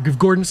tampering, right? If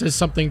Gordon says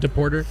something to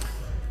Porter,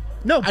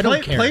 No, I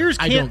don't care. players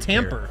I can't don't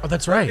care. tamper. Oh,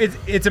 that's right.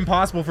 It's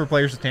impossible for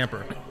players to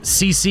tamper.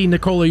 CC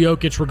Nikola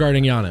Jokic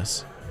regarding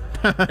Giannis.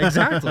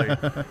 Exactly.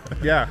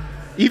 Yeah.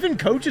 Even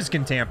coaches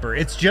can tamper.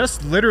 It's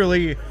just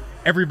literally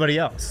everybody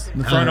else.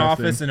 The front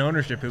office and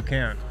ownership who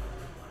can't.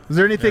 Is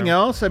there anything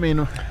else? I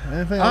mean,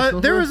 anything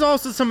else? There was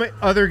also some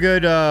other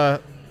good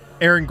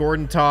Aaron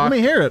Gordon talk. Let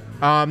me hear it.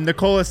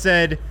 Nikola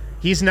said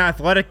he's an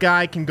athletic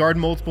guy, can guard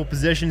multiple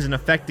positions and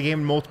affect the game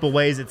in multiple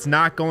ways. It's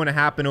not going to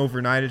happen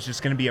overnight. It's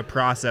just going to be a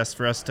process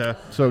for us to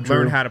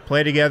learn how to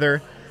play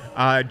together.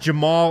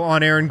 Jamal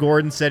on Aaron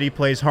Gordon said he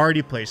plays hard,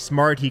 he plays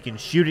smart, he can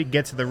shoot it,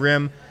 get to the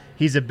rim.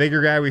 He's a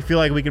bigger guy. We feel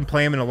like we can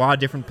play him in a lot of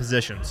different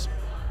positions.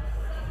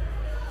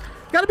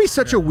 Got to be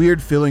such a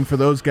weird feeling for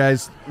those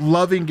guys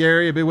loving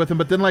Gary a bit with him,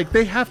 but then like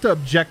they have to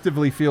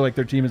objectively feel like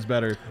their team is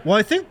better. Well,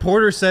 I think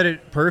Porter said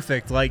it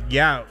perfect. Like,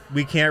 yeah,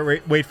 we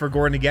can't wait for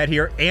Gordon to get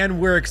here, and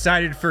we're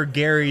excited for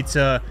Gary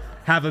to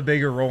have a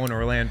bigger role in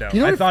Orlando. You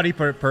know I what- thought he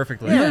put it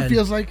perfectly. You know what it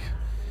feels like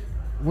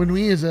when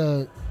we, as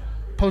a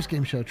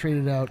post-game show,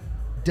 traded out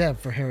Dev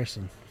for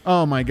Harrison.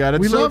 Oh my God,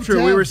 it's We so love true.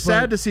 Dev, we were but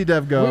sad to see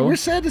Dev go. We're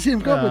sad to see him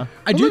go, Yeah. but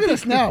I do look at think-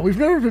 us now. We've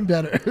never been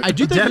better. I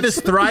do think Dev is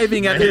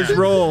thriving at his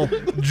role,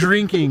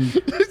 drinking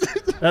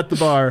at the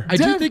bar. I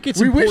do Dev, think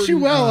it's we important. wish you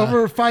well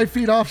over 5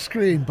 feet off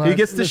screen, but He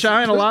gets to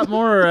shine a lot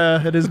more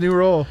at his new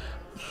role.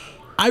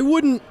 I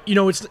wouldn't,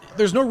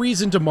 there's no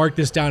reason to mark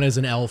this down as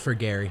an L for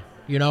Gary.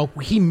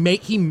 He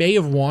may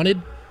have wanted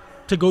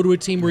to go to a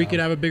team where he could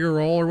have a bigger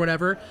role or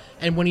whatever,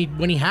 and when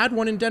he had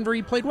one in Denver,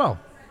 he played well.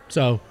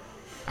 So,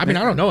 I mean,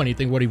 I don't know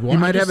anything what he wanted.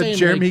 He might have a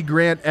Jeremy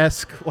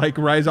Grant-esque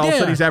rise. All of a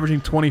sudden, Yeah. he's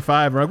averaging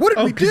 25. We're like, what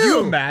did we do? Could you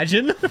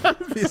imagine?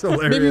 He's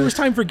hilarious. Maybe it was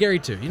time for Gary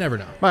too. You never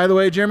know. By the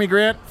way, Jeremy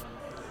Grant,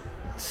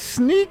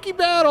 sneaky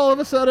bad all of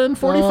a sudden.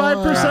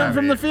 45%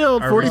 from the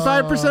field.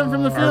 45%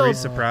 from the Are we field.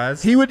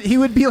 surprised? He would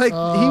be like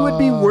he would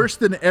be worse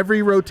than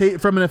every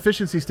from an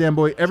efficiency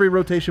standpoint, every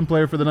rotation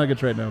player for the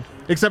Nuggets right now,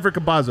 except for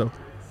Campazzo.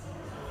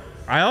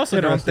 I also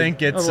don't Interesting.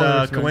 think it's I love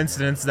a this man.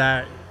 coincidence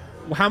that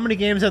how many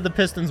games have the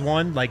Pistons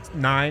won? Like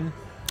 9.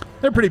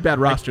 They're a pretty bad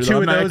roster. Two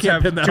though. of I those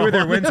can't pin that two of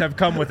their on. wins have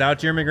come without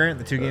Jeremy Grant.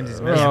 The 2 games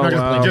he's missed. Oh, not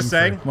gonna wow. play Just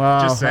saying.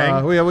 Wow. Just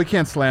saying. We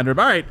can't slander him.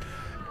 All right.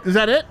 Is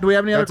that it? Do we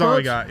have any other That's all I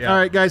quotes? got, yeah. All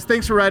right, guys.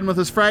 Thanks for riding with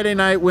us. Friday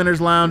night, Winners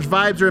Lounge.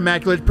 Vibes are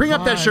immaculate. Bring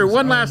up that shirt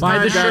one last Buy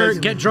time, the guys.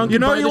 shirt, get drunk You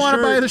and know buy you the want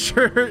to buy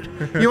shirt.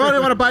 the shirt. You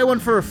want to buy one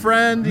for a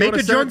friend. You Make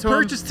wanna a send drunk it to 'em.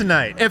 purchase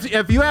tonight.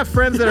 If you have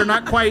friends that are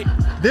not quite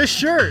This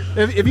shirt.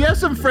 if you have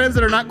some friends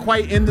that are not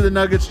quite into the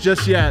Nuggets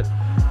just yet,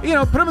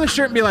 put them in the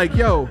shirt and be like,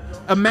 yo,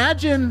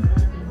 imagine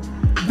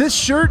this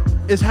shirt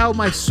is how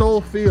my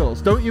soul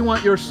feels. Don't you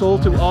want your soul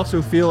to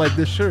also feel like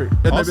this shirt? And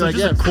they'll be Also, like,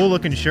 just yes. a cool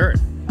looking shirt.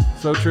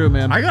 So true,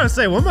 man. I gotta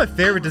say, one of my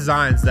favorite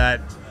designs that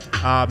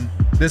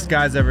this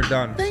guy's ever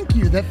done. thank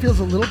you. That feels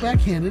a little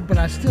backhanded, but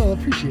I still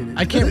appreciate it.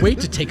 I can't wait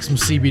to take some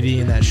CBD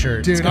in that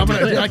shirt. It's Dude, I'm gonna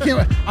be gonna,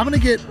 lit. I'm gonna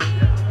get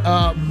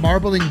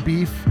marbling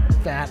beef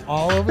fat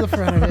all over the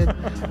front of it.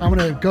 I'm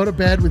gonna go to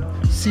bed with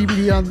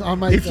CBD on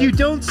my. If you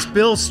don't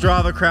spill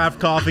Strava Craft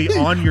coffee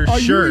on your Are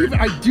you shirt,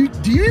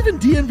 even, do you even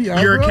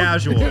DNVR? you're a bro?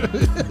 casual.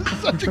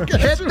 Such a Hit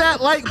casual. that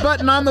like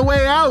button on the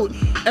way out.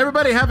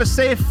 Everybody have a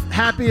safe,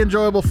 happy,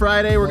 enjoyable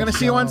Friday. We're going to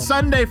see you on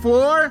Sunday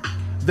for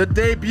the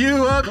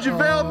debut of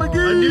JaVale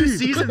McGee. A new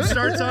season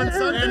starts on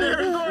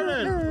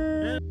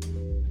Sunday.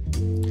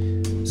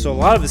 So a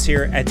lot of us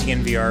here at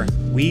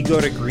DNVR, we go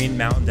to Green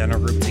Mountain Dental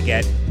Group to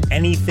get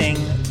anything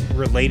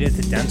related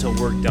to dental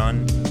work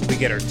done. We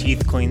get our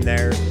teeth cleaned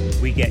there.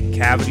 We get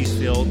cavities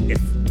filled. If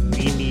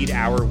we need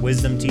our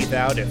wisdom teeth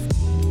out, if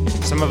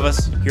some of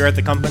us here at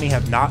the company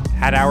have not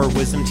had our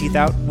wisdom teeth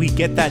out, we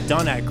get that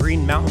done at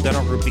Green Mountain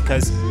Dental Group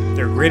because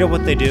they're great at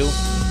what they do.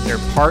 They're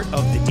They're part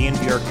of the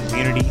DNVR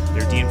community.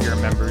 They're DNVR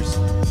members,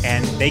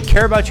 and they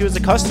care about you as a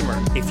customer.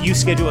 If you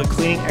schedule a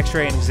cleaning,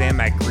 x-ray, and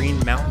exam at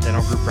Green Mountain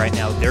Dental Group right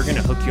now, they're going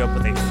to hook you up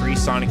with a free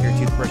Sonicare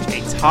toothbrush,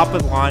 a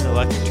top-of-the-line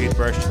electric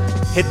toothbrush.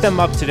 Hit them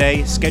up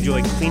today. Schedule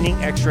a cleaning,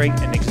 x-ray,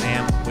 and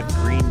exam with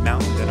Green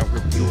Mountain Dental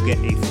Group. You'll get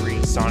a free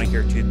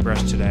Sonicare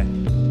toothbrush today.